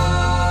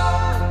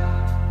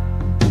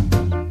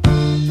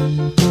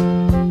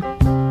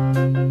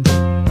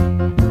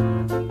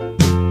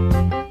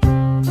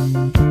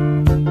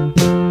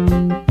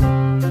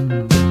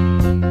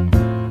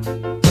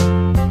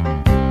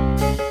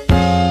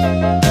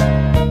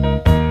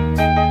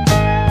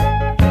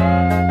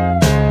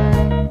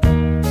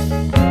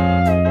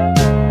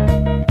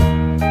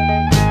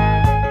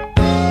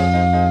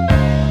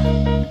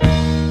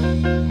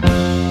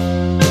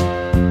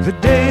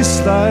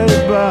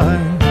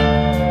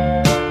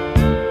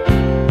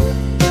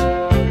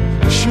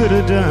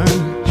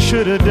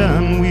 should've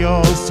done, we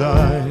all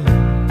sigh.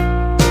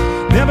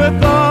 Never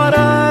thought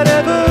I'd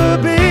ever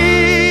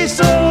be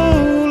so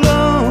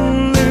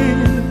lonely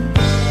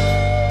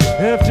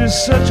after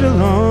such a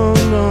long,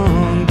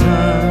 long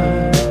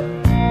time.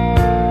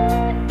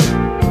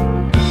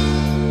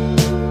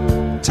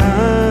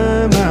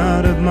 Time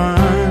out of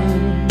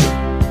mind.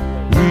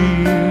 We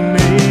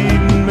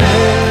made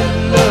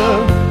mad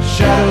love,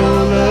 shadow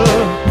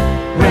love,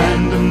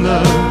 random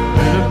love,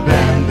 and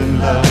abandoned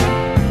love.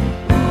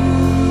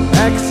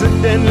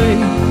 Accidentally,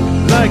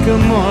 like a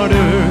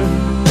martyr.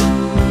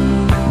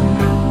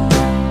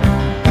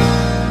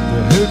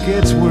 The hurt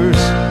gets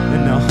worse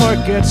and the heart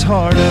gets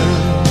harder.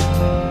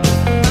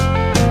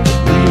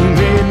 We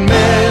made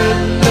mad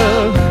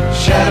love,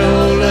 shadow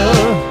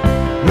love,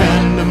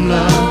 random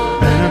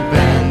love, and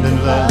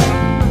abandoned love.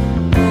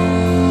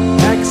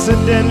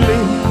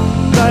 Accidentally,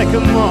 like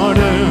a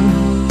martyr.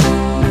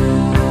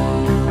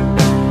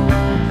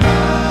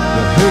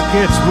 The hurt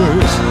gets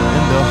worse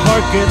and the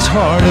heart gets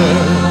harder.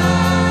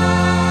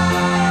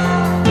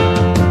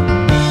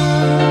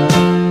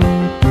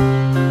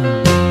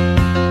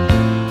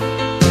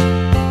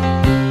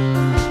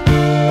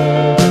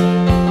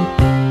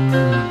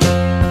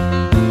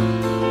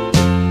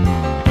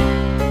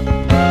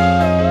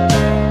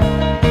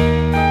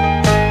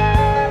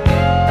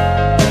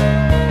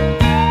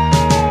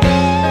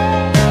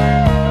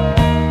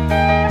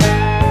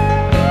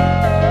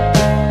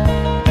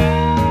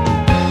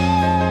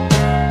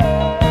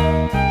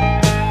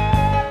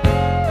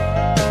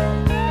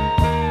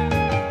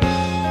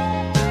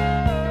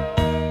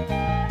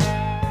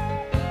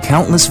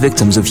 Countless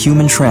victims of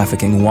human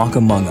trafficking walk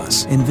among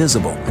us,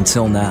 invisible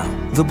until now.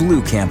 The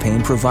Blue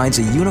Campaign provides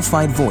a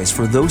unified voice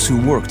for those who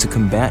work to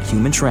combat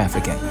human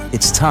trafficking.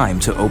 It's time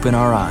to open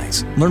our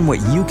eyes. Learn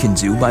what you can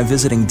do by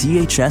visiting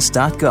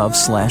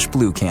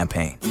dhs.gov/Blue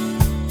Campaign.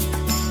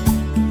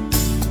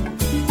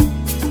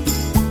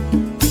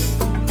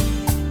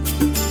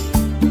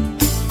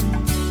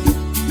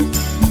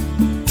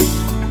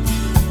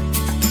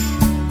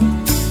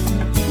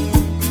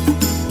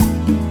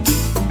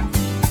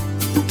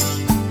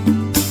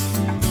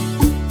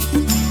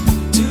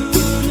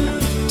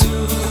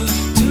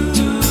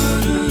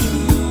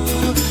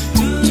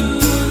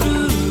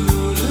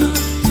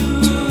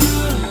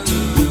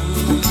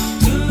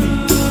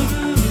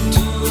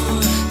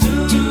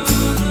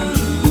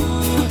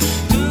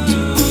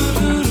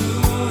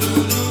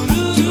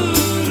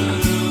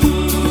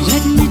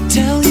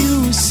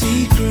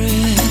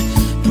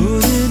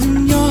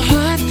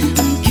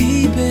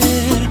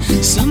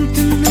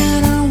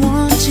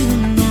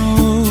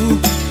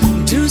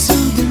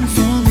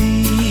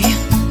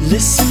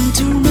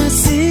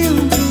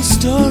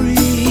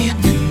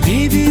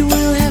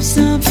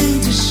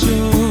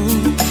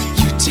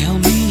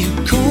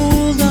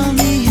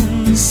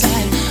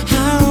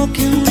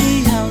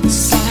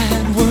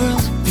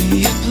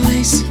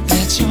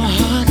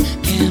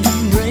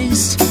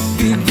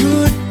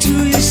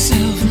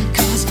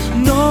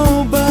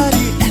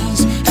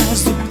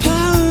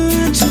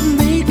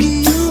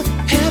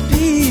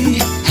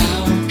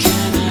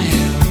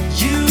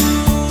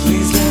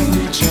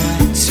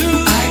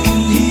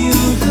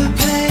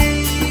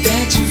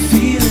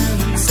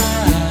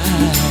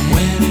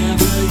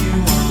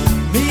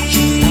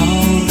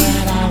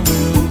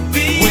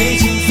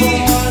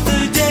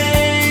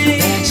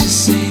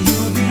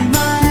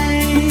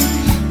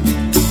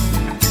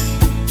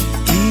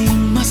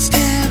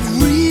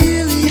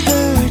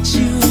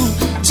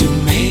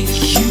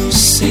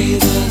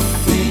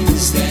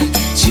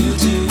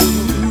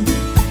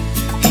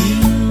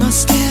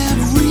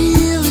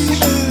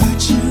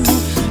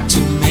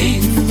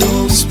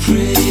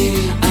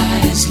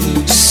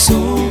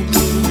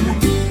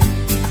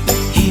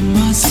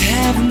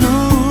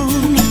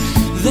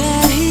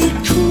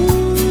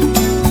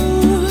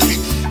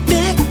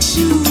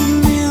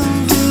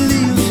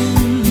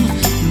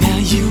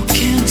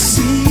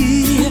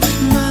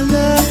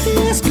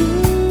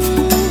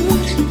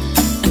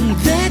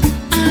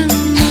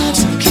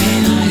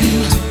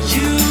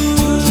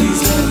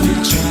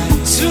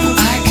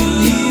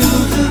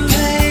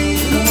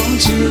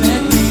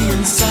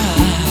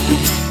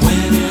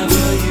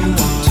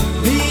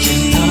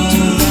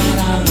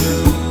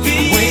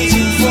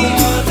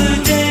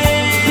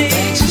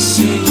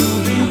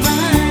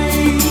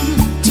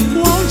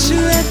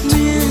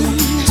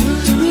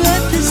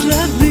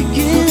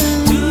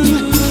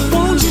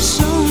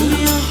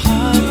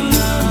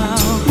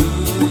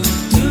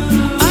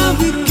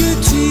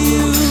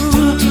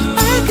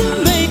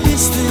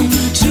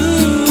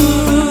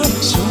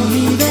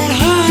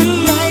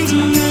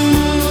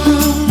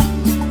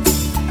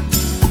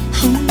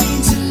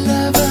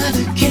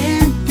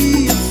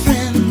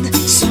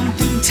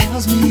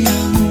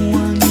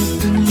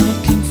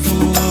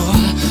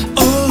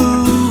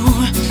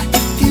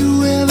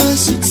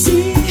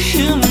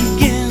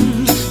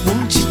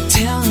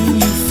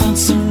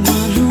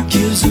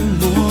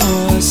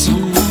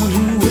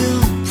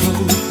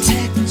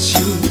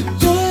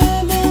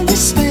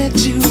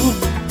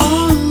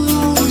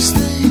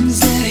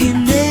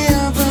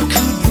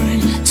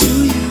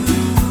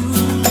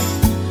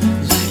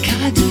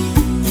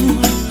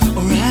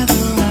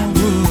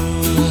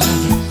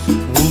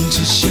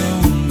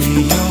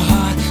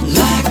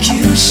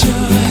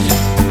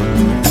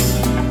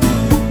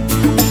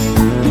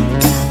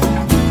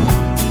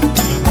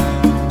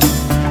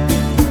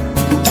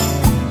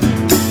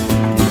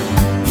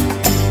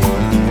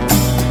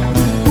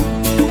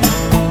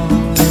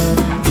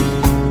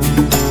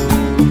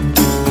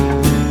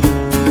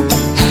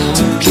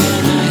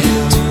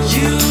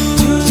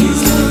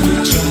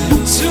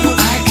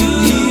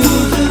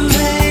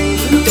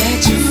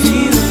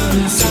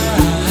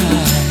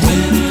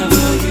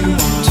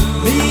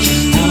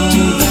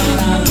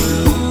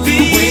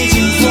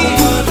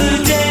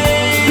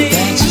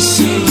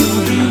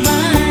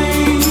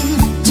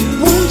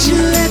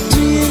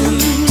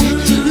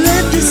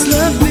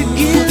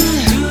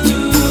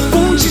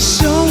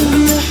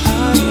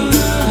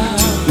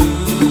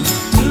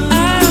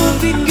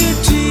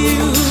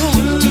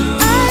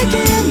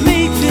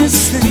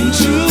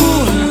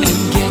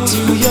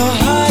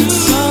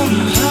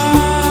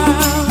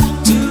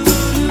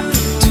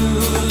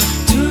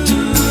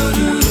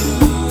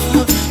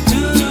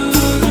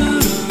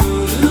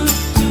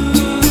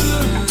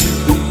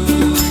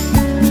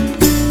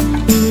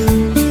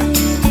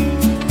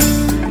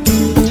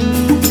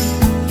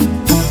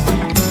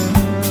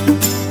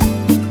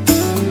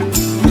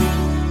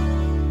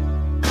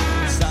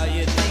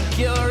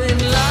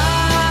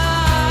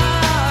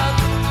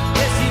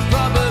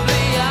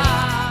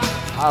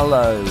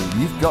 Hello,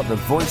 you've got the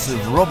voice of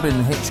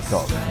Robyn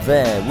Hitchcock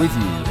there with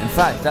you. In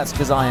fact, that's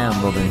because I am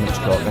Robyn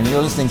Hitchcock, and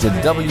you're listening to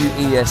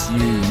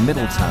WESU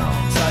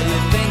Middletown. So you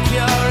think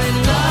you're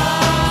in love?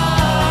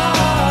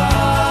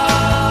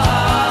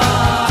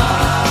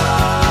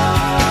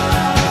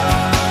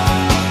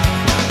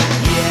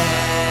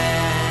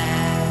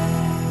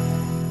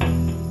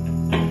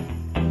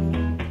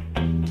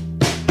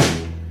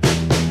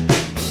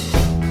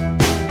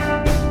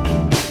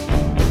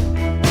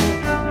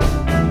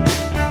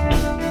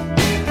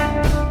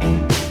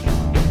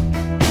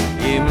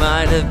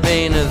 Have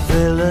been a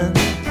villain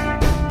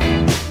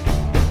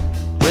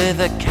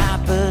with a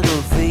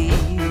capital V.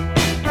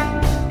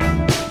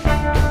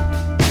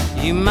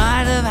 You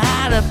might have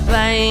had a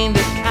plane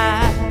to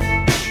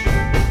catch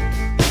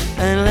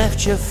and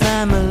left your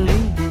family.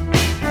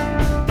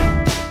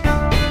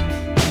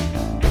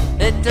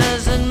 It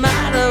doesn't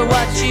matter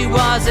what you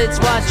was, it's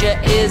what you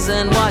is,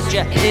 and what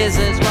you is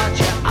what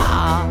you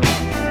are.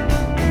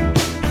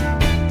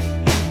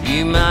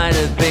 You might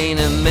have been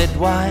a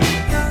midwife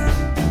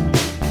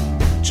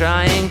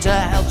trying to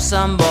help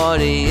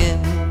somebody in.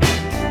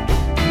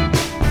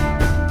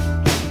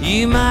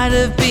 You might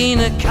have been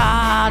a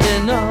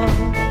cardinal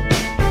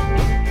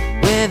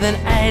with an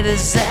A to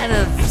Z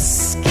of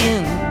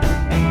skin.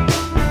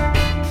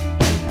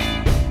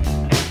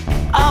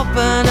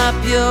 Open up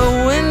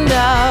your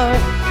window,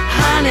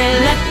 honey,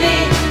 let me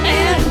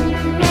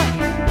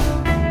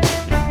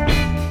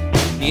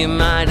in. You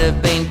might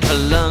have been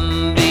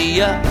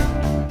Columbia,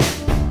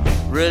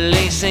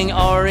 releasing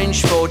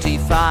orange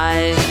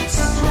 45s.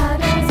 How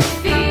does it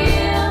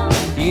feel?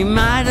 You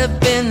might have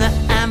been the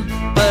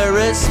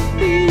Emperor's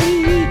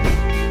bee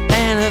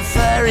and a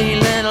furry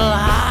little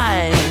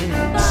hive.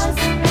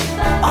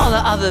 All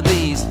the other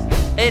bees.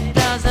 It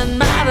doesn't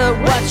matter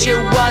what you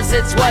was,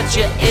 it's what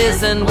you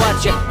is, and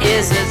what you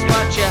is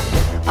what you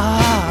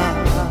are.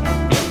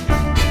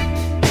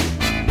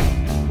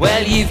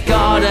 Well, you've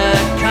gotta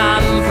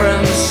come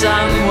from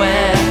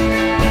somewhere,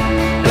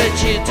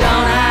 but you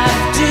don't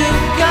have to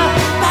go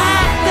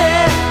back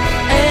there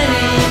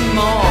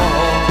anymore.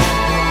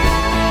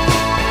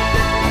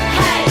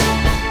 Hey!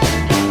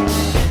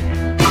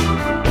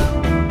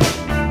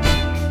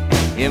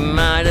 You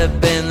might have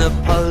been the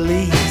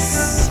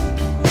police,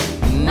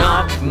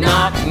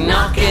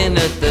 knocking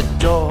at the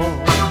door.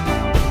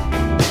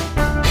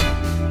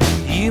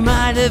 You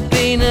might have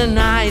been a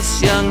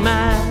nice young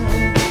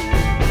man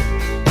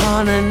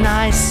on a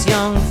nice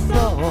young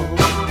floor.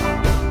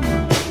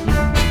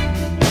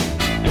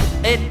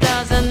 It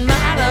doesn't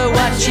matter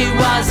what you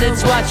was,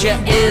 it's what you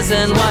is,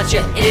 and what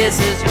you is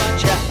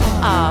what you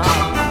are.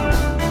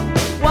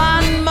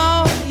 One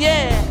more,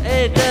 yeah,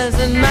 it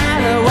doesn't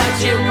matter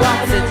what you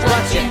was, it's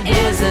what you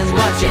is, and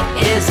what you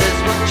is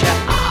what you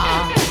are.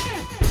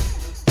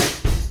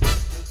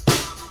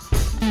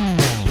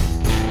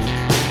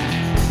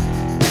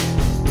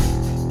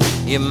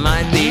 You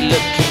might be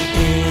looking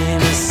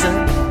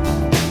innocent,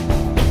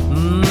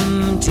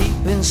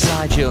 deep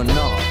inside you're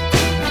not.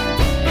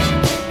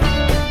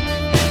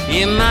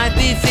 You might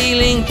be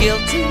feeling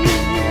guilty,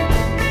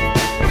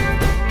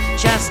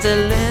 just a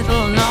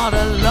little, not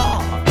a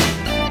lot.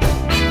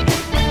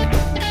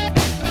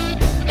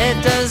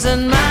 It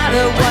doesn't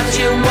matter what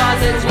you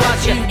was, it's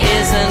what you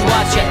is, and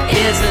what you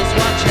is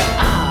what you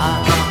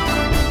are.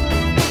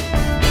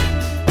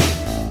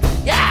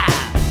 Yeah!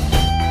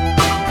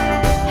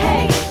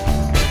 Hey!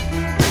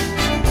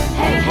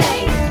 Hey, hey!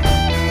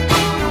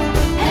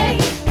 Hey!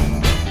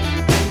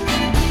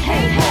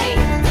 Hey, hey!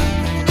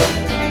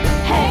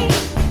 Hey!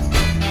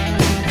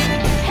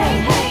 Hey,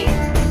 hey!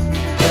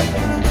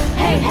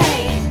 Hey, hey!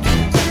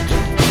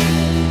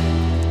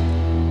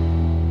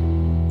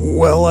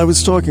 Well, I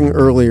was talking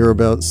earlier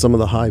about some of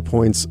the high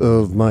points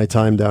of my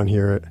time down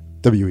here at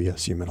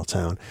WESU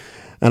Middletown.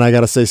 And I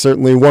got to say,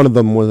 certainly one of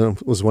them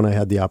was when I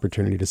had the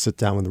opportunity to sit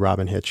down with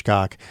Robyn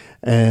Hitchcock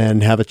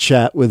and have a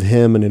chat with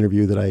him, an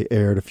interview that I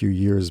aired a few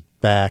years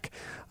back.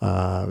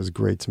 It was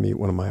great to meet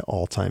one of my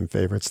all-time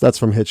favorites. That's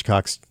from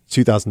Hitchcock's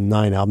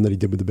 2009 album that he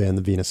did with the band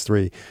The Venus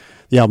 3.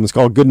 The album is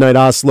called Goodnight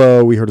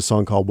Oslo. We heard a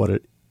song called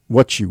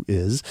What You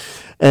Is.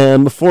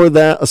 And before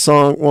that, a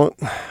song, well,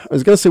 I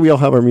was going to say we all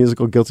have our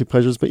musical guilty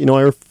pleasures, but,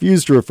 I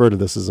refuse to refer to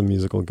this as a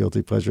musical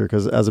guilty pleasure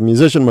because as a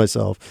musician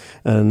myself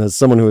and as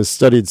someone who has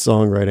studied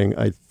songwriting,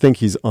 I think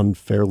he's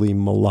unfairly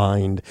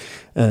maligned,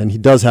 and he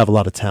does have a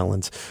lot of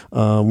talent.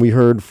 We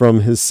heard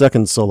from his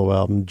second solo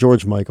album,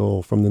 George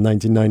Michael, from the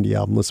 1990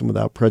 album, Listen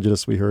Without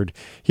Prejudice, we heard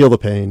Heal the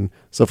Pain.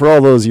 So for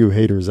all those you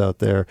haters out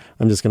there,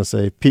 I'm just going to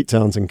say Pete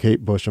Townsend,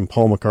 Kate Bush, and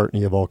Paul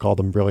McCartney have all called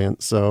him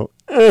brilliant. So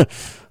I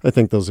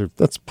think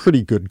that's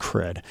pretty good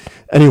cred.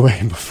 Anyway,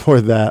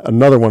 before that,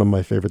 another one of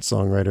my favorite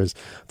songwriters,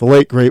 the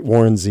late, great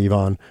Warren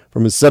Zevon.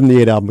 From his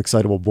 78 album,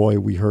 Excitable Boy,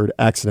 we heard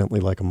Accidentally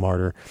Like a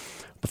Martyr.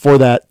 Before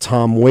that,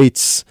 Tom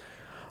Waits,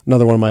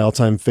 another one of my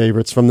all-time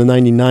favorites. From the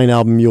 99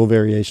 album, Mule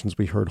Variations,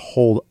 we heard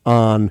Hold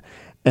On.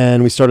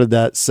 And we started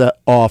that set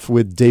off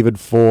with David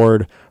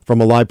Ford from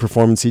a live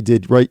performance he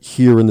did right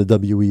here in the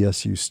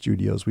WESU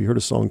studios. We heard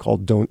a song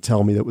called Don't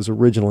Tell Me that was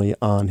originally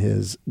on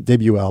his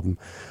debut album.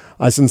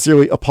 I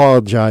sincerely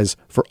apologize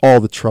for all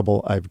the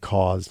trouble I've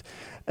caused.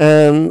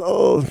 And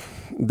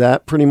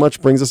that pretty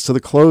much brings us to the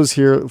close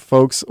here,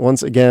 folks.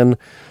 Once again,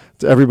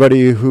 to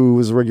everybody who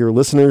is a regular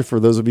listener, for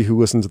those of you who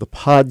listen to the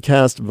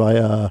podcast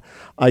via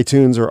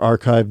iTunes or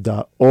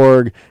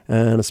archive.org,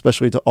 and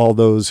especially to all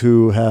those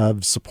who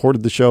have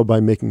supported the show by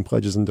making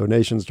pledges and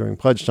donations during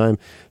pledge time,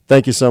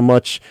 thank you so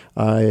much.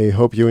 I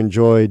hope you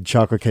enjoyed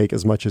Chocolate Cake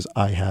as much as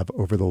I have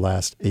over the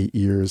last 8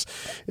 years.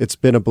 It's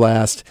been a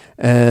blast,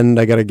 and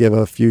I got to give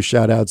a few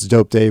shout-outs.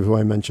 Dope Dave, who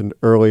I mentioned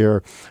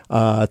earlier,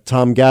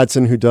 Tom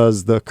Gadsden, who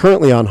does the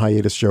currently on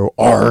hiatus show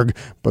ARG,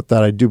 but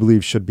that I do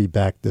believe should be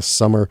back this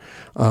summer.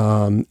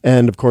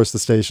 And, of course, the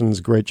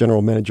station's great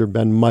general manager,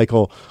 Ben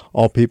Michael,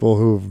 all people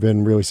who've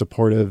been really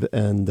supportive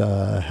and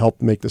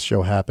helped make this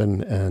show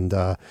happen, and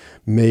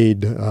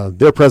made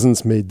their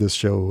presence made this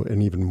show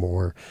an even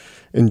more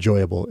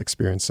enjoyable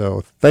experience.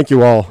 So thank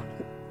you all.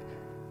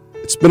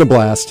 It's been a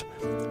blast.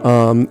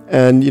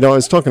 And, I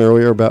was talking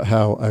earlier about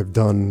how I've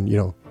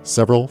done,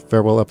 several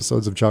farewell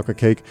episodes of Chocolate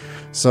Cake.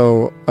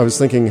 So I was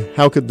thinking,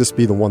 how could this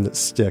be the one that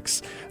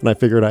sticks? And I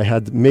figured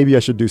maybe I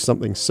should do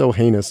something so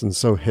heinous and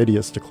so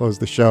hideous to close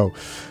the show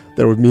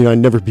that would mean I'd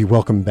never be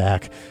welcome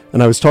back.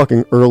 And I was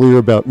talking earlier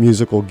about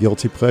musical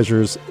guilty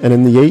pleasures. And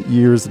in the 8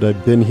 years that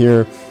I've been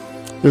here,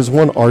 there's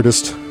one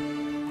artist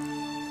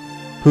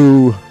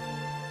who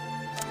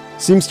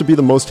seems to be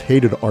the most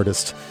hated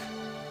artist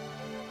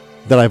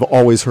that I've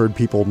always heard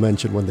people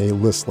mention when they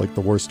list like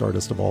the worst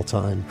artist of all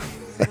time.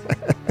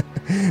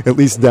 At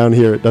least down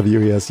here at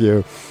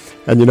WESU.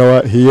 And you know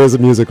what? He is a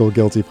musical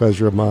guilty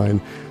pleasure of mine.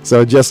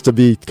 So just to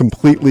be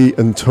completely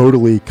and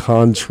totally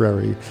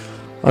contrary,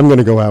 I'm going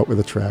to go out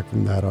with a track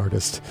from that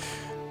artist.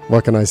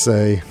 What can I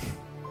say?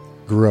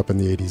 Grew up in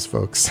the 80s,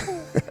 folks.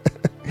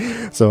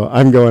 So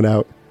I'm going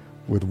out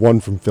with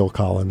one from Phil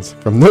Collins.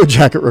 From No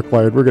Jacket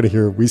Required, we're going to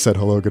hear We Said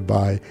Hello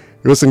Goodbye.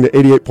 You're listening to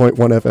 88.1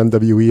 FM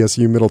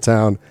WESU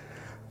Middletown.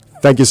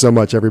 Thank you so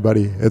much,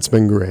 everybody. It's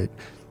been great.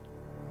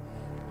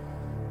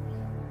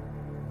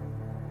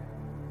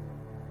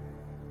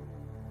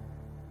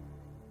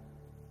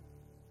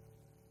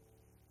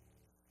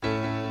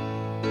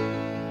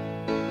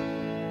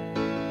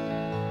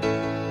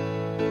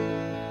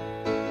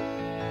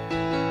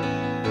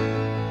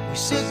 We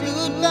said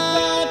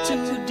goodbye to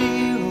a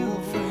dear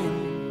old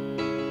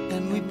friend,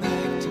 and we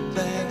packed our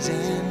bags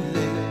and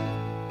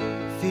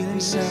left, feeling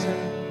sad.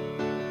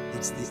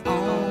 It's the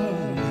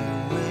only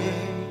way.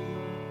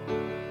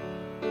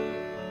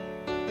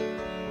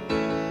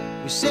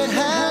 We said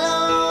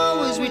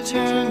hello as we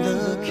turned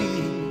the key,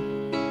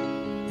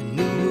 a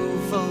new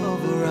roof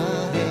over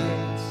our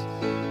heads,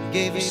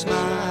 gave a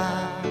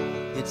smile.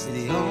 It's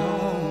the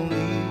only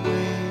way.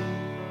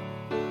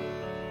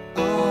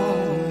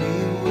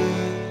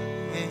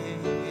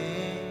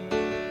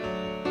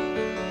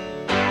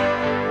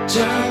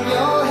 Turn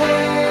your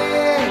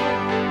head,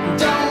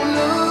 don't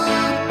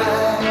look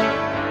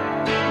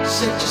back.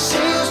 Set your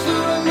sails for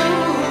a new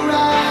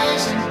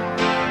horizon.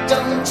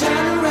 Don't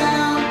turn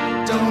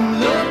around, don't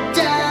look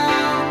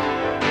down.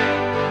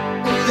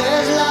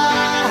 There's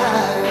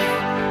life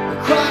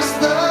across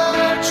the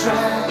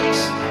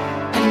tracks,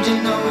 and you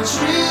know it's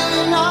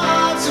really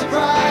not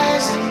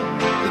surprising.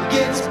 It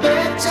gets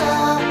better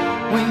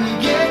when you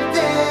get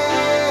there.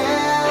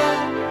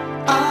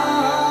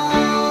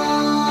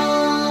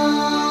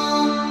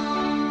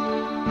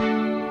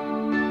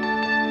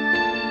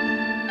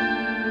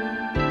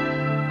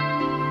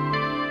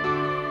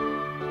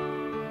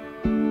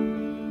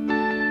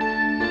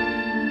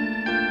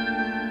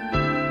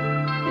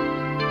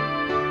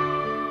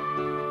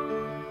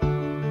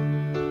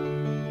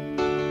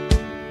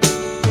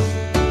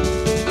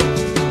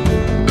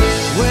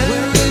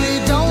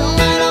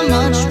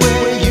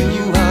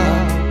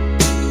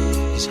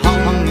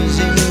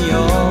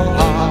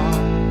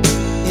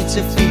 It's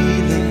a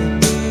feeling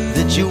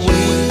that you wait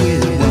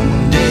with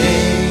one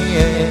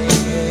day.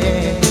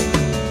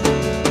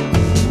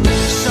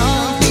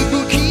 Some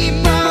people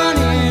keep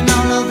running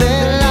all of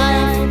their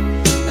life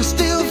and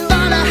still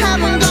find I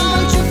haven't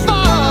gone too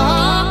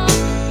far.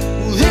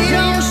 They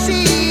don't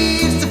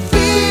see it's the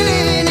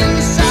feeling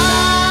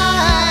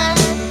inside,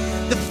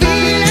 the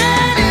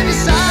feeling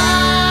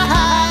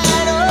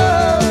inside.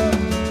 Oh,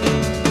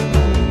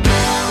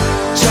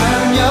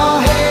 turn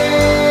your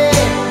head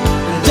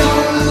and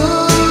don't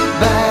look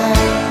back.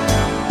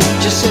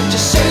 Just set your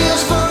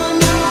sails for a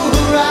new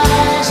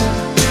horizon.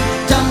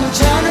 Don't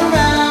turn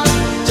around,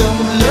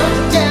 don't look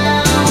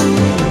down.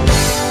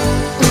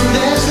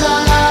 There's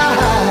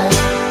life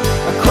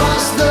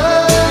across the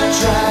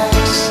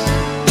tracks,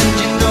 and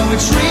you know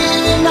it's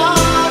really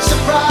not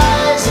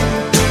surprising.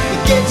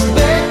 It gets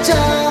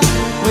better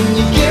when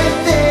you get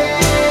there.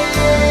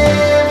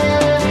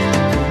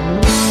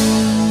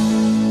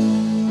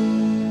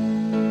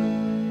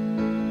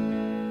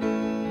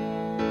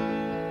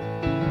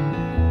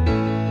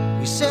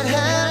 We said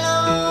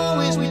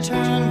hello as we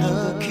turned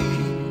the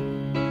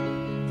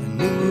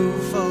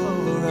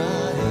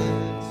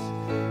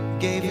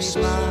gave a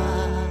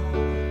smile.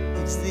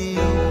 It's the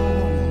only